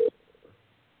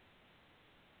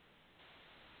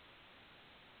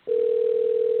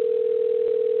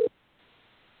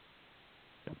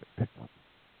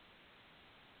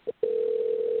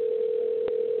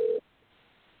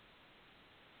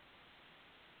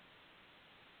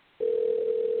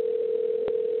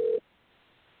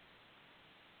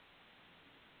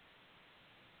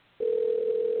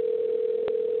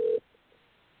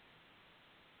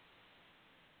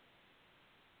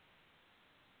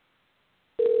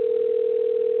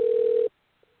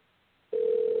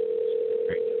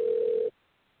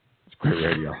 Great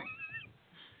radio.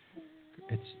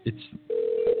 It's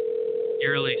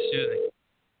eerily soothing.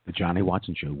 The Johnny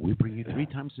Watson Show. We bring you 3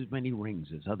 times as many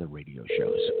rings as other radio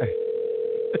shows.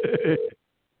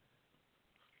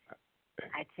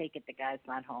 I take it the guy's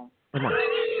not home. Come on.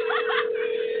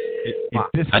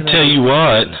 I tell you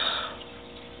what.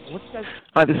 What's that?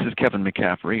 Hi, this is Kevin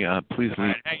McCaffrey. Please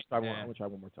leave. We'll try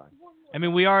one more time. I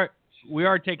mean, we are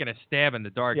taking a stab in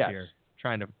the dark Yes. here,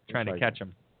 trying to catch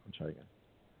him. I'll try again.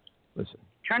 Listen.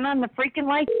 Turn on the freaking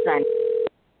lights then.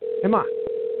 Come on. I'm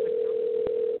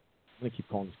going to keep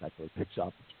calling this guy till he picks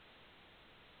up.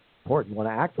 Important. You want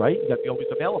to act, right? You got to be always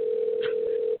available.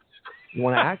 You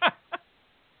want to act?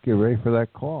 Get ready for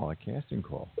that call, a casting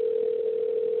call.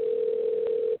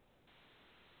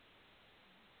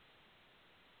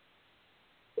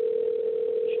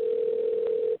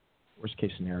 Worst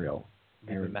case scenario.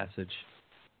 Leave a message.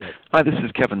 Hi, this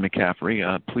is Kevin McCaffrey.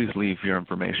 Please leave your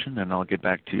information, and I'll get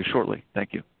back to you shortly.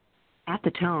 Thank you. At the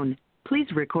tone,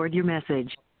 please record your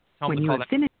message. When you have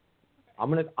finished,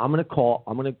 we're gonna call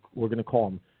him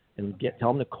and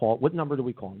tell him to call. What number do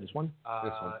we call him? This one?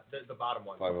 This one. The bottom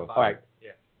one. All right.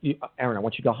 Yeah. Aaron, I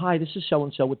want you to go. Hi, this is so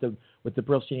and so with the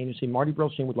Brillstein Agency. Marty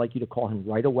Brillstein would like you to call him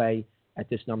right away at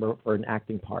this number for an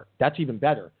acting part. That's even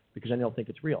better because then they'll think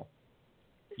it's real.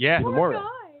 Yeah. Even more real.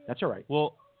 That's all right.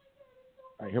 Well.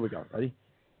 All right, here we go. Ready?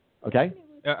 Okay.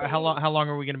 How long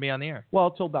are we going to be on the air? Well,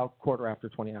 until about 20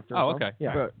 after. Oh, so. okay.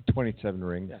 Yeah. About 27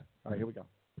 rings. Yeah. All right, here we go.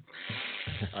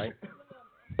 All right.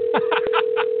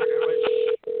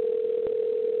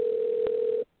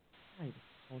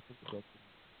 All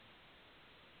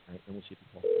right, and we'll see if he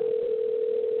calls back.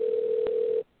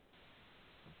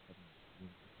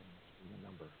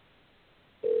 Number.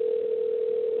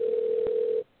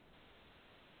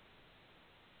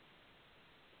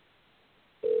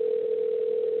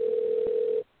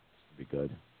 Be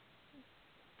good.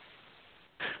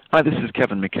 Hi, this is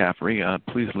Kevin McCaffrey.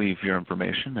 Please leave your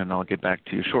information, and I'll get back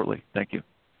to you shortly. Thank you.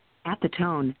 at the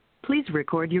tone, please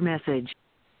record your message.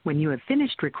 When you have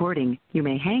finished recording, you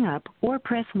may hang up or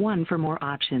press 1 for more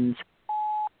options.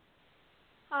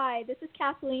 Hi, this is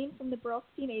Kathleen from the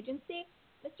Brillstein Agency.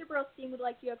 Mr. Brillstein would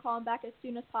like you to call him back as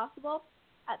soon as possible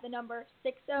at the number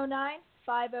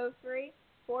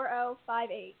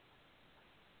 609-503-4058.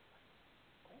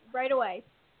 Right away,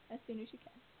 as soon as you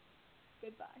can.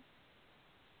 Goodbye.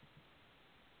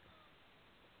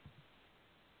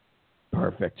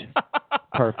 Perfect.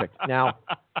 Perfect. Now,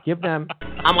 give them...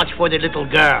 How much for the little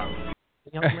girl?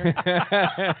 If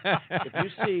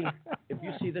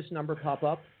you see this number pop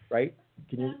up, right?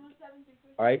 Can you...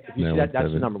 All right, if you see that,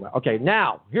 that's the number. Okay,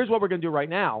 now, here's what we're going to do right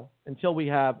now until we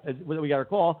got our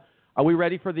call. Are we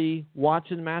ready for the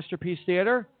Watson Masterpiece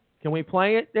Theater? Can we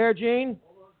play it there, Gene?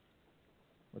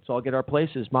 Let's all get our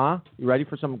places. Ma, you ready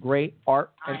for some great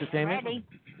art entertainment? Ready.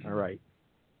 All right.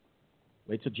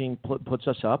 Wait till Gene puts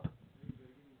us up.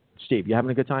 Steve, you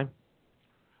having a good time?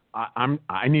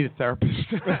 I need a therapist.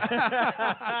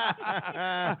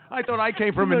 I thought I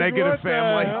came from a negative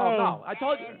family. Oh, no, I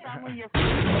told you.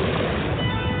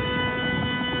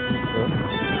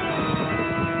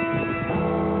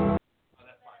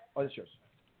 Oh, that's yours.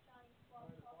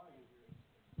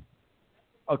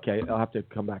 Okay, I'll have to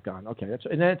come back on. Okay, that's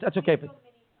okay.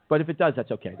 But if it does,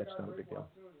 that's okay. That's not a big deal.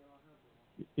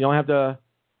 You don't have the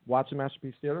Watson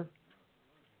Masterpiece Theater?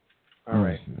 All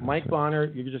right, Mike Bonner,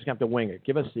 you're just gonna have to wing it.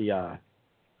 Give us the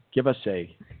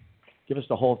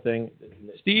whole thing.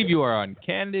 Steve, you are on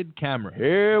candid camera.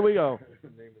 Here we go.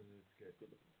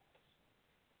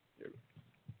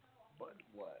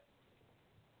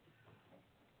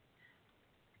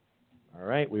 All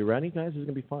right, we ready, guys? This is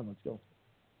gonna be fun. Let's go.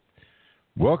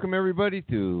 Welcome everybody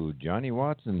to Johnny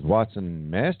Watson's Watson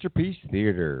Masterpiece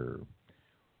Theater.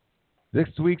 This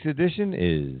week's edition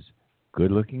is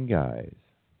Good Looking Guys.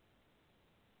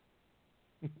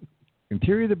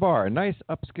 Interior of the bar, a nice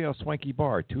upscale swanky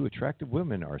bar. Two attractive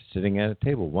women are sitting at a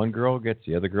table. One girl gets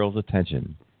the other girl's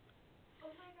attention.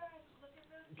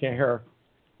 Can't hear her.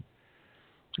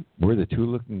 We're the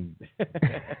two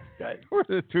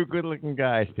good-looking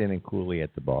guys standing coolly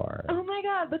at the bar. Oh my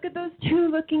God! Look at those two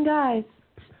looking guys.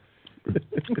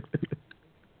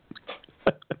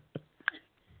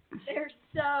 They're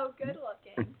so good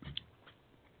looking.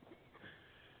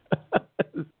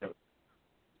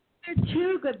 They're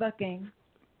too good looking.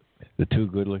 The two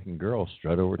good-looking girls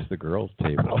strut over to the girls'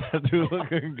 table.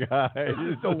 Two-looking guys.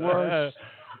 This is the worst.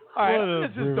 All right,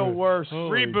 this is the worst.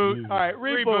 Reboot. All right,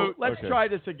 reboot. Let's try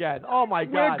this again. Oh my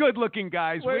God. We're good-looking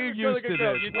guys. We're used to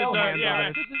this. Oh my God.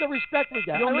 This is the respect we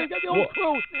get. I got the old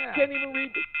crew. Can't even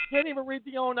read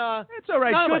the own. It's all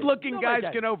right. Good-looking guys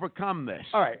can overcome this.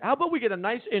 All right. How about we get a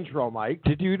nice intro, Mike?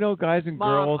 Did you know guys and Mom,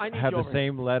 girls I need have you the over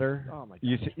same letter? Oh my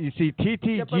God. You see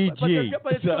TTGG.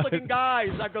 But it's good-looking guys,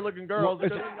 not good-looking girls.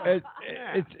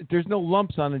 There's no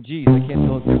lumps on the G's. I can't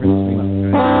tell the difference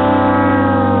between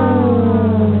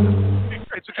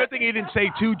It's a good thing he didn't say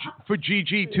for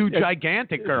GG, two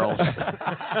gigantic girls.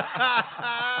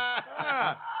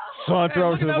 Saunter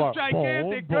over to the bar. Those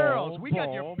gigantic girls. We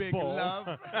got your big love.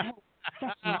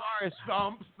 Sorry,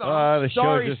 thump. The show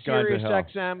Sorry, just gone to Sirius hell.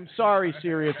 XM. Sorry,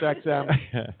 Sirius XM.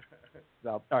 So,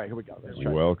 all right, here we go. Let's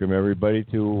try. Welcome, everybody,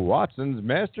 to Watson's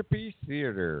Masterpiece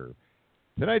Theater.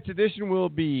 Tonight's edition will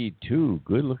be two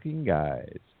good-looking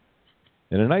guys.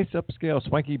 In a nice upscale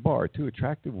swanky bar, two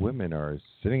attractive women are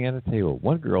sitting at a table.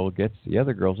 One girl gets the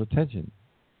other girl's attention.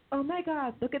 Oh my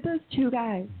God! Look at those two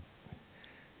guys.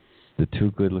 The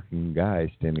two good-looking guys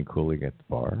standing coolly at the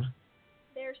bar.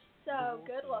 They're so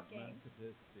good looking.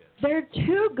 They're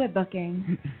too good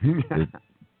looking. The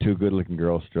two good-looking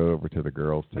girls strode over to the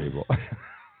girls' table. Oh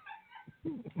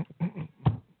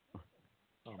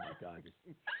my God.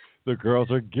 The girls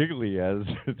are giggly as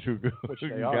the two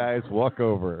good-looking guys walk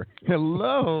over.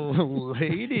 Hello,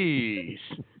 ladies.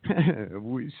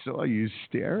 We saw you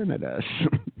staring at us.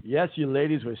 Yes, you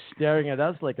ladies were staring at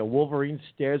us like a wolverine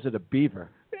stares at a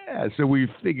beaver. Yeah, so we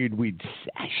figured we'd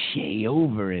sashay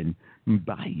over and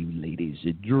buy you ladies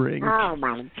a drink. Oh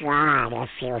my God, I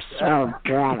feel so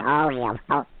good. Oh yeah.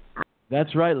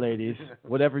 That's right, ladies.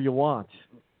 Whatever you want.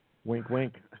 Wink,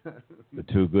 wink. The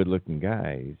two good-looking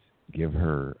guys give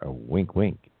her a wink,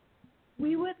 wink.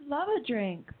 We would love a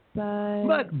drink,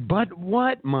 but... But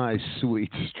what, my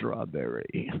sweet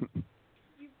strawberry?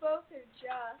 You both are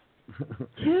just...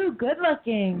 too good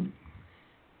looking.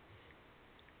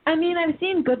 I mean, I've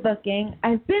seen good looking.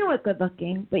 I've been with good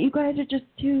looking, but you guys are just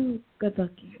too good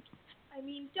looking. I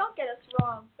mean, don't get us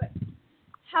wrong, but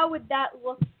how would that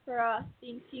look for us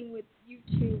being seen with you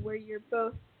two where you're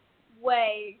both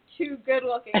way too good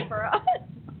looking for us?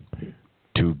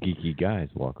 Two geeky guys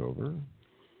walk over.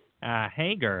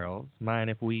 Hey, girls. Mind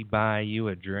if we buy you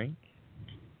a drink?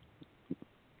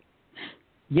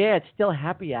 Yeah, it's still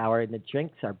happy hour, and the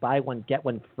drinks are buy one, get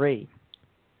one free.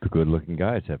 The good-looking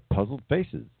guys have puzzled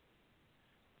faces.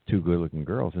 Two good-looking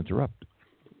girls interrupt.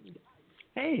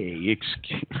 Hey,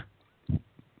 excuse...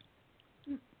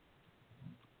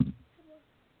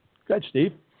 Good,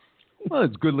 Steve. Well,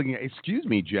 it's good looking. Excuse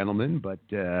me, gentlemen, but,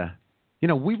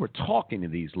 we were talking to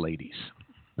these ladies.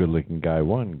 Good-looking guy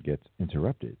one gets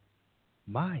interrupted.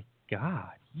 My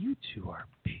God, you two are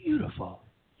beautiful.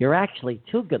 You're actually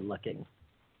too good looking.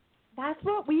 That's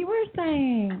what we were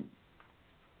saying.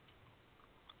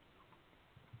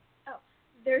 Oh,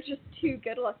 they're just too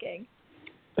good looking.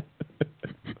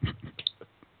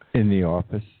 In the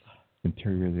office,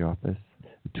 interior of the office,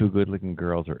 the two good-looking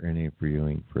girls are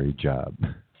interviewing for a job.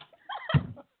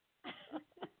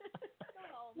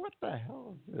 What the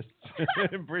hell is this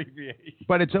abbreviation?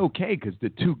 But it's okay because the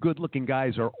two good-looking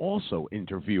guys are also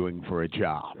interviewing for a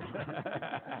job.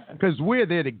 Because we're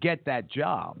there to get that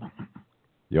job.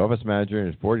 The office manager in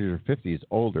his 40s or 50s,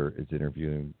 older, is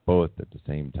interviewing both at the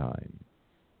same time.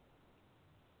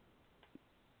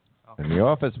 And the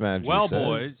office manager Well, says,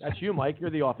 boys. That's you, Mike. You're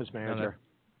the office manager.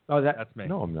 That's me.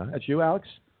 No, I'm not. That's you, Alex?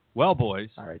 Well, boys.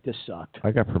 All right, this sucked.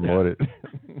 I got promoted.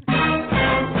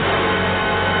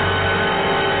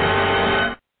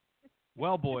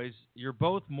 Well, boys, you're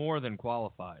both more than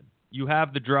qualified. You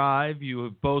have the drive.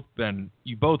 You both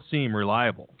seem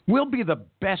reliable. We'll be the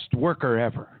best worker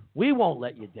ever. We won't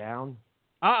let you down.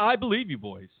 I believe you,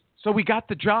 boys. So we got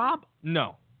the job?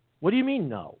 No. What do you mean,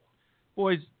 no?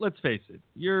 Boys, let's face it.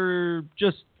 You're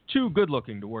just too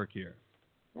good-looking to work here.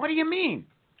 What do you mean?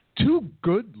 Too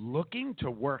good-looking to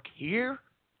work here?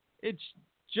 It's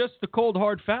just the cold,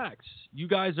 hard facts. You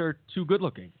guys are too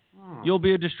good-looking. You'll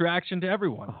be a distraction to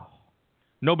everyone.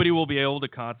 Nobody will be able to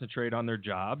concentrate on their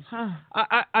jobs.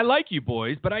 I like you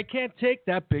boys, but I can't take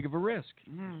that big of a risk.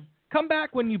 Come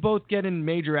back when you both get in a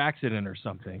major accident or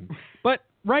something. But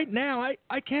right now,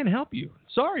 I can't help you.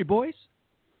 Sorry, boys.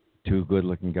 Two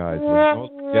good-looking guys with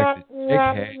both rejected big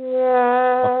head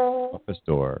off the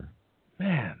store.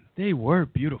 Man, they were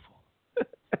beautiful.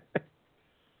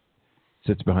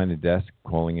 Sits behind the desk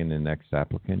calling in the next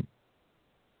applicant.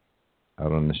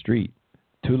 Out on the street,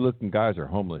 two looking guys are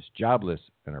homeless, jobless,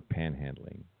 and are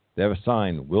panhandling. They have a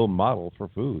sign, "Will model for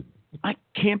food." I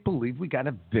can't believe we got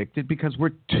evicted because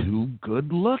we're too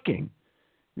good looking.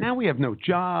 Now we have no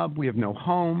job, we have no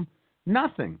home,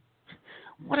 nothing.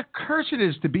 What a curse it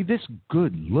is to be this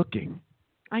good looking.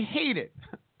 I hate it.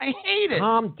 I hate it.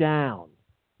 Calm down.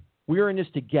 We're in this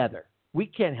together. We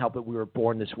can't help it we were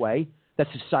born this way, that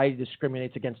society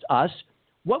discriminates against us.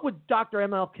 What would Dr.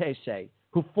 MLK say,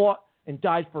 who fought and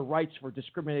died for rights for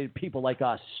discriminated people like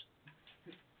us?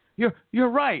 You're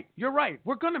right. You're right.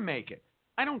 We're going to make it.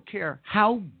 I don't care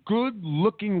how good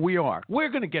looking we are. We're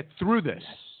going to get through this.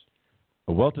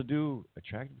 A well-to-do,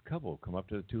 attractive couple come up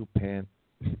to the two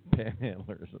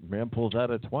panhandlers. The man pulls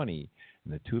out a 20,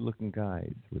 and the two looking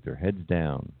guys, with their heads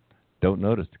down, don't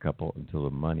notice the couple until the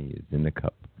money is in the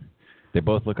cup. They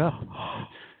both look up.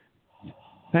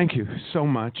 Thank you so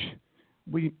much.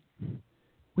 We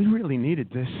really needed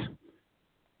this.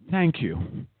 Thank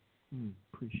you.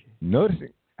 Appreciate it.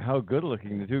 Noticing how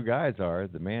good-looking the two guys are,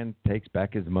 the man takes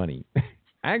back his money.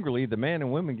 Angrily, the man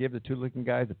and women give the two looking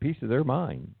guys a piece of their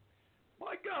mind.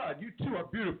 My God, you two are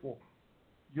beautiful.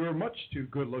 You're much too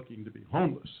good looking to be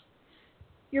homeless.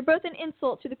 You're both an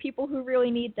insult to the people who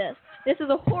really need this. This is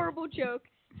a horrible joke.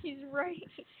 He's right.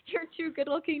 You're too good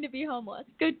looking to be homeless.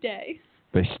 Good day.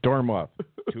 They storm up.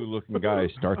 Two looking guys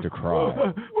start to cry.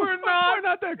 We're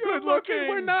not that good looking.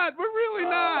 We're not. We're really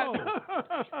not.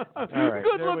 All right,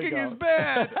 good looking is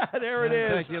bad. There it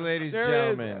is. Thank you, ladies and There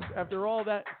it is. gentlemen. After all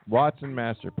that. Watson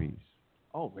Masterpiece.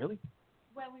 Oh, really?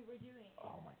 When we were doing it.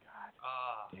 Oh, my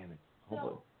God. Damn it. Hold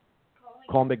on.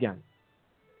 Call him again.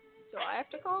 So I have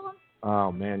to call him?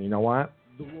 Oh, man. You know what?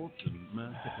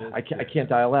 I can't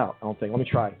dial out, I don't think. Let me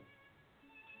try.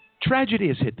 Tragedy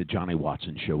has hit the Johnny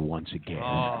Watson Show once again.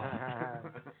 Oh,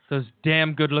 those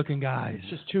damn good-looking guys.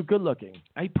 It's just too good-looking.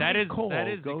 That is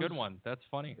a good one. That's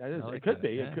funny. That is. I like It could that. be.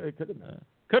 Yeah. It could have been.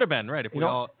 Could have been, right, if we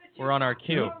all were on our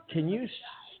cue. Can you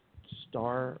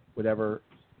star whatever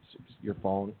your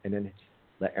phone and then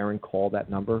let Aaron call that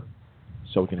number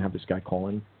so we can have this guy call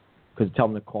in? Because tell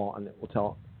him to call and we'll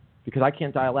tell. Because I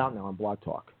can't dial out now on Blog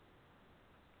Talk.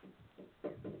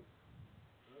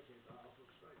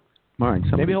 All right,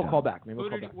 maybe he'll call back.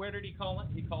 Where did he call in?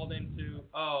 He called into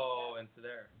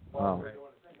there. Oh. Right.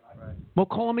 Well,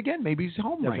 call him again. Maybe he's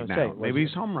home right now. Maybe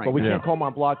he's home right now. But we can't call him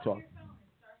on Blog Talk.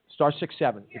 Star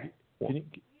 67. Can you?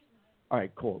 All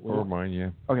right, cool. Or mine,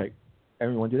 yeah. Okay.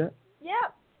 Everyone do that? Yeah.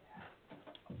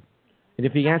 And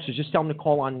if he answers, just tell him to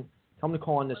call on. Tell him to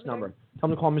call on this number. Tell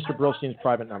him to call Mr. Brillstein's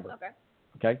private number. Okay.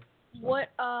 Okay. What?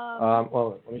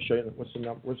 Well, let me show you. What's the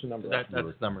number? What's the number? That's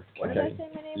number. What did I say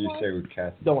my name was? with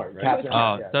Kathy. Don't worry. Right? Kathy.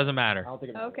 Oh, it doesn't matter. I don't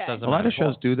think it Okay. Doesn't A lot of matter.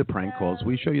 shows do the prank calls.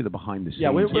 We show you the behind the scenes.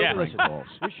 Yeah, we of the prank listen. calls.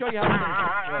 We show you how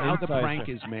How the prank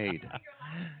is made.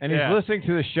 And he's listening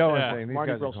to the show and saying, these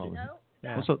Marty guys are Brillstein.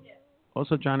 calling.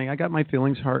 Also, Johnny, I got my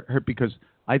feelings hurt because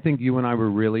I think you and I were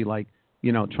really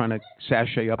trying to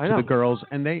sashay up to the girls,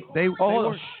 and they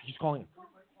were. He's calling.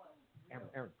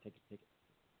 Aaron, take it.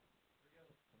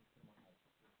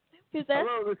 Who's this?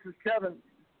 Hello, this is Kevin.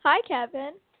 Hi,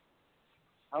 Kevin.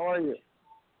 How are you?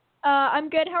 I'm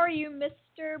good. How are you,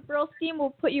 Mr. Brillstein?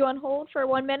 We'll put you on hold for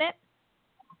 1 minute.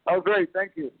 Oh, great.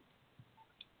 Thank you.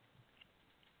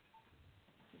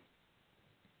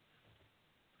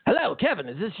 Hello, Kevin.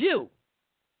 Is this you?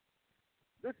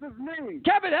 This is me.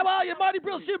 Kevin, how are you? Marty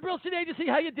Brillstein Agency.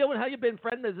 How you doing? How you been,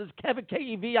 friend? This is Kevin,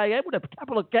 K-E-V-I-N, with a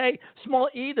capital K, small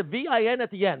e, the V-I-N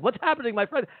at the end. What's happening, my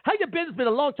friend? How you been? It's been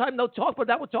a long time no talk, but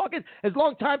now we're talking. It's a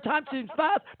long time. Time seems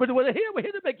fast, but we're here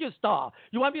to make you a star.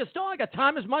 You want to be a star? I got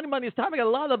time is money. Money is time. I got a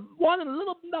lot of one and a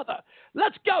little another.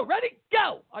 Let's go. Ready?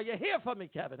 Go. Are you here for me,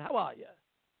 Kevin? How are you?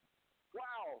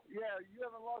 Wow. Yeah, you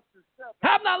haven't lost a step.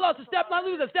 Have not lost a step, not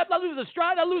lose a step, not lose a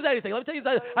stride, not lose anything. Let me tell you,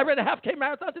 I ran a half-K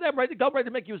marathon today. I'm ready to go, ready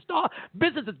to make you a star.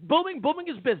 Business is booming. Booming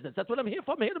is business. That's what I'm here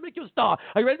for. I'm here to make you a star.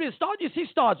 Are you ready to be a star? Do you see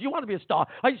stars? Do you want to be a star?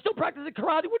 Are you still practicing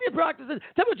karate? What are you practicing?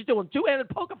 Tell me what you're doing. Two-handed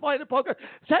poker, flying poker,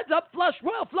 heads up, flush,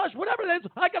 royal flush, whatever it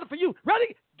is. I got it for you.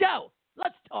 Ready? Go.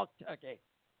 Let's talk turkey.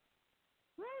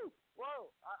 Woo!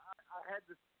 Whoa! I had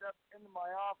to step into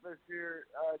my office here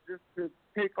just to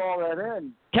take all that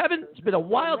in. Kevin, it's been a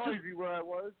while since. since. Where I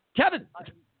was. Kevin,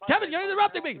 Kevin, you're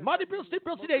interrupting me. Marty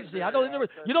Brillstein Agency.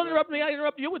 You don't interrupt me. I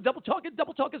interrupt you with double talk.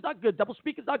 Double talk is not good. Double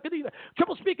speak is not good either.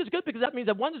 Triple speak is good because that means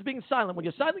that one is being silent. When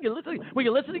you're silent, you're listening. When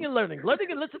you're listening and learning. Learning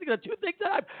and listening are two things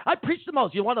that I preach the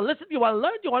most. You want to listen? You want to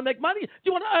learn? You want to make money? Do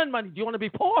you want to earn money? Do you want to be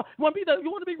poor? You want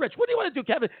to be rich? What do you want to do,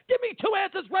 Kevin? Give me two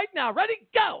answers right now. Ready?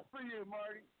 Go. For you,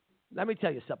 Marty. Let me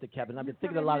tell you something, Kevin. I've been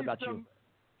thinking a lot about you.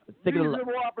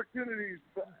 Reasonable opportunities,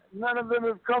 but none of them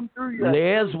have come through yet.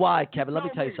 There's why, Kevin. Let me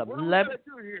tell you something. What do I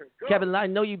do here? Kevin, I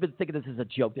know you've been thinking this is a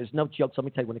joke. There's no jokes. Let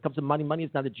me tell you, when it comes to money, money is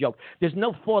not a joke. There's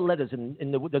no 4 letters in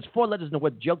the. There's 4 letters in the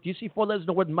word joke. Do you see 4 letters in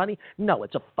the word money? No,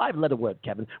 it's a 5-letter word,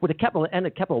 Kevin, with a capital N and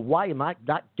a capital Y. Am I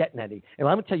not getting any? And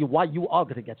I'm going to tell you why you are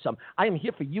going to get some. I am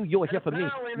here for you. You are here for me.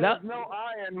 There's no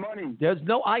I in money. There's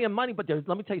no I in money, but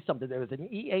let me tell you something. There is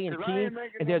an EA in team,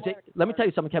 and there's let me tell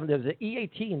you something, Kevin. There's an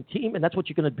EAT in team, and that's what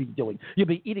you're going to be doing. You'll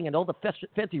be eating at all the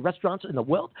fancy restaurants in the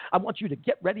world. I want you to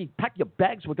get ready, pack your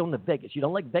bags. We're going to Vegas. You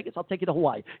don't like Vegas? I'll take you to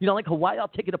Hawaii. You don't like Hawaii? I'll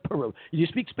take you to Peru. You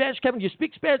speak Spanish, Kevin? You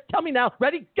speak Spanish? Tell me now.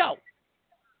 Ready? Go.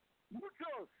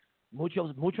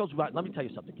 Muchos. Right. Let me tell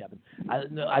you something, Kevin.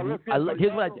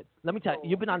 Here's what I did. Let me tell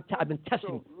you. I've been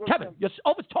testing. Kevin, you're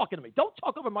always talking to me. Don't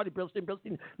talk over Marty Brillstein.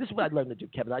 This is what I learned to do,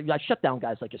 Kevin. I shut down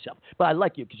guys like yourself. But I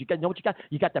like you because you know what you got?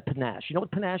 You got that panache. You know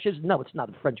what panache is? No, it's not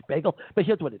a French bagel. But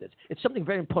here's what it is. It's something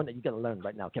very important that you got to learn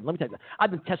right now, Kevin. Let me tell you that.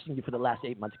 I've been testing you for the last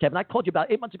 8 months, Kevin. I called you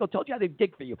about 8 months ago. Told you I did a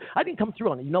gig for you. I didn't come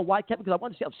through on it. You know why, Kevin? Because I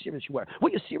wanted to see how serious you were. Were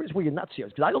you serious? Were you not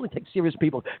serious? Because I only take serious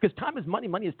people. Because time is money.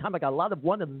 Money is time. I got a lot of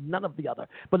one and none of the other.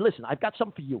 But listen, I've got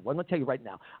something for you. I'm going to tell you right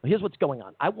now. Here's what's going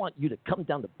on. I want you to come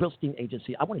down to Brillstein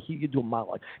Agency. I want to hear you do a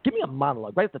monologue. Give me a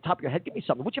monologue right at the top of your head. Give me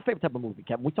something. What's your favorite type of movie,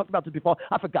 Kevin? We talked about this before.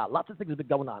 I forgot. Lots of things have been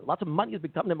going on. Lots of money has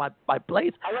been coming in my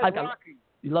place. I like Rocky.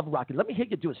 You love Rocky. Let me hear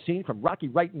you do a scene from Rocky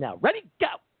right now. Ready? Go.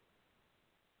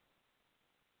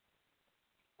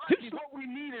 Rocky, what we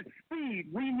need is speed.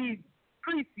 We need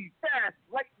greasy, fast,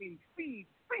 lightning, speed.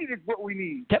 Speed is what we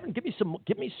need. Kevin, give me some more.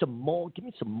 Give me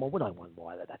some more. What do I want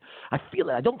more? I feel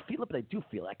it. I don't feel it, but I do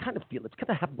feel it. I kind of feel it. It's kind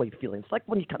of halfway feeling. It's like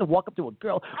when you kind of walk up to a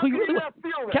girl. How can you not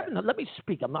feel that? Kevin, let me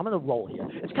speak. I'm going to roll here.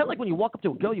 It's kind of like when you walk up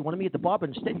to a girl you want to meet at the bar, but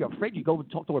instead you're afraid you go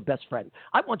and talk to her best friend.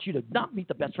 I want you to not meet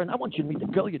the best friend. I want you to meet the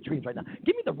girl of your dreams right now.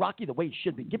 Give me the Rocky the way it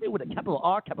should be. Give me it with a capital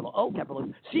R, capital O, capital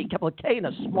C, capital K, and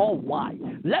a small Y.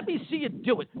 Let me see you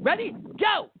do it. Ready?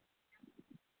 Go!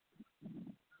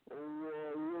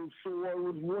 So I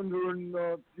was wondering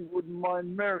if you wouldn't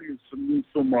mind marrying me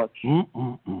so much.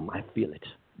 I feel it.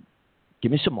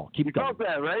 Give me some more. Keep going.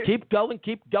 That, right? Keep going.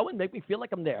 Make me feel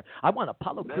like I'm there. I want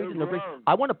Apollo Creed in the ring.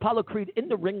 I want Apollo Creed in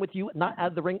the ring with you, not out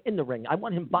of the ring, in the ring. I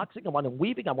want him boxing. I want him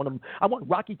weaving. I want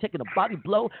Rocky taking a body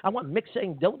blow. I want Mick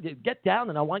saying, "Don't get down,"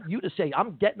 and I want you to say,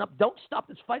 "I'm getting up. Don't stop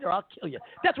this fight, or I'll kill you."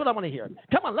 That's what I want to hear.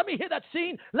 Come on, let me hear that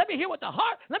scene. Let me hear with the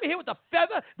heart. Let me hear with the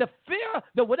feather, the fear,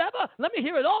 the whatever. Let me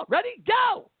hear it all. Ready?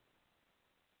 Go.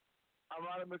 I'm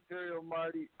out of material,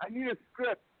 Marty. I need a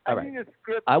script. All right. I need a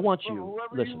script. I want you.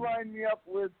 Whoever Listen. you line me up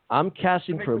with. I'm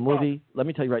casting for a movie. Let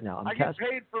me tell you right now. I get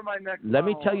paid for my next. Let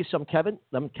me tell you something, Kevin.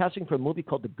 I'm casting for a movie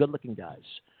called The Good Looking Guys.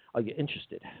 Are you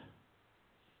interested?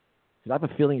 Because I have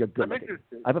a feeling you're good looking.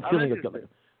 I have a feeling you're good looking.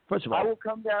 First of all, I will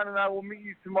come down and I will meet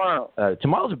you tomorrow.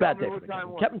 Tomorrow's a bad day for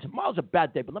me, Kevin. Tomorrow's a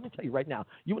bad day, but let me tell you right now.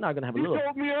 You and I are going to have a little. You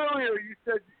told me earlier. You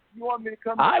said you want me to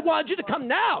come. I wanted you to come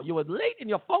now. You were late in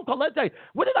your phone call. Let's say,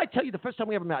 what did I tell you the first time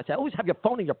we ever met? I said, always have your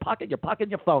phone in your pocket, and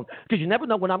your phone, because you never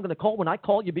know when I'm going to call. When I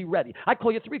call, you be ready. I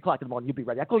call you 3 o'clock in the morning, you be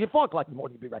ready. I call you 4 o'clock in the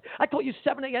morning, you be ready. I call you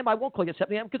 7 a.m. I won't call you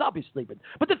 7 a.m. because I'll be sleeping.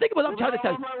 But the thing about I'm trying to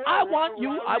tell you, I want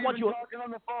you.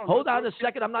 Hold on a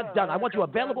second. I'm not done. I want you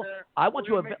available.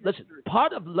 Listen,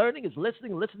 part of learning is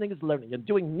listening. Listening is learning. And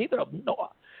doing neither of them. No.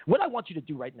 What I want you to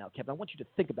do right now, Kevin, I want you to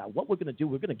think about what we're going to do.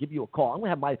 We're going to give you a call. I'm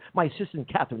going to have my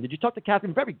assistant, Catherine. Did you talk to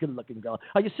Catherine? Very good-looking girl.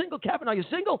 Are you single, Catherine? Are you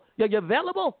single? Are you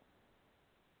available?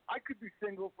 I could be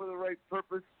single for the right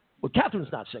purpose. Well,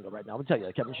 Catherine's not single right now. I'll tell you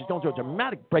that, Kevin. She's going through a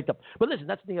dramatic breakup. But listen,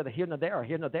 that's neither here nor there, or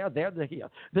here nor there, there nor here.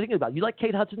 The thing about it, you like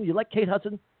Kate Hudson? You like Kate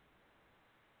Hudson?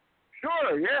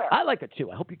 Sure, yeah. I like it, too.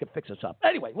 I hope you can fix us up.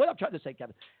 Anyway, what I'm trying to say,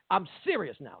 Kevin, I'm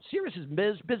serious now. Serious is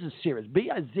business serious.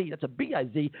 B-I-Z, that's a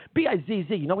B-I-Z.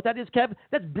 B-I-Z-Z. You know what that is, Kevin?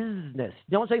 That's business.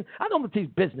 You know what I'm saying? I don't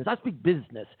speak business. I speak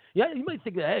business. Yeah, you might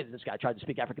think, hey, this guy tried to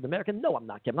speak African-American. No, I'm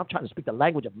not, Kevin. I'm trying to speak the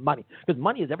language of money. Because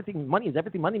money is everything. Money is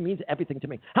everything. Money means everything to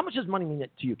me. How much does money mean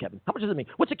to you, Kevin? How much does it mean?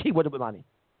 What's the key word of money?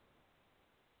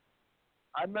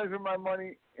 I measure my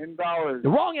money in dollars. The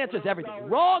wrong answer is everything.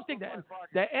 Wrong thing.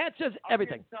 The answer is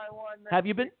everything. Have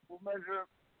you been?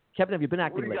 Kevin, have you been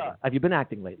acting lately? Have you been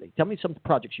acting lately? Tell me some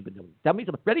projects you've been doing. Tell me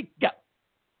some. Ready? Go.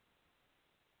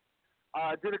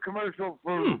 did a commercial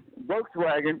for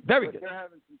Volkswagen. Very but good. They're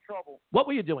having some trouble. What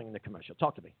were you doing in the commercial?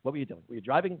 Talk to me. What were you doing? Were you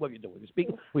driving? What were you doing? Were you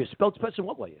speaking? Were you a spokesperson?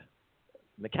 What were you?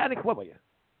 Mechanic? What were you?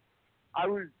 I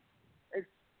was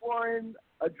exploring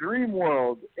a dream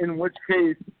world, in which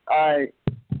case I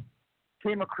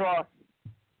came across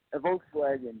a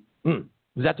Volkswagen.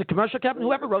 Was that the commercial, Kevin?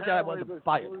 Whoever wrote that, I wanted to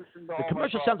fire. The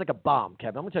commercial sounds like a bomb,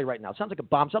 Kevin. I'm going to tell you right now. It sounds like a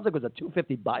bomb. Sounds like it was a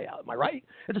 $250 buyout. Am I right?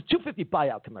 It's a $250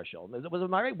 buyout commercial.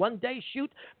 Am I right? 1 day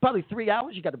shoot, probably 3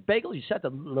 hours. You got the bagels. You sat the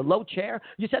low chair.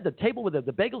 You sat the table where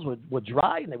the bagels were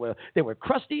dry and they were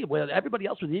crusty. Where everybody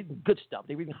else was eating good stuff.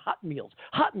 They were eating hot meals.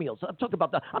 Hot meals. I'm talking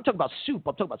about soup.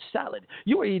 I'm talking about salad.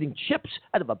 You were eating chips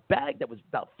out of a bag that was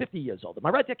about 50 years old. Am I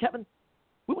right there, Kevin?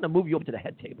 We want to move you up to the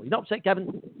head table. You know what I'm saying,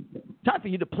 Kevin? Time for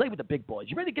you to play with the big boys.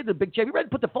 You ready to get in the big chair? You ready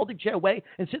to put the folding chair away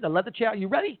and sit in the leather chair? Are you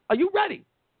ready? Are you ready?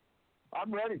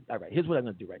 I'm ready. All right, here's what I'm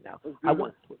going to do right now.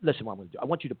 Listen what I'm going to do. I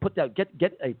want you to put down, get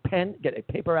a pen, get a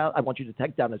paper out. I want you to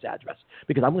take down his address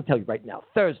because I'm going to tell you right now,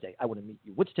 Thursday, I want to meet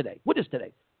you. What's today? What is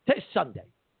today? Today's Sunday.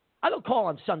 I don't call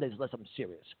on Sundays unless I'm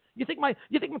serious. You think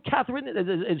Catherine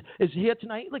is here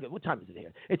tonight? Look, what time is it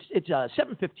here? It's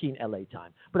 7:15 LA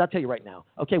time. But I'll tell you right now.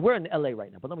 Okay, we're in LA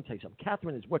right now. But let me tell you something.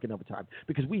 Catherine is working overtime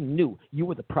because we knew you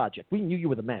were the project. We knew you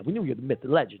were the man. We knew you were the myth, the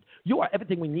legend. You are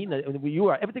everything we need. You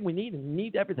are everything we need, and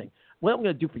need everything. What I'm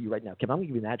going to do for you right now, Kevin, I'm going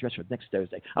to give you an address for next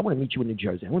Thursday. I want to meet you in New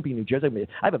Jersey. I want to be in New Jersey.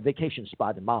 I have a vacation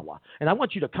spot in Mahwah, and I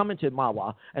want you to come into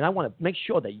Mahwah, and I want to make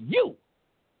sure that you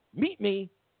meet me.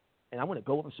 And I want to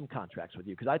go over some contracts with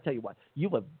you because I tell you what, you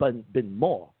have been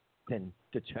more than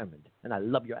determined, and I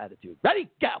love your attitude. Ready?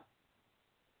 Go.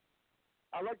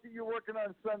 I like that you're working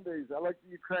on Sundays. I like that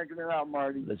you're cranking it out,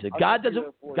 Marty. Listen, God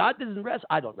doesn't rest.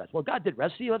 I don't rest. Well, God did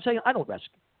rest. See what I'm saying? I don't rest.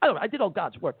 I did all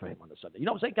God's work for him on the Sunday. You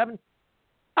know what I'm saying, Kevin?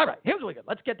 All right, here's what we got.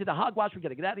 Let's get to the hogwash. We got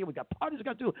to get out of here. We got parties we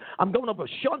got to do. I'm going over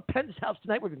to Sean Penn's house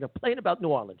tonight. We're going to complain about New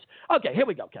Orleans. Okay, here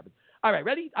we go, Kevin. All right,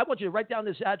 ready? I want you to write down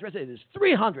this address. It is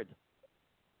 300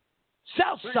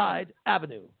 Southside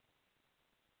Avenue,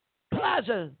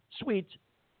 Plaza Suite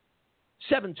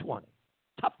 720.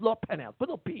 Top floor penthouse. Put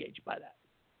a little PH by that.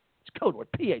 It's code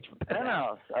word, PH for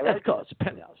penthouse. That's called it's a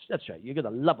penthouse. That's right. You're going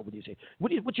to love it when you say,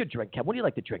 what's your drink, Kevin? What do you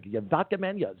like to drink? You're a vodka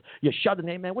man? You're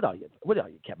Chardonnay man? What are you,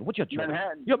 Kevin? What's your drink?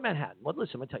 Manhattan. You're Manhattan. Well,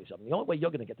 listen, let me tell you something. The only way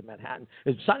you're going to get to Manhattan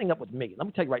is signing up with me. Let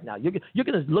me tell you right now. You're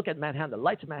going to look at Manhattan, the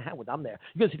lights of Manhattan when I'm there.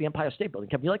 You're going to see the Empire State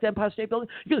Building. Kevin, you like the Empire State Building?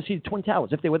 You're going to see the Twin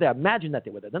Towers. If they were there, imagine that they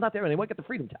were there. They're not there anymore. Get the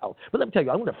Freedom Tower. But let me tell you,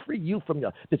 I'm going to free you from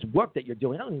this work that you're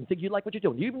doing. I don't even think you like what you're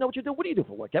doing. Do you even know what you're doing? What do you do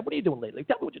for work, Kevin? What are you doing lately?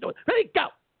 Tell me what you're doing. Ready? Go.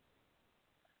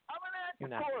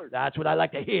 That's what I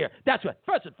like to hear. That's what.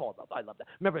 First and foremost, I love that.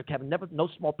 Remember, Kevin, no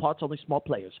small parts, only small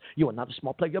players. You are not a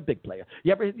small player. You're a big player.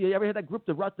 You ever hear that group,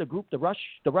 the Rush group?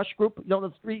 You know,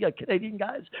 those three Canadian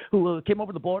guys who came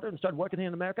over the border and started working here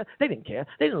in America. They didn't care.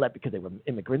 They didn't let because they were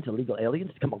immigrants, illegal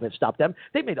aliens to come over and stop them.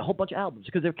 They made a whole bunch of albums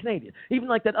because they're Canadian. Even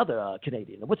like that other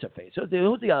Canadian. What's her face? Who's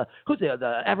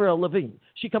the Avril Lavigne?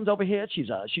 She comes over here. She's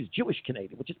Jewish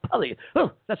Canadian, which is probably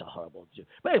that's a horrible Jew.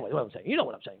 But anyway, what I'm saying, you know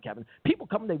what I'm saying, Kevin. People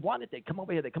come, they want it. They come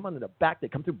over here. They come under the back. They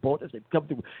come through borders. They come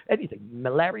through anything,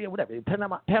 malaria, whatever.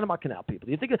 Panama Canal people.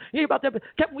 You hear about that?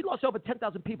 Kevin, we lost over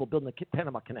 10,000 people building the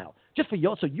Panama Canal just for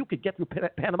you, so you could get through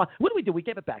Panama. What do? We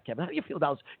gave it back, Kevin. How do you feel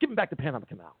about us giving back the Panama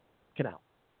Canal?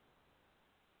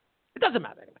 It doesn't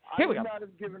matter. Here we go. I would not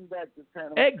have given back the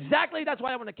Panama. Exactly. That's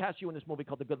why I want to cast you in this movie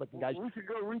called The Good Looking Guys. We should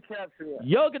go recapture that.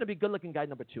 You're going to be good looking guy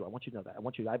number 2. I want you to know that.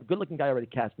 I have a good looking guy already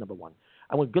cast number 1.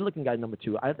 I want good looking guy number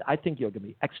 2. I think you're going to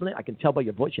be excellent. I can tell by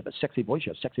your voice. You have a sexy voice.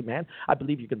 You're a sexy man. I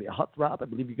believe you're going to be a heartthrob. I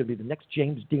believe you're going to be the next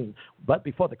James Dean. But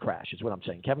before the crash is what I'm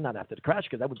saying, Kevin, not after the crash,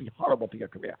 because that would be horrible for your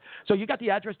career. So you got the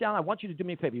address down. I want you to do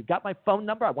me a favor. You got my phone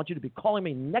number. I want you to be calling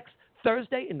me next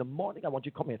Thursday in the morning. I want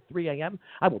you to call me at 3 a.m.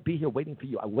 I will be here waiting for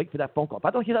you. I will wait for that phone call. If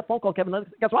I don't hear that phone call, Kevin,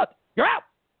 guess what? You're out.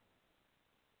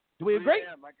 Do we agree?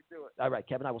 I can do it. All right,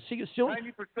 Kevin, I will see you soon. 90%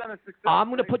 of success. I'm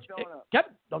going to put you...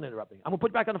 Kevin, don't interrupt me. I'm going to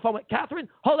put you back on the phone with Catherine.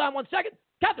 Hold on 1 second.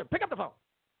 Catherine, pick up the phone.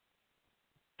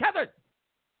 Catherine.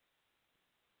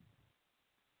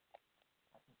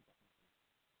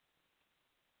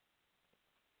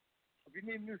 If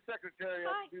you need a new secretary,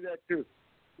 I can do that too.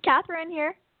 Catherine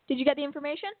here. Did you get the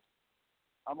information?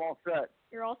 I'm all set.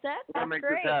 You're all set? We're going to make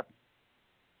great. this happen.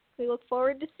 We look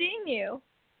forward to seeing you.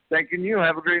 Thanking you.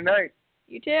 Have a great night.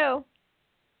 You too.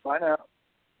 Bye now.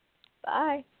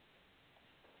 Bye.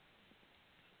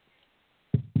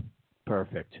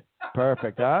 Perfect,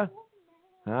 huh?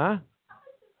 Huh?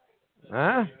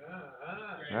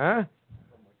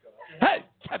 Hey,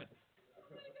 Kevin.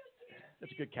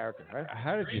 That's a good character, right?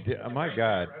 How did you do? Oh, my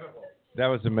God. That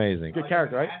was amazing. Good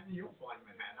character, right?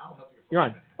 You're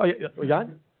on. Oh, you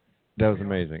on? That was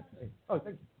amazing. Oh,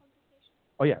 thank you.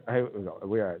 Oh yeah,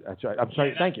 we are. That's right. I'm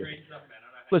sorry. Thank you.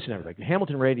 Listen, everybody.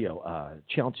 Hamilton Radio,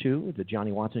 Channel 2, the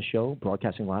Johnny Watson Show,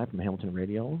 broadcasting live from Hamilton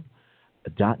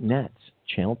Radio.net,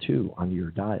 Channel 2 on your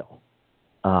dial.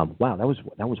 Wow, that was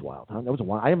wild. Huh? That was a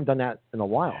while. I haven't done that in a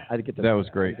while. I had to get that was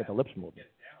great. Get the lips moving.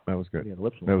 That was good. Yeah, the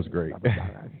lips that was great. That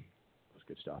was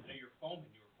good stuff.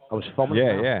 I was foaming.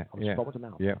 Yeah. I was foaming them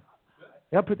out. Yeah.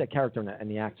 I got to put that character in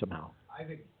the act somehow. I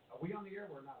think. Are we on the air?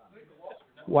 We're not on the air.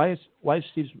 Why is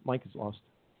Steve's mic is lost?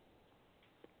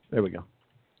 There we go.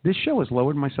 This show has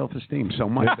lowered my self-esteem so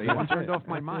much that you turned off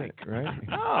my mic. Right?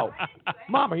 Oh,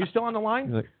 Mom, are you still on the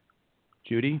line?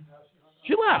 Judy?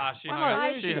 She left.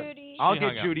 Hi, Judy. I'll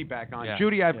get Judy back on. Yeah.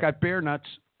 Judy, I've got bear nuts.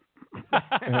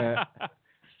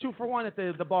 2 for 1 at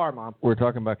the bar, Mom. We're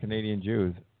talking about Canadian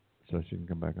Jews, so she can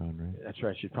come back on, right? That's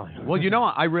right. She's probably. Well, you know,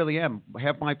 I really am.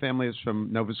 Half my family is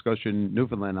from Nova Scotia and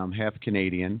Newfoundland. I'm half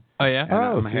Canadian. Oh, yeah? And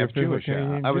I'm half Jewish.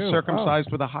 I was Jew.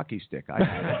 circumcised with a hockey stick. I was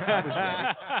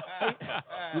ready.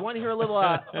 You want to hear a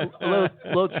little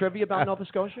trivia about Nova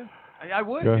Scotia? I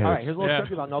would. All right, here's a little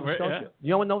trivia about Nova Scotia. Yeah. You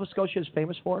know what Nova Scotia is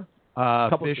famous for?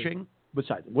 Fishing.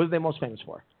 Besides, what are they most famous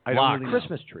for? I don't really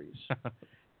Christmas trees.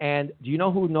 And do you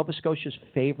know who Nova Scotia's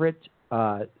favorite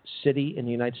city in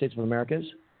the United States of America is?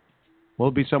 Will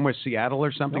it be somewhere Seattle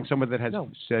or something? No. Somewhere that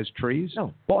says trees?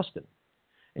 No, Boston.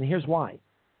 And here's why.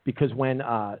 Because when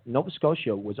Nova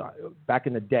Scotia was back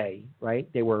in the day, right?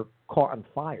 They were caught on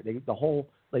fire.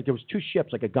 There was 2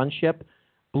 ships, like a gunship,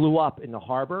 blew up in the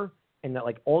harbor, and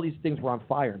all these things were on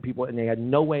fire, and they had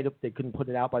no way they couldn't put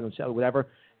it out by themselves or whatever.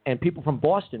 And people from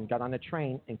Boston got on a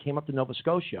train and came up to Nova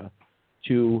Scotia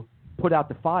to put out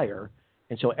the fire.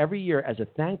 And so every year, as a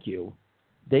thank you,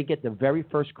 they get the very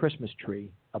first Christmas tree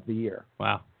of the year.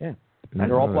 Wow. Yeah. And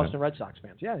they're all Boston Red Sox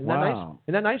fans. Yeah. Isn't that nice?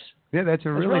 Isn't that nice? Yeah, that's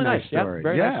a really nice story. Yeah,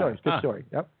 very nice story. Good story.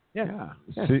 Yep. Yeah.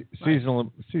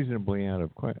 Seasonably out of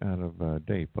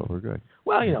date, but we're good.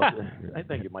 Well, you know,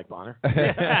 thank you, Mike Bonner.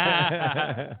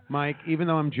 Mike, even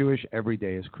though I'm Jewish, every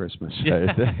day is Christmas.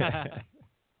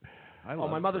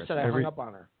 My mother said I hung up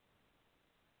on her.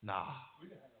 Nah.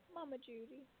 Mama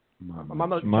Judy.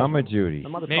 Mama Judy.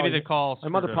 Maybe the call. My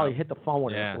mother probably hit the phone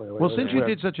with her. Well, since you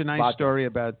did such a nice story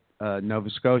about Nova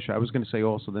Scotia, I was going to say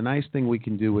also the nice thing we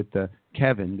can do with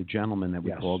Kevin, the gentleman that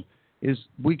we called, is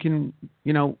we can,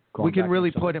 we can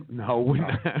really put him. No,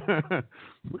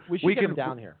 we should get him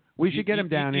down here. We should get him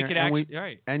down here,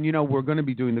 and we're going to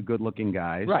be doing the good-looking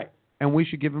guys, right? And we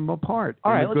should give him a part.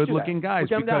 All right, the good-looking guys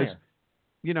because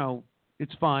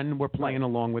it's fun. We're playing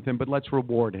along with him, but let's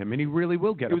reward him, and he really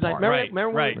will get a part.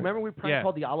 Remember we prank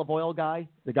called the olive oil guy,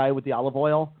 the guy with the olive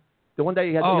oil. The one day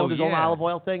he had his own olive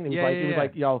oil thing. And he was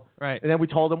like, right. And then we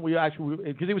told him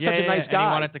because he was such a nice guy. And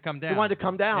he wanted to come down. He wanted to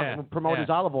come down and promote his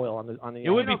olive oil on the. It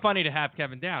would be funny to have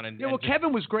Kevin down.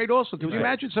 Kevin was great also. Could you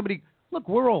imagine somebody? Look,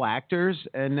 we're all actors,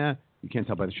 and you can't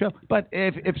tell by the show. But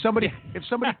if somebody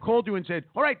called you and said,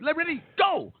 "All right, ready,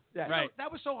 go." Yeah. Right. That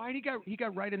was so high. He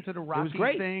got right into the Rocky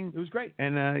thing. It was great.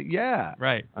 And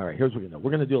Right. All right. Here's what we're gonna do.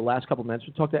 We're gonna do the last couple minutes.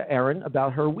 We'll talk to Erin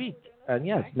about her week. And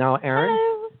yes, now Erin.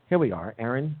 Hello. Here we are.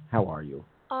 Erin, how are you?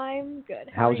 I'm good.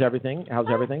 How's everything? Good.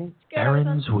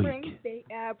 Erin's week.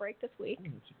 Break this week.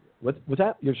 What's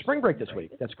that? Your spring break this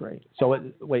week. That's great. So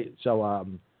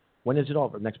when is it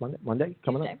over? Next Monday? Monday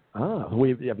coming Tuesday. up?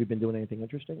 Have you been doing anything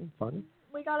interesting, fun?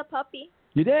 We got a puppy.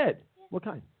 You did? What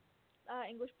kind?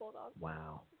 English Bulldog.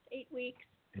 Wow. 8 weeks.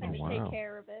 Oh, I take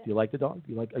care of it. Do you like the dog?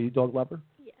 Are you a dog lover?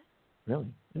 Yeah. Really?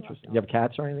 Interesting. You have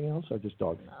cats or anything else, or just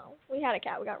dogs? No. We had a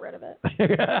cat. We got rid of it.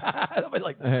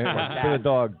 The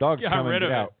dog. Dog's coming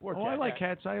out. I like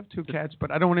cats. I have 2 cats,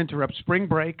 but I don't want to interrupt spring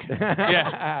break.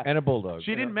 And a bulldog.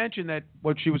 She didn't mention that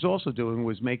what she was also doing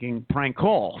was making prank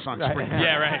calls on spring break.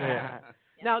 Yeah, right.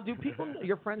 Now, do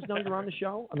your friends know you're on the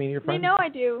show? I mean, your friends. They know I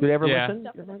do. Do they ever listen?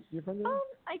 Your friends?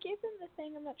 I gave them the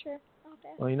thing. I'm not sure.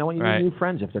 Okay. Well, you know what? You need new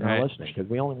friends if they're not listening, because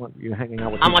we only want you hanging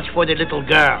out with. How much for the little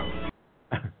girl?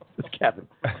 Kevin.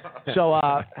 So,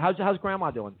 how's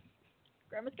Grandma doing?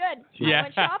 Grandma's good. Yeah. I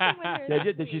went shopping with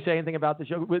her. Did she say anything about the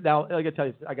show? Now, I got to tell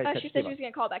you. She said she was going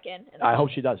to call back in. I hope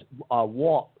she does.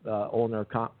 Walt, owner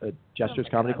of Jester's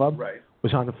Comedy Club,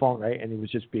 was on the phone, right? And he was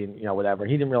just being, whatever.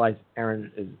 He didn't realize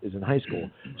Erin is in high school.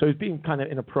 So he was being kind of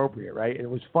inappropriate, right? And it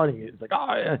was funny. It's like,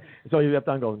 oh, yeah. So he kept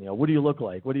on going, what do you look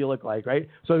like? What do you look like, right?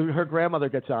 So her grandmother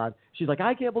gets on. She's like,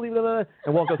 I can't believe it.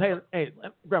 And Walt goes, hey,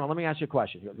 Grandma, let me ask you a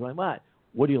question. He goes, what?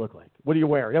 What do you look like? What are you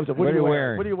wearing? What are you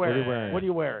wearing? What are you wearing? What are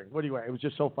you wearing? What are you wearing? It was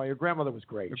just so funny. Your grandmother was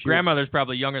great. Your grandmother's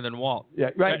probably younger than Walt.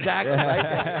 Yeah, right, exactly.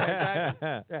 Right,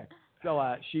 exactly. Yeah.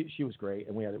 So she was great,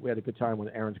 and we had a good time with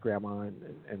Erin's grandma,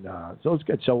 and so it was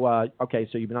good. So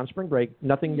so you've been on spring break.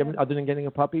 Nothing other than getting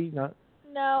a puppy?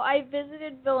 No, I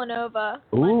visited Villanova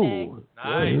Monday.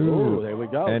 Nice. Ooh, there we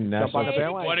go. And Jump on the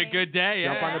bandwagon. What a good day.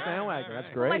 Jump Yeah. on the bandwagon. That's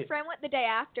Well, great. my friend went the day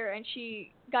after, and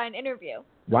she got an interview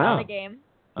Wow. on the game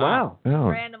Wow.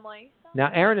 randomly. Now,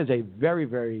 Aaron is a very,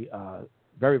 very,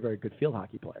 very, very good field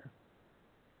hockey player.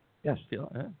 Yes.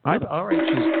 All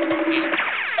right.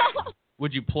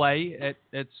 Would you play at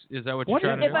is that what you're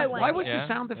trying to do? Why was the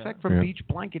sound effect from Beach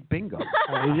Blanket Bingo?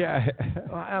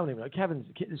 I don't even know. Kevin's.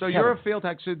 So you're a field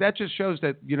hockey. So that just shows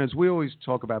that, as we always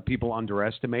talk about, people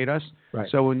underestimate us. Right.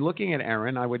 So in looking at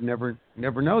Erin, I would never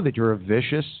know that you're a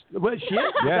vicious. Well, she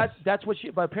is. Yes. That's what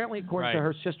she. But apparently, according to Right.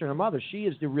 her sister and her mother, she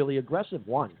is the really aggressive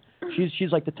one.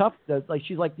 She's like the tough.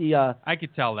 She's like the. I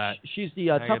could tell that. She's the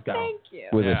tough guy. Thank you.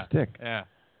 With a stick. Yeah.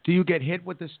 Do you get hit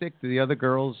with the stick? Do the other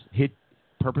girls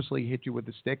purposely hit you with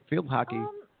the stick? Field hockey.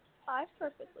 I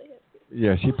purposely hit people.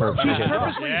 Yeah, she purposely She's hit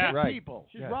purposely people. hit people.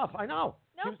 She's rough. I know.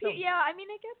 No, yeah, I mean,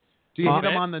 it gets. Do you hit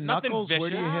them on the Nothing knuckles?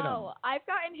 Where do you hit them? No, I've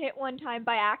gotten hit one time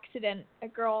by accident. A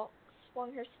girl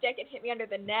swung her stick and hit me under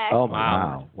the neck. Oh,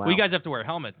 Wow. Well, you guys have to wear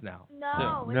helmets now.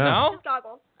 No, too. it's No? just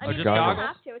goggles. I Oh, mean, just you don't goggles?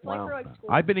 have to. It's like for like school.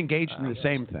 I've been engaged in the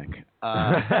same thing.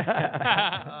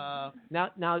 Now,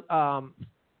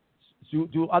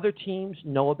 do other teams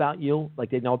know about you? Like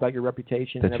they know about your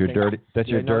reputation? That's and your everything? dirty. That's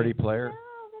Do your they know dirty you? player.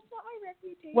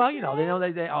 Well, they know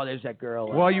they there's that girl.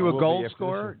 Well, are you a Will goal be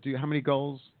scorer? How many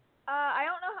goals? I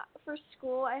don't know. For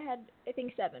school, I had, I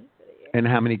think, 7 for the year. And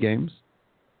how many games?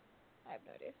 I have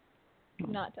no idea. Could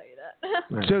not tell you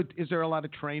that. So is there a lot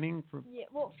of training for? Yeah,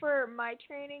 well, for my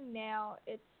training now,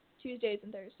 it's Tuesdays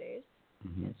and Thursdays.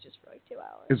 It's just for like 2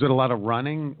 hours. Is it a lot of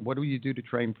running? What do you do to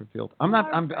train for field? I'm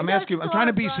asking you. I'm trying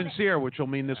to be sincere, which will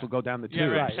mean this will go down the tube. Yeah,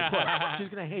 right. She's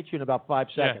going to hate you in about 5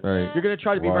 seconds. Right. You're going to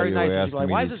try to be Why very are nice. you And she's like,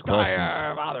 asking why me is this these guy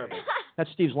questions? bothering me? That's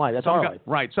Steve's life. That's Some our guy, life.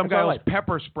 right. Some That's our guy life. else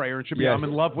pepper sprayer and should be. Yes. I'm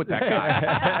in love with that guy.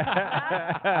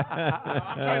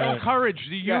 I encourage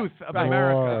the youth of right.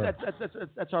 America.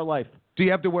 That's our life. Do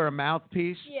you have to wear a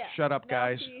mouthpiece? Yeah. Shut up,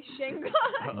 guys. Shin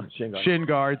guards. Shin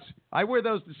guards. I wear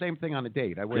those the same thing on a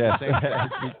date. I wear the same thing.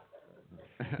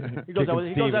 He goes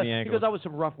out with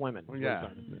some rough women. Yeah.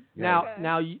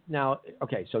 Now,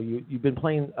 okay. So you've been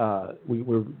playing.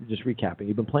 We're just recapping.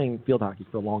 You've been playing field hockey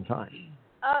for a long time.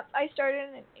 I started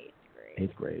in 8th grade.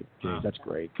 8th grade. Jeez, that's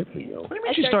great. Good for you. What do you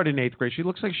mean she started in 8th grade? She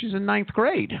looks like she's in 9th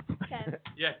grade. 10.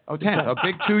 Yeah. Oh, 10. A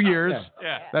big 2 years.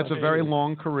 Yeah. That's a very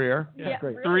long career. Yeah,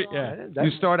 great. really long.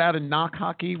 You start out in knock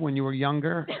hockey when you were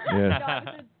younger. No, I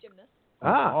was a gymnast.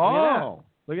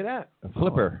 Look at that. A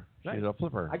flipper. Nice. She's a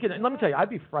flipper. Let me tell you, I'd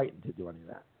be frightened to do any of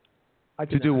that.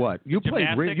 To do what? You played.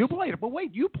 Gymnastics? You played. But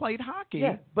wait, you played hockey.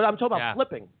 Yeah, but I'm talking about Yeah.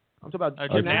 flipping. I'm talking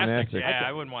about gymnastics. gymnastics. Yeah,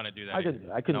 I wouldn't want to do that. I couldn't.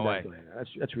 I couldn't No way. do that.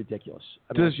 That's ridiculous.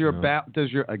 I mean,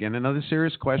 Does your again another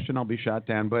serious question? I'll be shot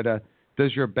down. But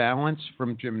does your balance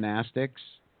from gymnastics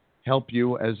help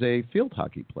you as a field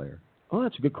hockey player? Oh,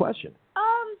 that's a good question.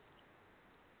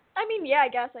 I mean, yeah, I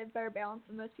guess I have better balance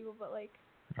than most people, but like,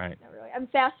 Right. not really. I'm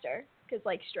faster because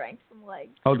like strength from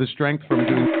legs. Oh, the strength from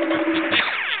doing.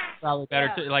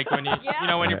 Better to, like when you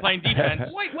when you're playing defense.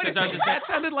 Wait, that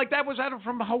sounded like that was out of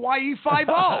from Hawaii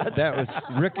Five-0. That was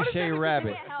Ricochet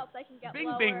Rabbit. It helps. I can get Bing,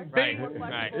 lower. bing, bing. more flexible.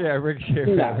 Right. Yeah,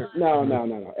 Ricochet Rabbit.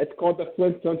 No. It's called the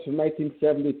Flintstones from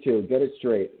 1972. Get it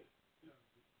straight.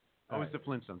 Oh, it's the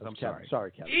Flintstones. I'm Kevin. sorry.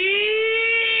 Sorry, Kevin.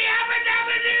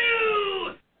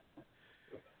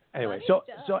 Anyway, so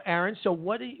Aaron, so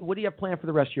what do you have planned for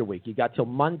the rest of your week? You got till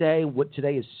Monday. What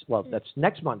today is? Well, that's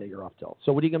next Monday. You're off till.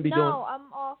 So what are you gonna be doing? No,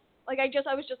 I'm off. Like I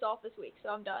was just off this week, so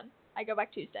I'm done. I go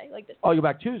back Tuesday, like this. Oh, you're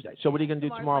back Tuesday. So what are you gonna do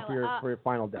tomorrow Tomorrow's for your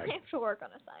final day? I have to work on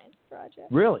a science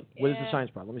project. Really? What is the Yeah.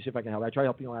 science problem? Let me see if I can help. I tried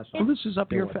helping you last Oh, time. this is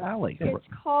up your alley. It's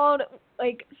called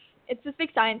it's this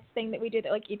big science thing that we do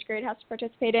that like each grade has to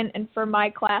participate in, and for my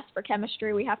class for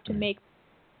chemistry we have to make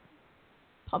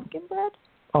pumpkin bread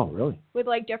Oh, really? with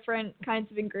like different kinds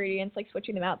of ingredients, like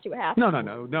switching them out, see what happens.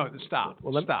 No. Stop.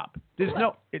 Stop. There's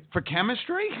for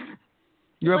chemistry.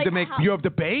 You have Like to make. how- You have to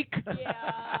bake.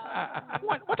 Yeah.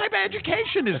 What type of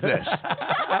education is this?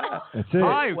 That's it.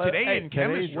 Hi, Well, today hey, in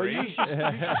chemistry.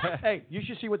 Hey, you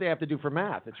should see what they have to do for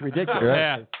math. It's ridiculous.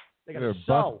 Yeah. They got They're to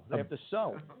sew. bust- They have to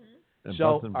sew. And So,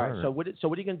 all Bunsen right. burner. So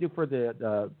what are you going to do for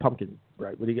the pumpkin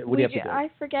bread? What do you have to do? I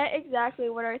forget exactly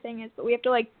what our thing is, but we have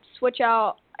to like switch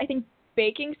out, I think,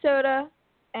 baking soda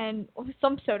and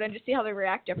some soda and just see how they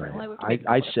react differently. We have to make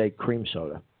I say cream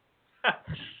soda.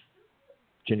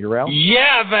 Ginger ale?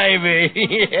 Yeah, baby.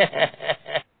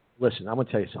 Listen, I'm going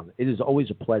to tell you something. It is always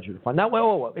a pleasure to find. Now,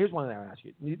 whoa. Here's one thing I want to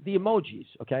ask you. The emojis,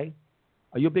 okay?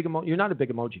 Are you a big emoji? You're not a big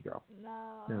emoji girl.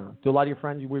 No. Do a lot of your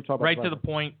friends? We were talking about Right to the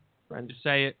point. Friends. Just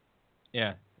say it.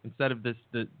 Yeah. Instead of this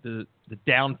the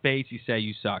down face, you say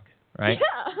you suck. right?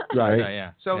 Right.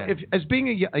 Yeah. So, if as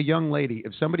being a young lady,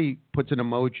 if somebody puts an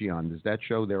emoji on, does that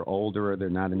show they're older or they're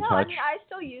not in No, touch? I mean, I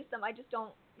still use them. I just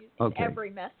don't use them Okay. in every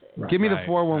message. Give me the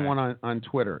 411 on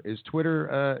Twitter. Is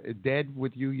Twitter dead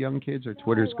with you young kids, or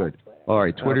Twitter's good? All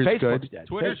right, Twitter's Facebook's good. dead.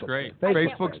 Twitter's great.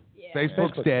 Facebook's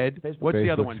dead. Facebook. What's the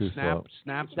other Facebook's one? too slow.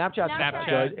 Snapchat's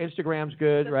good. Instagram's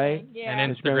good, right? Yeah.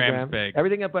 And Instagram's big.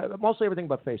 Everything, but mostly everything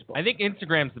but Facebook. I think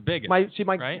Instagram's the biggest. My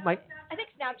I think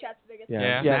Snapchat's the biggest.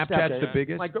 yeah, Snapchat's the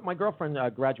biggest. My girlfriend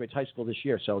graduates high school this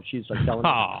year, so she's like telling me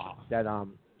that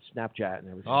Snapchat and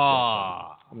everything.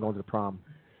 I'm going to the prom.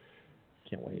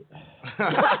 Can't wait.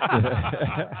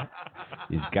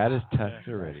 He's got his tux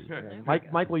already.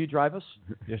 Mike, will you drive us?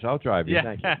 Yes, I'll drive you. Yeah.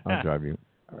 Thank you. I'll drive you.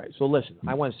 All right. So listen,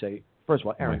 I want to say, first of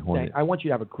all, Aaron, I want you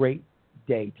to have a great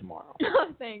day tomorrow.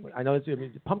 Thanks. I know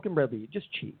pumpkin bread will be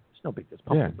just cheap. It's no big deal. It's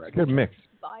pumpkin bread. It's a good mix.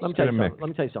 Let me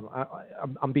tell you something.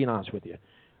 I'm being honest with you.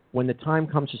 When the time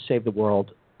comes to save the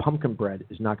world, pumpkin bread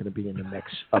is not going to be in the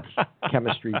mix of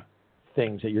chemistry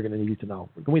things that you're going to need to know.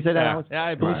 Can we say that, Alex?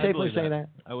 Yeah, Can we safely say that?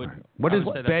 I would. What does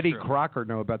say that's Betty true. Crocker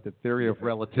know about the theory of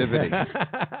relativity?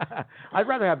 I'd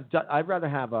rather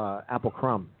have apple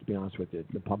crumb, to be honest with you.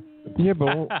 The pump. Yeah,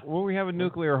 but when we have a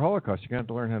nuclear holocaust, you're going to have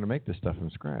to learn how to make this stuff from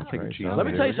scratch. Right? Let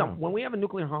me tell you something. When we have a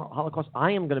nuclear holocaust,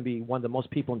 I am going to be one of the most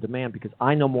people in demand because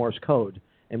I know Morse code,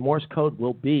 and Morse code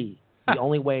will be the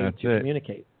only way to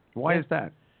communicate. Why is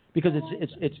that? Because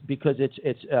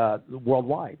it's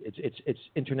worldwide. It's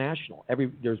international.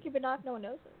 There's But not no one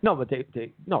knows it. no, but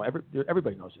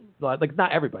everybody knows it. Like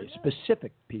not everybody,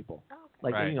 specific people. Oh, okay.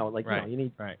 Like Right. you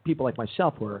need people like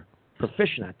myself who are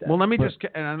proficient at that. Well, let me But- just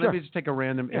let Sure. me just take a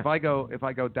random. Yeah. If I go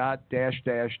dot dash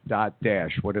dash dot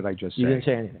dash, what did I just say? You didn't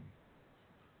say anything.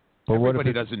 But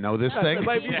everybody doesn't know this thing.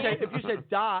 But if you said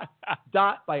dot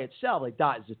by itself, like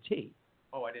dot is a T.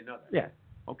 Oh, I didn't know that. Yeah.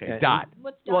 Okay, Yeah. dot.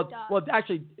 What's Well, dot? well,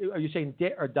 actually, are you saying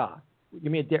dit or da?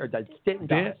 You mean dit or da? It's dit and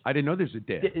Dit? das. I didn't know there's a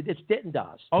dit. It's dit and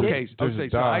das. Okay, Dit- so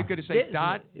I'm going to say dit-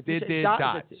 dot, if you did, say did, dot,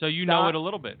 dot. it's a- So you dot- know it a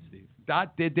little bit, Steve.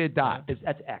 Dot, did, dot.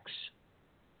 That's X.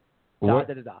 What,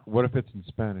 Da, da, da, da. what if it's in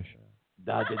Spanish?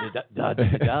 Da da da da da da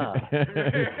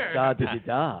da da da da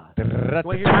da.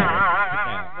 Want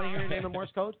to hear your name in Morse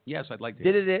code? Yes, I'd like to.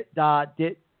 Did it da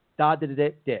dit da did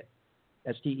it dit.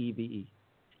 STEVE.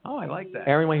 Oh, I like that.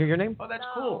 Aaron, want to hear your name? Oh, that's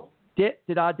cool. Dit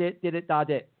did did it da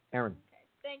dit. Aaron.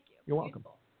 Thank you. You're welcome.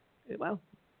 Well,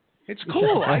 it's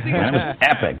cool. I think it's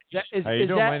epic. How you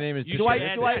doing? My name is Do I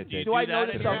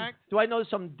notice some? Do I notice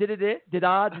some? Did it? Did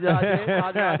da did da did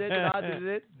da da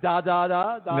did da da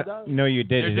da da da. No, you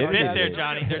did. There's a bit there,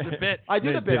 Johnny. There's a bit. I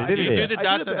do the bit. Do you do the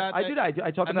dot, dot, dot? I do that.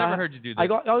 I talk I've about. never heard you do that. I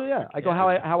go. Oh yeah. I go how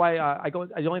I go.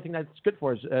 The only thing that's good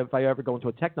for is if I ever go into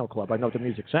a techno club, I know what the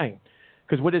music's saying.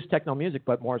 Because what is techno music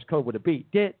but Morse code with a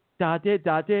beat? Dit da dit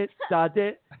da dit da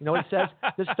dit. You know what it says?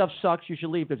 This stuff sucks. You should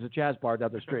leave. There's a jazz bar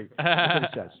down the street. That's what it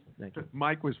says. Thank you.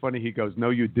 Mike was funny. He goes, "No,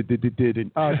 you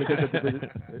didn't."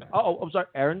 Oh, I'm sorry,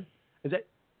 Aaron. Is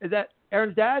that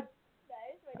Aaron's dad?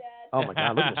 Oh my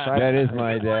God! Look at the size. That is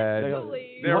my dad.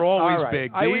 They're always All right.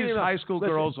 big. These high school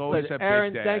girls always have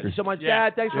Aaron, big dads. thank you so much, Yeah.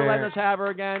 Dad. Thanks for letting us have her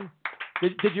again.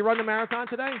 Did you run the marathon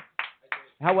today?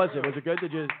 How was it? Was it good?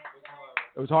 Did you?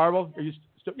 It was horrible. Are you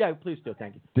still? Yeah, please do.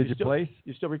 Thank you. Did you still, place?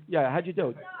 You still? Yeah. How'd you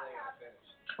do?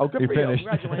 Oh, good We for finished. you.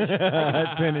 Congratulations.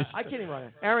 I finished. I can't even run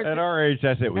it. Aaron, At our age,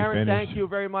 that's it. We Aaron, finished. thank you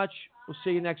very much. We'll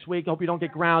see you next week. Hope you don't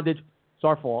get grounded. It's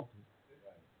our fault.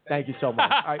 Thank you so much.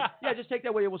 All right. Yeah, just take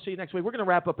that with you. We'll see you next week. We're going to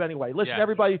wrap up anyway. Listen,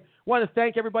 everybody, want to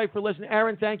thank everybody for listening.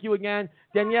 Aaron, thank you again.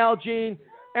 Danielle, Gene,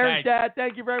 Aaron's dad,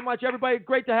 thank you very much. Everybody,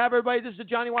 great to have everybody. This is the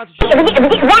Johnny Watson Show. That's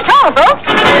all, folks.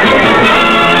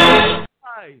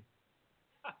 Hi.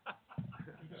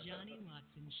 The Johnny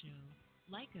Watson Show.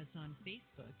 Like us on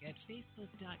Facebook at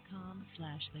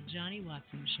facebook.com/The Johnny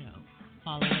Watson Show.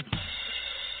 Follow us on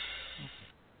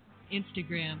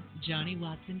Instagram, Johnny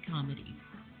Watson Comedy.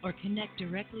 Or connect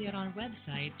directly at our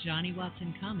website,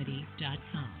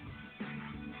 JohnnyWatsonComedy.com.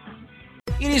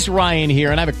 It is Ryan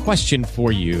here, and I have a question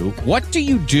for you. What do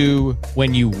you do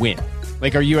when you win?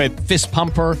 Like, are you a fist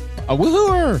pumper, a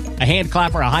woo-hooer, a hand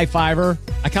clapper, a high fiver?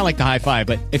 I kind of like the high five,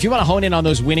 but if you want to hone in on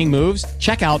those winning moves,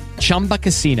 check out Chumba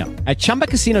Casino. At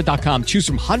ChumbaCasino.com, choose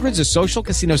from hundreds of social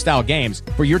casino-style games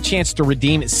for your chance to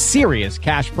redeem serious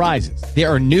cash prizes. There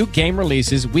are new game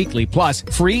releases weekly, plus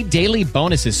free daily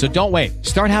bonuses, so don't wait.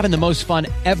 Start having the most fun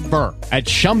ever at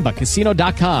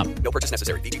ChumbaCasino.com. No purchase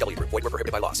necessary. VGW Group. Void where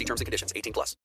prohibited by law. See terms and conditions. 18+.